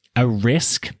there's a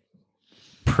risk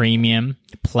premium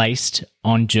placed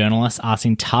on journalists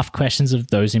asking tough questions of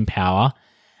those in power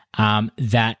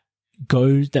that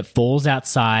falls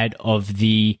outside of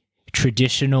the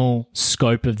traditional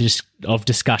scope of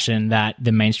discussion that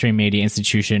the mainstream media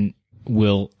institution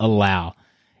will allow.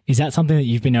 Is that something that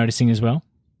you've been noticing as well?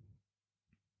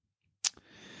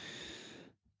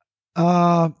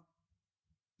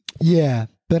 Yeah,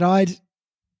 but I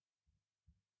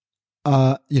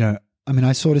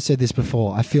sort of said this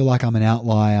before. I feel like I'm an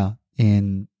outlier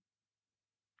in,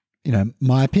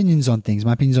 my opinions on things,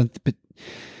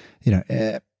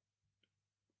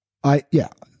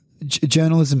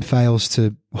 journalism fails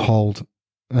to hold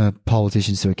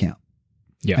politicians to account.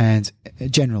 Yeah. And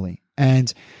generally,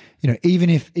 even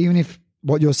if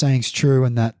what you're saying is true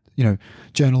and that,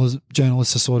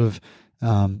 journalists are sort of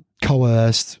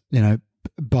coerced,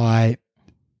 by,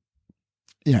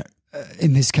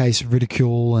 in this case,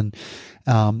 ridicule and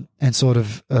sort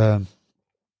of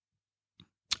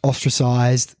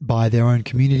ostracized by their own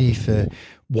community for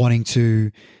wanting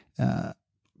to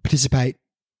participate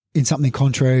in something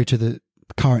contrary to the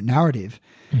current narrative.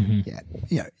 Mm-hmm.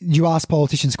 Yeah, you ask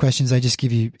politicians questions, they just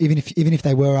give you, even if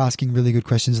they were asking really good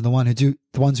questions, and the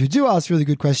ones who do ask really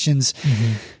good questions,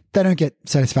 mm-hmm. they don't get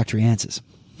satisfactory answers.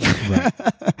 Right.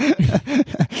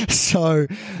 So,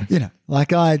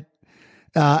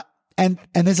 and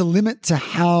there's a limit to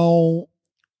how,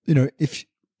 if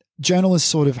journalists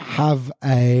sort of have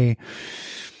a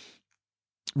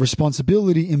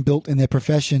responsibility inbuilt in their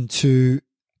profession to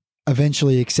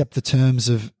eventually accept the terms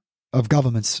of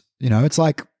governments. It's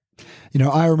like,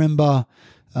 I remember,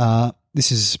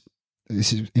 this is,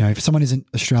 if someone isn't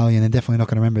Australian, they're definitely not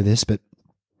going to remember this, but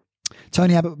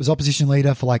Tony Abbott was opposition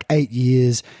leader for 8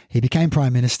 years. He became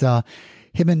prime minister.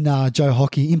 Him and Joe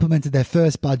Hockey implemented their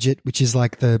first budget, which is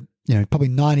like the, probably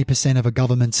 90% of a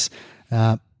government's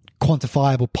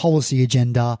quantifiable policy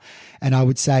agenda. And I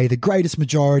would say the greatest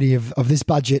majority of this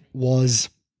budget was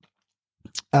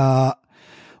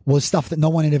stuff that no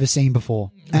one had ever seen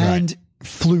before, and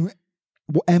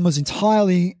was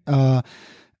entirely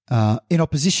in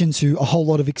opposition to a whole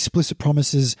lot of explicit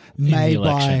promises made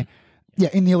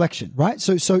in the election, right?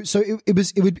 So it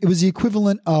was the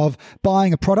equivalent of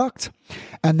buying a product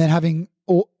and then having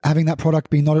that product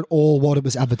be not at all what it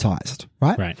was advertised,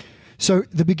 right? Right. So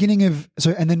the beginning of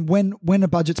and then when a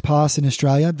budget's passed in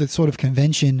Australia, the sort of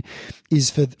convention is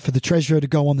for the Treasurer to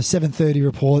go on the 7:30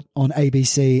 report on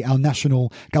ABC, our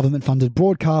national government funded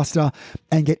broadcaster,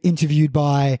 and get interviewed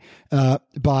by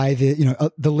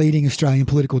the leading Australian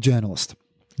political journalist.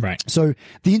 Right. So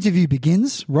the interview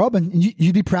begins, Rob, and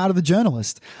you'd be proud of the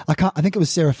journalist. I think it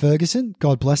was Sarah Ferguson,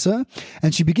 God bless her.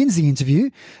 And she begins the interview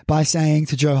by saying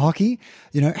to Joe Hockey,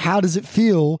 how does it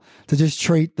feel to just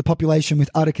treat the population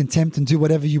with utter contempt and do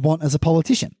whatever you want as a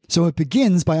politician? So it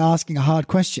begins by asking a hard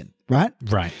question, right?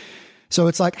 Right. So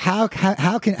it's like, how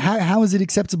is it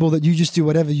acceptable that you just do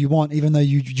whatever you want, even though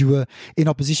you were in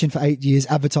opposition for 8 years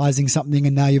advertising something,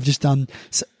 and now you've done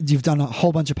a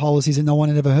whole bunch of policies that no one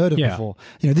had ever heard of before.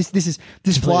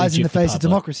 This flies in the face of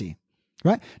democracy,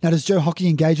 right? Now, does Joe Hockey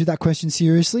engage with that question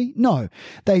seriously? No,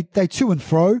 they to and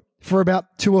fro for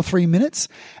about 2 or 3 minutes,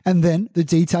 and then the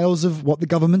details of what the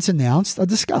government's announced are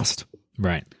discussed.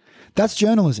 Right. That's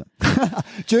journalism.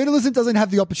 Journalism doesn't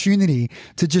have the opportunity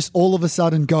to just all of a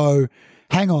sudden go,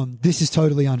 hang on, this is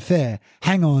totally unfair.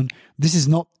 Hang on, this is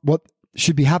not what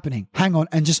should be happening. Hang on,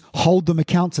 and just hold them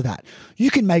account to that.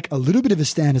 You can make a little bit of a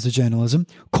stand as a journalism,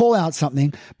 call out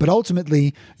something, but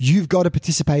ultimately you've got to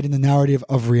participate in the narrative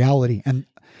of reality.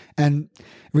 And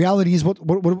reality is what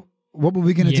were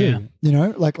we going to do? You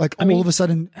know, like all of a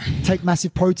sudden take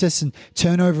massive protests and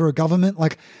turn over a government.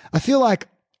 Like, I feel like,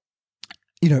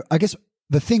 you know, I guess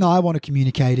the thing I want to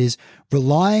communicate is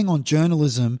relying on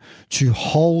journalism to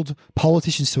hold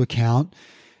politicians to account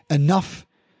enough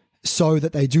so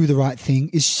that they do the right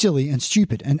thing is silly and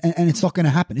stupid. And it's not going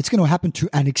to happen. It's going to happen to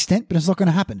an extent, but it's not going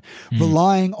to happen.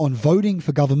 Relying on voting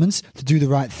for governments to do the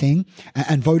right thing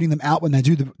and voting them out when they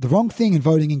do the wrong thing, and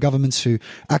voting in governments who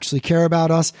actually care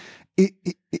about us,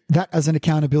 that as an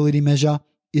accountability measure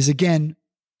is going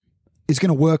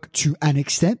to work to an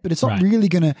extent, but it's not really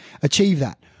going to achieve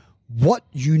that. What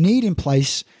you need in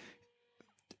place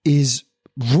is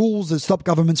rules that stop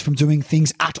governments from doing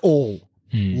things at all,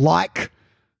 like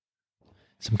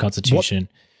some constitution.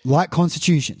 Like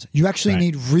constitutions. You actually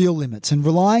need real limits, and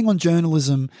relying on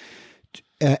journalism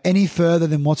any further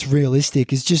than what's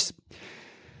realistic is just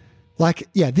like,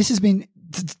 this has been...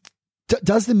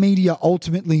 Does the media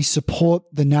ultimately support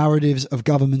the narratives of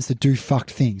governments that do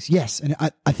fucked things? Yes, and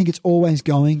I think it's always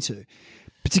going to,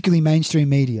 particularly mainstream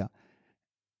media.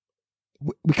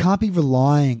 We can't be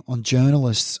relying on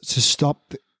journalists to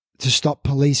stop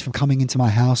police from coming into my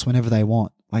house whenever they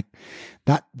want. Like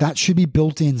that should be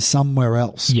built in somewhere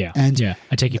else. Yeah, and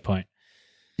I take your point.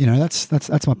 You know, that's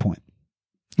my point.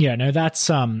 Yeah, no, that's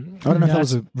I don't know if that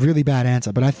was a really bad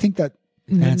answer, but I think that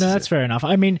that's fair enough.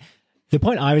 I mean, the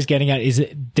point I was getting at is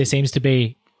that there seems to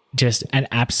be just an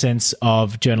absence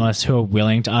of journalists who are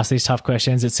willing to ask these tough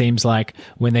questions. It seems like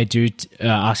when they do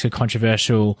ask a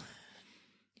controversial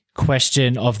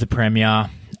question of the Premier,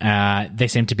 they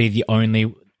seem to be the only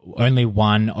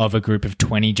one of a group of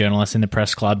 20 journalists in the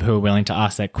press club who are willing to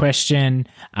ask that question.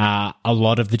 A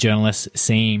lot of the journalists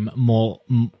seem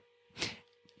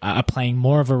are playing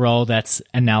more of a role that's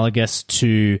analogous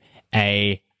to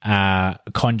a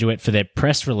conduit for their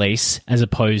press release, as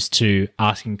opposed to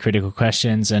asking critical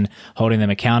questions and holding them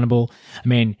accountable. I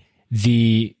mean,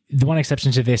 the one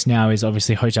exception to this now is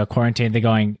obviously hotel quarantine. They're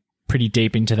going pretty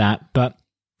deep into that, but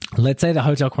let's say the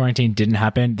hotel quarantine didn't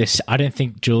happen. I don't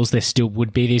think, Jules, there still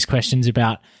would be these questions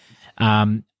about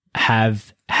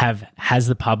has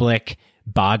the public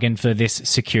bargained for this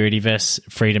security versus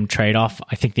freedom trade-off?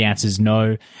 I think the answer is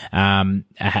no.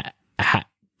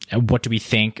 What do we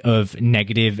think of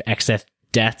negative excess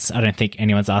deaths? I don't think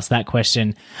anyone's asked that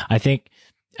question. I think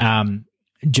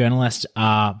journalists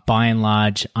are by and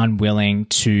large unwilling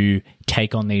to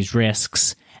take on these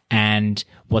risks. And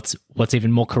what's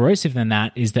even more corrosive than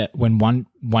that is that when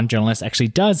one journalist actually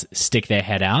does stick their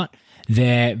head out,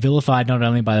 they're vilified not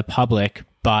only by the public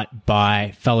but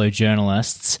by fellow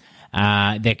journalists.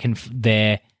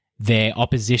 Their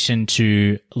opposition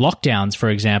to lockdowns, for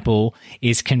example,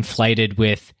 is conflated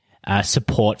with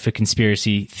support for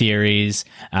conspiracy theories.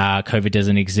 COVID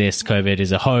doesn't exist. COVID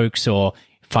is a hoax, or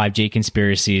 5G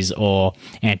conspiracies, or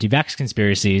anti-vax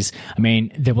conspiracies. I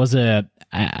mean, there was a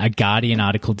Guardian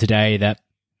article today that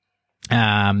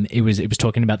it was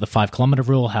talking about the 5 kilometer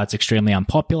rule, how it's extremely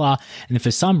unpopular, and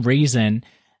for some reason,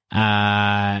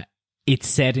 it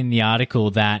said in the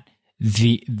article that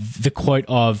the quote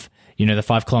of, you know, the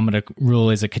 5 kilometer rule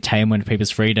is a curtailment of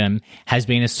people's freedom has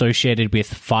been associated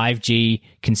with 5G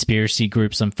conspiracy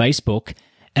groups on Facebook,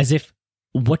 as if,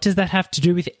 what does that have to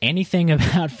do with anything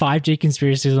about 5G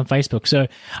conspiracies on Facebook? So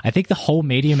I think the whole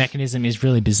media mechanism is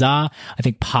really bizarre. I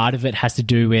think part of it has to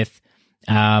do with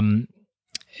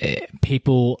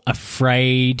people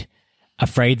afraid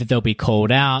that they'll be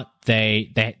called out.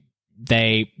 They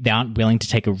aren't willing to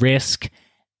take a risk,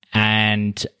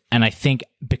 and I think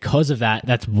because of that,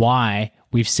 that's why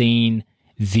we've seen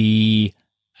the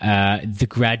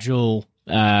gradual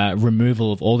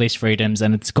removal of all these freedoms,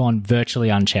 and it's gone virtually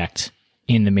unchecked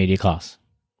in the media class.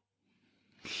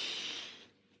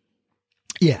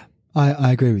 Yeah,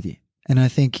 I agree with you. And I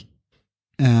think,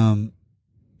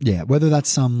 whether that's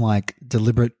some like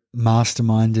deliberate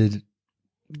masterminded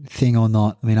thing or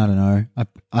not, I mean, I don't know.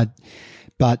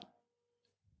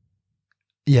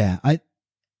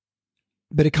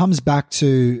 But it comes back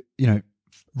to, you know,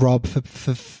 Rob,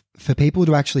 for people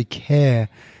to actually care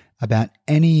about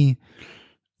any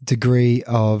degree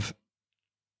of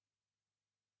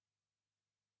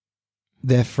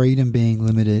their freedom being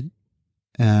limited,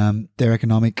 their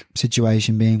economic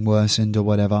situation being worsened or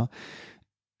whatever,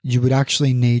 you would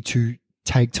actually need to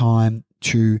take time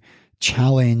to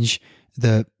challenge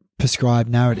the prescribed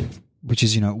narrative, which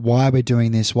is, why we're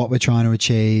doing this, what we're trying to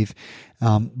achieve,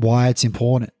 why it's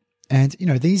important. And,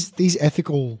 these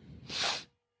ethical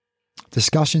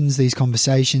discussions, these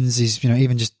conversations,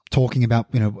 even just talking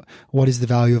about, what is the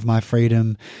value of my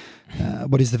freedom?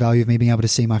 What is the value of me being able to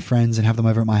see my friends and have them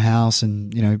over at my house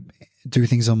and, do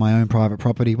things on my own private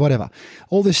property, whatever.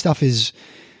 All this stuff is,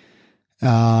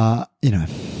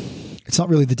 it's not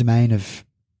really the domain of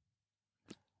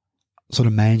sort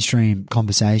of mainstream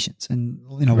conversations. And,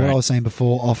 what I was saying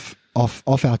before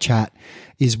off our chat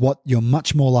is what you're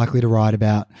much more likely to write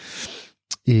about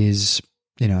is,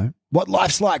 what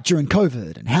life's like during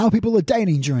COVID and how people are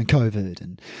dating during COVID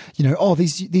and,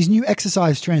 these new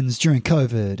exercise trends during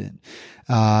COVID and,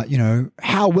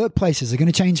 how workplaces are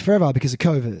going to change forever because of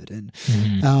COVID and,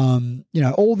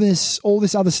 all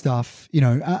this other stuff,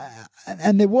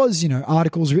 and there was,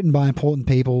 articles written by important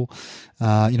people,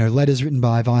 letters written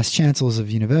by vice chancellors of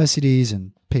universities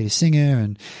and Peter Singer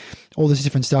and all this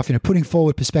different stuff, putting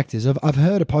forward perspectives. I've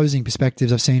heard opposing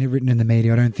perspectives. I've seen it written in the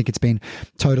media. I don't think it's been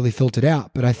totally filtered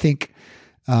out, but I think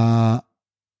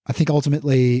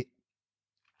ultimately,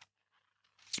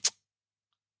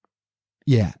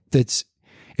 that's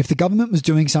if the government was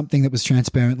doing something that was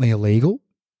transparently illegal,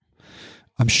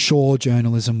 I'm sure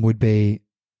journalism would be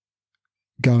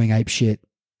going apeshit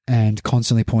and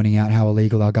constantly pointing out how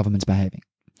illegal our government's behaving.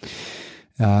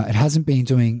 It hasn't been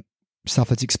doing stuff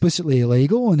that's explicitly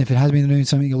illegal, and if it has been doing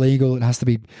something illegal, it has to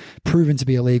be proven to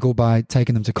be illegal by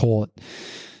taking them to court.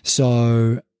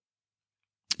 So,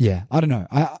 yeah, I don't know.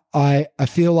 I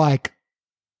feel like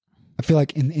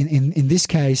in this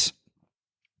case,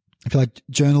 I feel like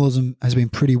journalism has been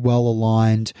pretty well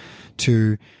aligned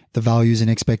to the values and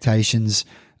expectations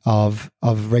of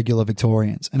regular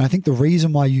Victorians. And I think the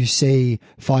reason why you see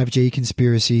 5G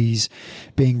conspiracies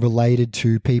being related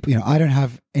to people, I don't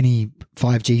have any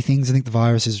 5G things. I think the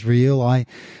virus is real. And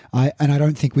I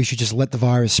don't think we should just let the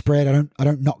virus spread. I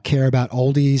don't not care about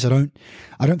oldies. I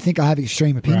don't think I have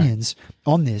extreme opinions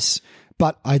on this,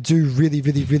 but I do really,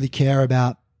 really, really care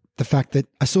about the fact that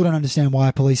I still don't understand why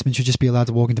a policeman should just be allowed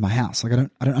to walk into my house. Like I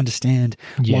don't understand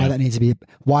why that needs to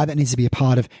be a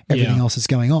part of everything else that's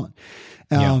going on.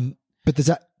 But there's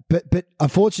that. But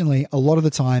unfortunately, a lot of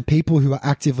the time, people who are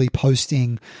actively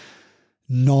posting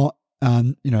not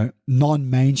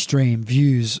non-mainstream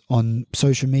views on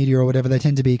social media or whatever, they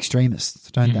tend to be extremists,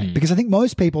 don't they? Because I think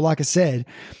most people, like I said,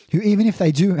 who even if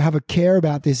they do have a care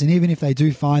about this, and even if they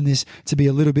do find this to be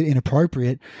a little bit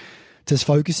inappropriate, does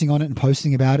focusing on it and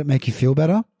posting about it make you feel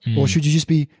better? Or should you just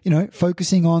be,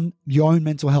 focusing on your own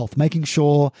mental health, making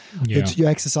sure that you're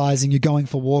exercising, you're going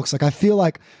for walks? Like I feel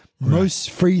like most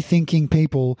free-thinking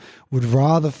people would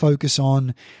rather focus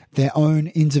on their own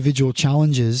individual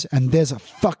challenges, and there's a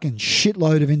fucking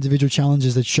shitload of individual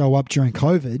challenges that show up during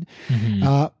COVID,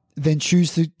 than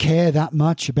choose to care that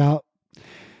much about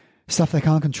stuff they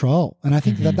can't control. And I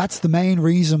think that's the main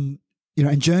reason.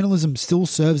 And journalism still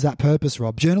serves that purpose,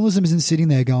 Rob. Journalism isn't sitting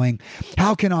there going,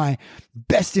 how can I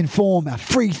best inform a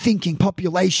free-thinking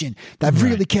population that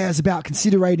really cares about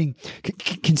considering,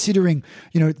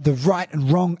 the right and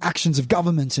wrong actions of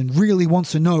governments and really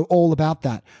wants to know all about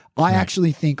that. I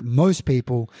actually think most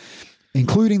people,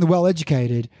 including the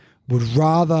well-educated, would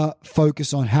rather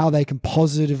focus on how they can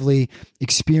positively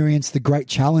experience the great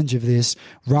challenge of this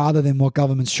rather than what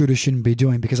governments should or shouldn't be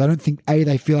doing. Because I don't think, A,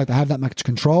 they feel like they have that much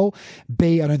control.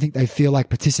 B, I don't think they feel like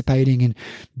participating in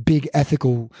big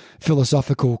ethical,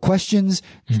 philosophical questions.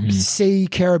 C,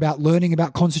 care about learning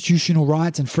about constitutional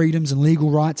rights and freedoms and legal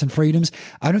rights and freedoms.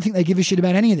 I don't think they give a shit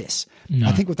about any of this. No.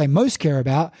 I think what they most care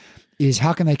about is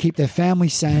how can they keep their family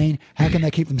sane? How can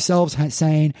they keep themselves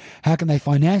sane? How can they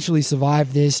financially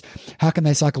survive this? How can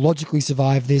they psychologically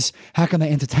survive this? How can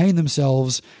they entertain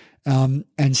themselves and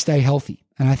stay healthy?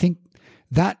 And I think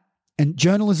that, and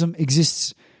journalism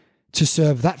exists to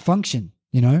serve that function,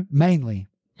 mainly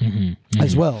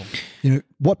as well.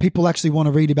 What people actually want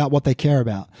to read about, what they care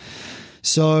about.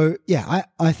 So, yeah,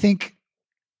 I think,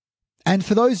 and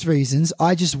for those reasons,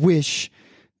 I just wish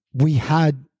we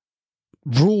had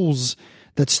rules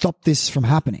that stop this from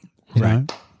happening, you know?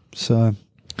 So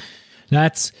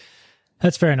that's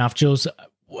fair enough, Jules.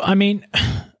 I mean,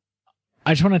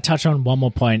 I just want to touch on one more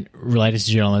point related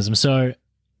to journalism. So,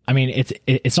 I mean,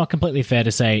 it's not completely fair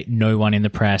to say no one in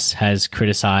the press has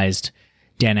criticized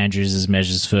Dan Andrews'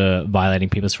 measures for violating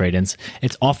people's freedoms.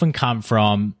 It's often come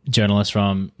from journalists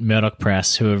from Murdoch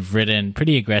Press who have written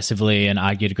pretty aggressively and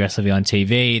argued aggressively on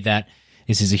TV that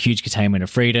this is a huge containment of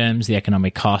freedoms. The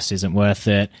economic cost isn't worth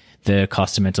it. The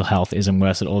cost of mental health isn't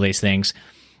worth it. All these things.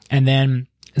 And then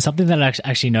something that I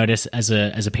actually noticed as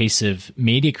a piece of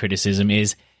media criticism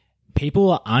is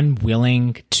people are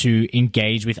unwilling to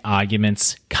engage with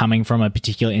arguments coming from a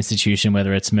particular institution,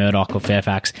 whether it's Murdoch or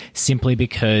Fairfax, simply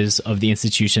because of the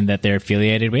institution that they're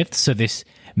affiliated with. So this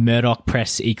Murdoch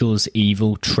press equals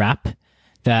evil trap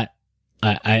that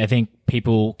I think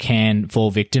people can fall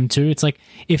victim to. It's like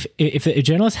if a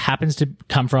journalist happens to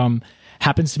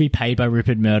be paid by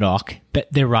Rupert Murdoch, but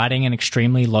they're writing an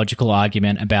extremely logical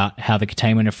argument about how the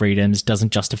containment of freedoms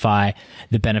doesn't justify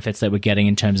the benefits that we're getting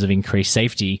in terms of increased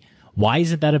safety, why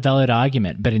isn't that a valid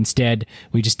argument? But instead,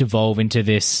 we just devolve into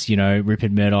this,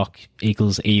 Rupert Murdoch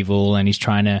equals evil, and he's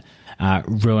trying to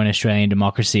ruin Australian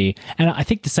democracy. And I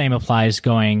think the same applies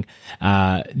going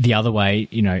the other way.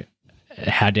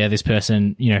 How dare this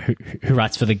person, who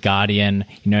writes for The Guardian?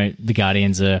 The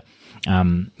Guardian's a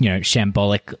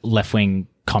shambolic left-wing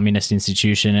communist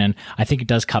institution, and I think it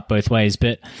does cut both ways.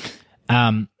 But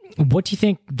what do you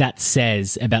think that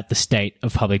says about the state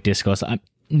of public discourse?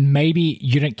 Maybe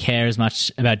you don't care as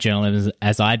much about journalism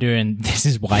as I do, and this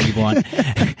is why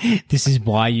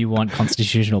you want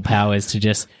constitutional powers to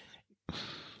just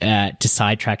to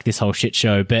sidetrack this whole shit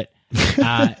show. But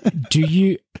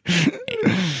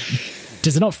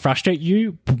does it not frustrate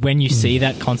you when you see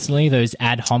that constantly, those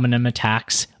ad hominem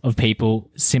attacks of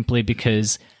people simply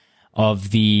because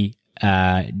of the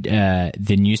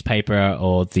newspaper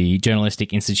or the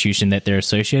journalistic institution that they're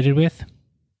associated with?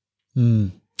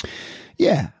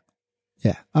 Yeah,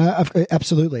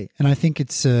 absolutely. And I think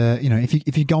it's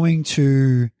if you're going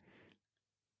to,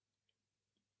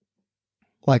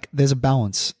 like, there's a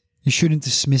balance. You shouldn't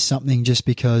dismiss something just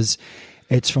because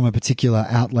it's from a particular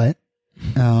outlet.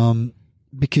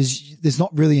 Because there's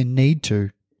not really a need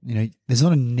to, there's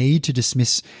not a need to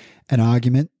dismiss an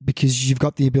argument because you've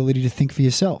got the ability to think for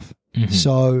yourself. Mm-hmm.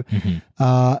 So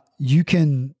you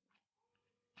can,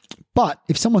 but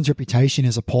if someone's reputation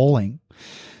is appalling,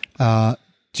 can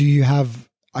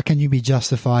you be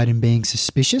justified in being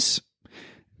suspicious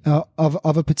of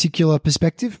a particular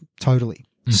perspective? Totally.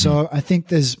 Mm-hmm. So I think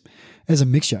there's a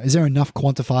mixture. Is there enough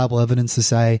quantifiable evidence to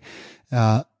say,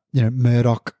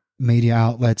 Murdoch media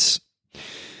outlets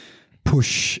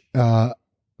push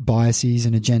biases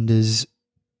and agendas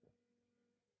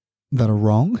that are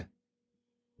wrong?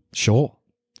 Sure.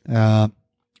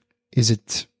 Is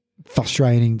it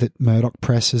frustrating that Murdoch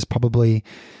Press has probably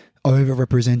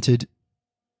overrepresented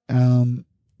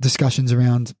discussions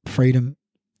around freedom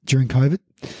during COVID?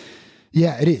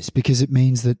 Yeah, it is, because it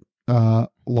means that a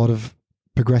lot of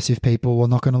progressive people are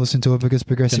not going to listen to it because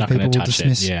progressive people will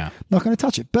dismiss. Not going to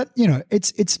touch it. But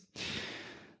it's.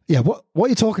 Yeah, what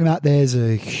you're talking about there is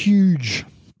a huge.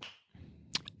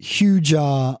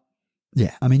 I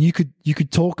mean, you could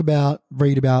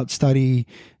read about, study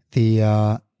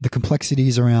the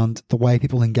complexities around the way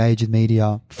people engage with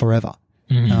media forever.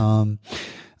 Mm-hmm.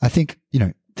 I think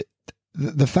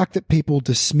the fact that people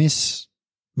dismiss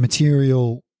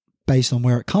material based on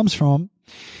where it comes from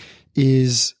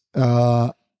is,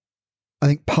 I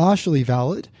think, partially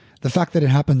valid. The fact that it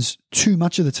happens too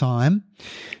much of the time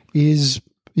is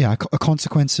a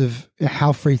consequence of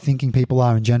how free thinking people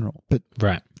are in general. But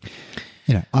right,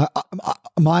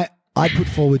 I put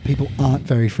forward people aren't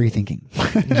very free thinking.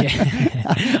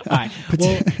 Yeah. All right.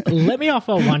 Well, let me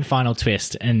offer one final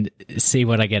twist and see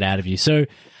what I get out of you. So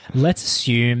let's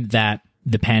assume that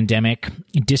the pandemic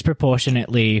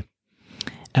disproportionately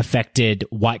affected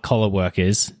white-collar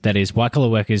workers. That is, white-collar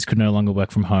workers could no longer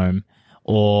work from home,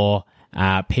 or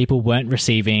people weren't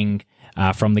receiving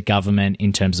from the government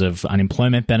in terms of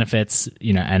unemployment benefits,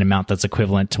 an amount that's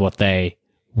equivalent to what they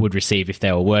would receive if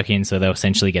they were working. So they were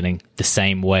essentially getting the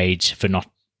same wage for not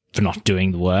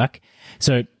doing the work.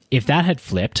 So if that had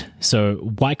flipped, so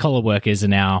white-collar workers are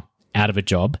now out of a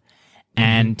job,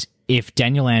 and if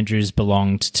Daniel Andrews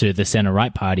belonged to the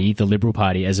centre-right party, the Liberal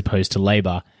Party, as opposed to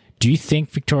Labor, do you think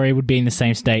Victoria would be in the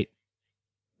same state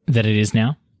that it is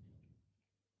now?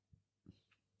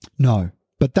 No,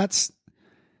 but that's...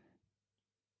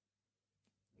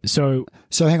 So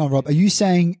hang on, Rob. Are you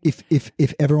saying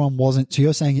if everyone wasn't... So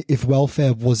you're saying if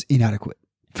welfare was inadequate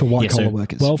for white-collar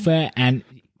workers? Welfare, and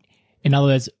in other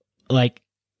words,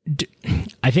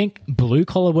 I think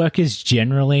blue-collar workers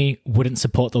generally wouldn't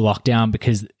support the lockdown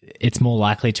because it's more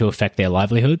likely to affect their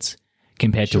livelihoods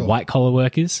compared to white-collar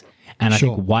workers. And I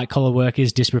think white-collar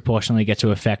workers disproportionately get to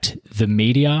affect the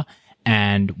media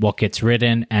and what gets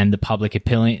written and the public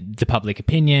opinion,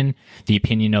 the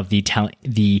opinion of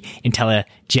the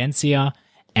intelligentsia.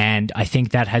 And I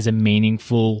think that has a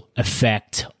meaningful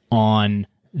effect on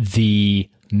the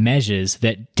measures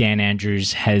that Dan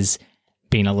Andrews has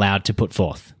been allowed to put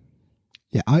forth.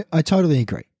 Yeah, I totally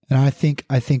agree. And I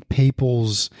think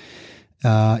people's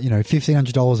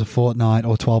 $1,500 a fortnight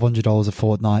or $1,200 a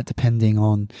fortnight, depending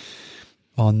on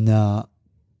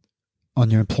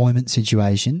your employment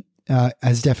situation,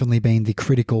 has definitely been the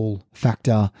critical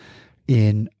factor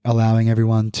in allowing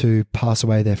everyone to pass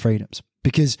away their freedoms.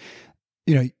 Because,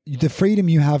 the freedom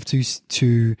you have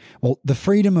the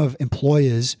freedom of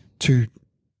employers to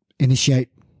initiate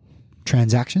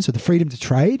transactions, so the freedom to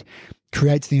trade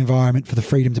creates the environment for the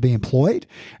freedom to be employed.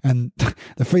 And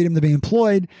the freedom to be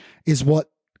employed is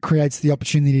what creates the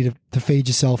opportunity to feed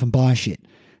yourself and buy shit.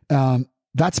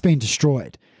 That's been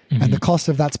destroyed. Mm-hmm. And the cost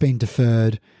of that's been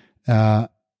deferred by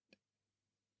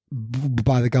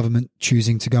the government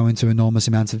choosing to go into enormous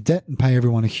amounts of debt and pay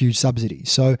everyone a huge subsidy.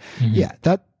 So,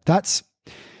 that's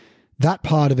that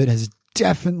part of it has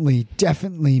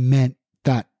definitely meant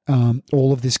that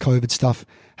all of this COVID stuff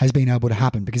has been able to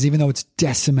happen, because even though it's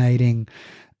decimating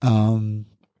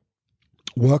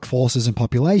workforces and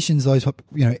populations,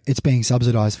 it's being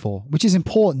subsidized for, which is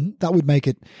important. That would make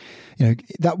it,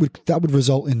 that would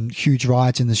result in huge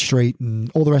riots in the street and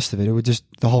all the rest of it. It would just,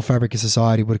 the whole fabric of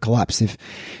society would collapse if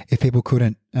people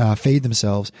couldn't feed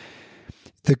themselves.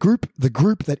 The group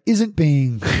that isn't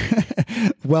being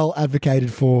well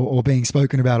advocated for or being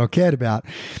spoken about or cared about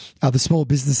are the small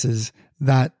businesses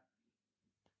that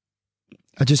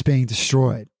are just being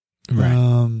destroyed.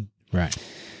 Right. Right.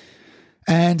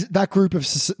 And that group of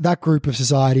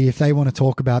society, if they want to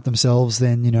talk about themselves,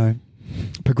 then,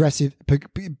 progressive,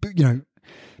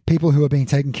 people who are being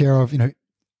taken care of,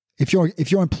 if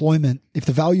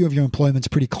the value of your employment's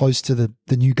pretty close to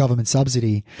the new government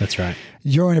subsidy, that's right,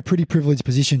 you're in a pretty privileged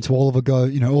position to all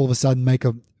of a sudden make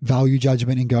a value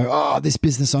judgment and go, oh, this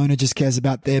business owner just cares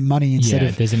about their money instead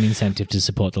of. There's an incentive to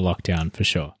support the lockdown for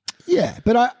sure. Yeah,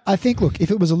 but I think, look,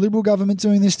 if it was a Liberal government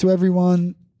doing this to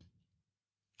everyone,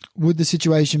 would the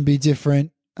situation be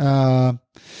different? If a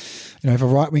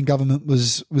right-wing government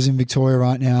was in Victoria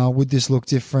right now, would this look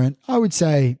different? I would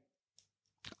say,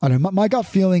 I don't know, my gut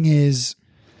feeling is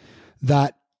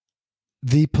that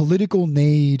the political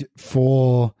need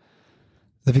for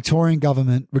the Victorian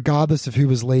government, regardless of who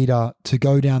was leader, to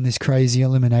go down this crazy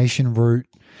elimination route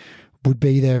would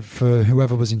be there for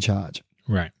whoever was in charge.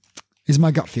 Right. Is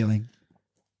my gut feeling.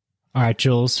 All right,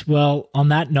 Jules. Well, on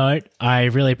that note, I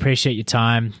really appreciate your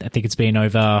time. I think it's been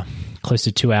over close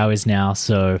to 2 hours now,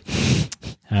 so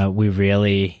we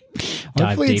really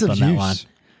dive deep on that one.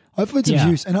 Hopefully it's of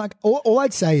use. And all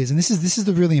I'd say is, and this is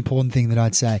the really important thing that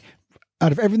I'd say,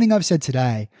 out of everything I've said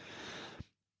today,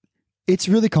 it's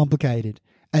really complicated.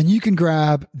 And you can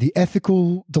grab the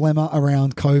ethical dilemma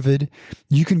around COVID.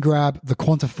 You can grab the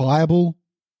quantifiable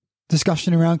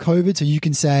discussion around COVID. So you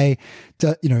can say,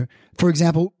 for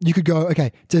example, you could go,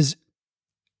 okay, does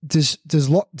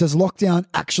lockdown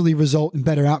actually result in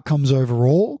better outcomes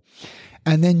overall?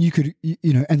 And then you could,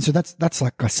 and so that's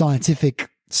like a scientific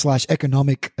 /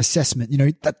 economic assessment.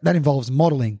 That involves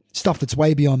modeling stuff that's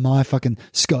way beyond my fucking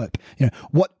scope.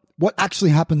 What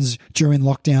actually happens during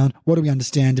lockdown? What do we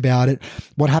understand about it?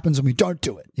 What happens when we don't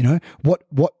do it?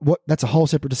 What that's a whole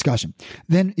separate discussion.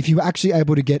 Then if you're actually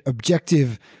able to get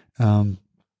objective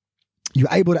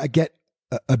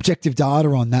objective data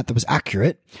on that was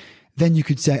accurate, then you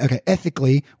could say, okay,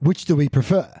 ethically, which do we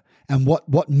prefer? And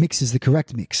what mix is the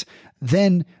correct mix?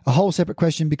 Then a whole separate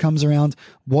question becomes around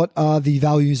what are the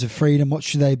values of freedom? What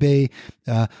should they be?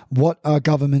 What are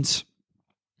governments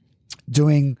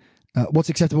doing? What's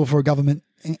acceptable for a government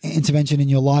intervention in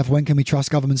your life? When can we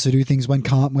trust governments to do things? When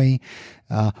can't we?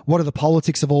 What are the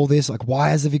politics of all this? Like, why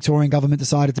has the Victorian government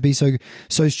decided to be so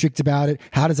strict about it?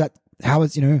 How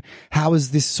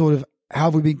is this sort of, how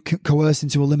have we been coerced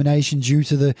into elimination due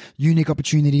to the unique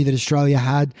opportunity that Australia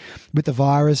had with the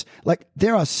virus? Like,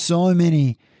 there are so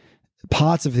many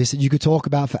parts of this that you could talk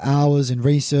about for hours and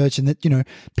research, and that,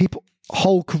 people,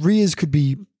 whole careers could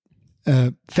be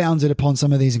founded upon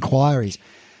some of these inquiries.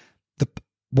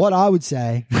 What I would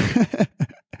say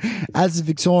as a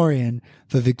Victorian,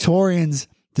 for Victorians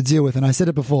to deal with, and I said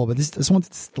it before, but this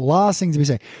is the last thing to be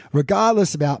said,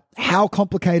 regardless about how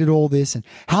complicated all this and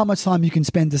how much time you can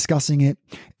spend discussing it,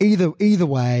 either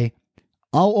way,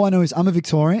 all I know is I'm a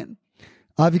Victorian.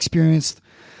 I've experienced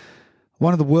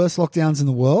one of the worst lockdowns in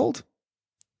the world,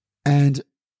 and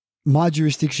my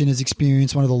jurisdiction has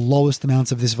experienced one of the lowest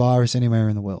amounts of this virus anywhere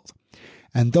in the world.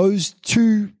 And those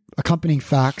two accompanying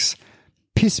facts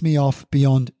piss me off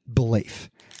beyond belief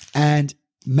and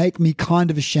make me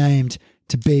kind of ashamed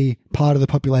to be part of the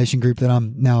population group that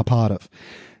I'm now a part of.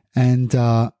 And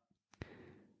that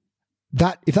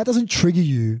if that doesn't trigger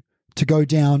you to go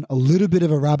down a little bit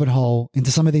of a rabbit hole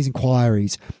into some of these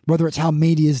inquiries, whether it's how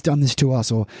media's done this to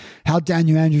us or how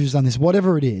Daniel Andrews has done this,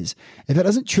 whatever it is, if it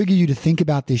doesn't trigger you to think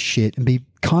about this shit and be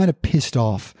kind of pissed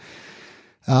off,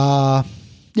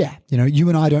 yeah, you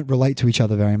and I don't relate to each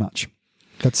other very much.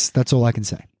 That's all I can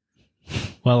say.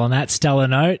 Well, on that stellar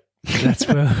note, that's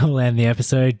where we'll end the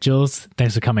episode. Jules,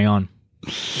 thanks for coming on.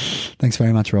 Thanks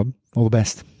very much, Rob. All the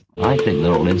best. I think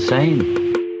they're all insane.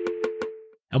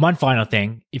 And one final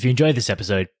thing, if you enjoyed this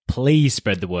episode, please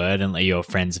spread the word and let your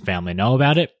friends and family know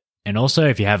about it. And also,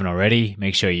 if you haven't already,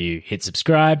 make sure you hit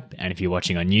subscribe. And if you're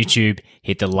watching on YouTube,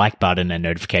 hit the like button and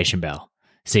notification bell.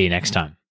 See you next time.